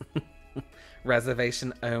parties.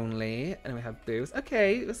 Reservation only. And we have booths.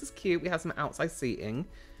 Okay, this is cute. We have some outside seating.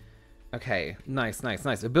 Okay, nice, nice,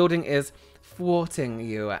 nice. The building is thwarting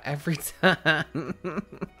you at every turn.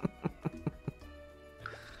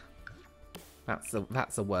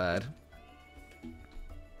 That's a word.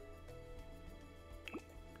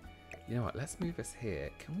 You know what? Let's move this here.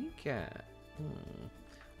 Can we get...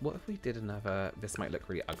 What if we did another... This might look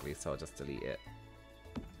really ugly, so I'll just delete it.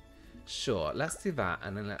 Sure, let's do that,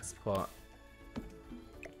 and then let's put...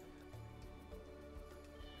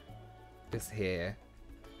 This here.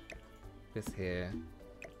 This here.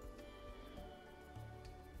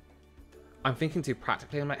 I'm thinking too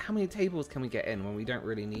practically. I'm like, how many tables can we get in when we don't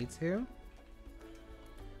really need to?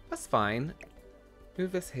 That's fine.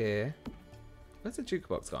 Move this here. Where's the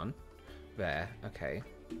jukebox gone? There. Okay.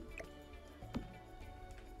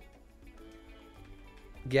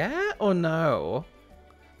 Yeah or no?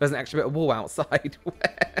 There's an extra bit of wall outside.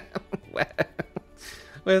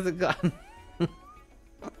 Where's it gone?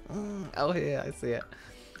 Oh, here. I see it.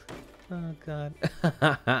 Oh, God.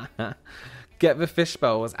 Get the fish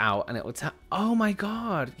bowls out and it will tell. Oh, my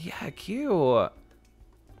God. Yeah, cute. Oh,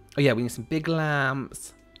 yeah, we need some big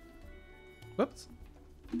lamps. Whoops.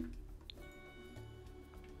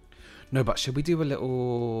 No, but should we do a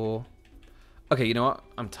little... Okay, you know what?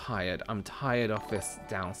 I'm tired. I'm tired of this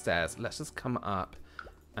downstairs. Let's just come up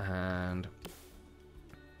and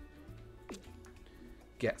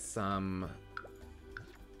get some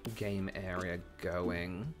game area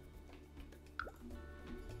going.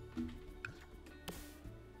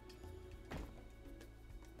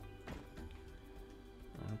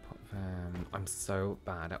 I'll put them... I'm so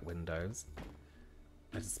bad at windows.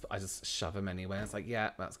 I just shove them anywhere. It's like, yeah,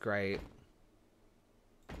 that's great.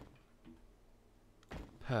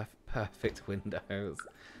 Perfect windows.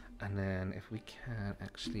 And then if we can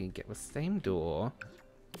actually get the same door,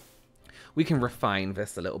 we can refine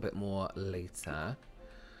this a little bit more later.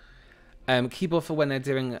 Keyboard for when they're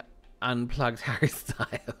doing unplugged Harry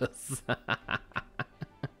Styles.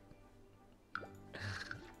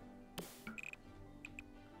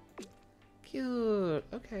 Cute.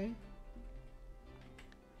 Okay.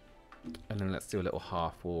 And then let's do a little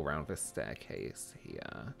half wall around this staircase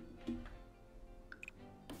here.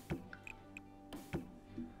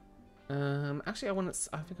 Actually, I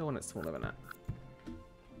think I want it smaller than that.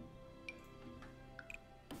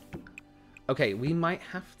 Okay, we might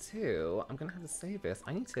have to. I'm gonna have to save this.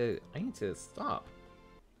 I need to stop.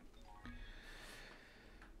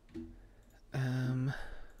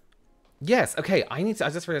 Yes, okay, I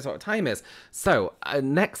just realized what time is. So,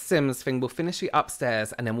 next Sims thing, we'll finish the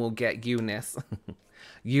upstairs and then we'll get Eunice.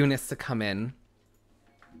 Eunice to come in.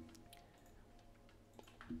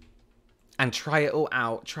 And try it all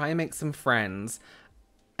out. Try and make some friends.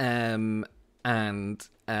 And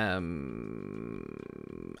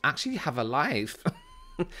actually have a life.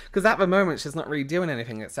 Because at the moment she's not really doing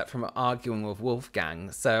anything except from arguing with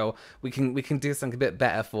Wolfgang. So we can do something a bit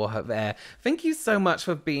better for her there. Thank you so much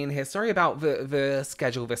for being here. Sorry about the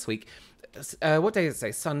schedule this week. What day is it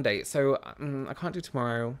today? Sunday. So I can't do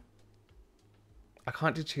tomorrow. I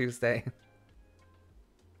can't do Tuesday.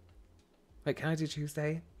 Wait, can I do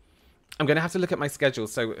Tuesday? I'm gonna have to look at my schedule.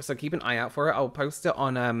 So keep an eye out for it. I'll post it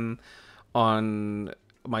on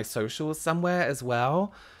my socials somewhere as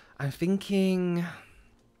well. I'm thinking,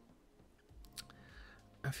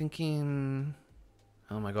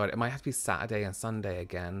 oh my God, it might have to be Saturday and Sunday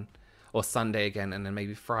again, or Sunday again, and then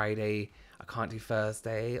maybe Friday. I can't do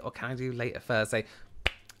Thursday, or can I do later Thursday?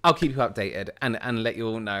 I'll keep you updated and let you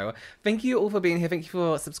all know. Thank you all for being here. Thank you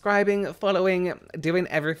for subscribing, following, doing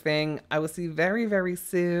everything. I will see you very, very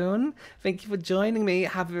soon. Thank you for joining me.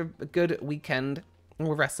 Have a good weekend,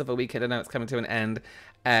 or rest of the weekend. I know it's coming to an end.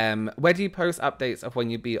 Where do you post updates of when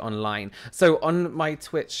you be online? So on my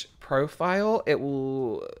Twitch profile,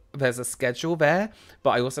 there's a schedule there, but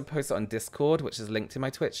I also post it on Discord, which is linked to my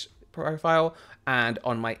Twitch profile, and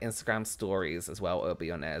on my Instagram stories as well. It'll be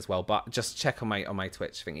on there as well, but just check on my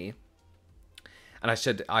Twitch thingy. And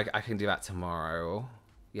I can do that tomorrow.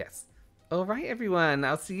 Yes. All right, everyone.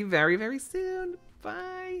 I'll see you very, very soon.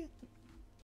 Bye.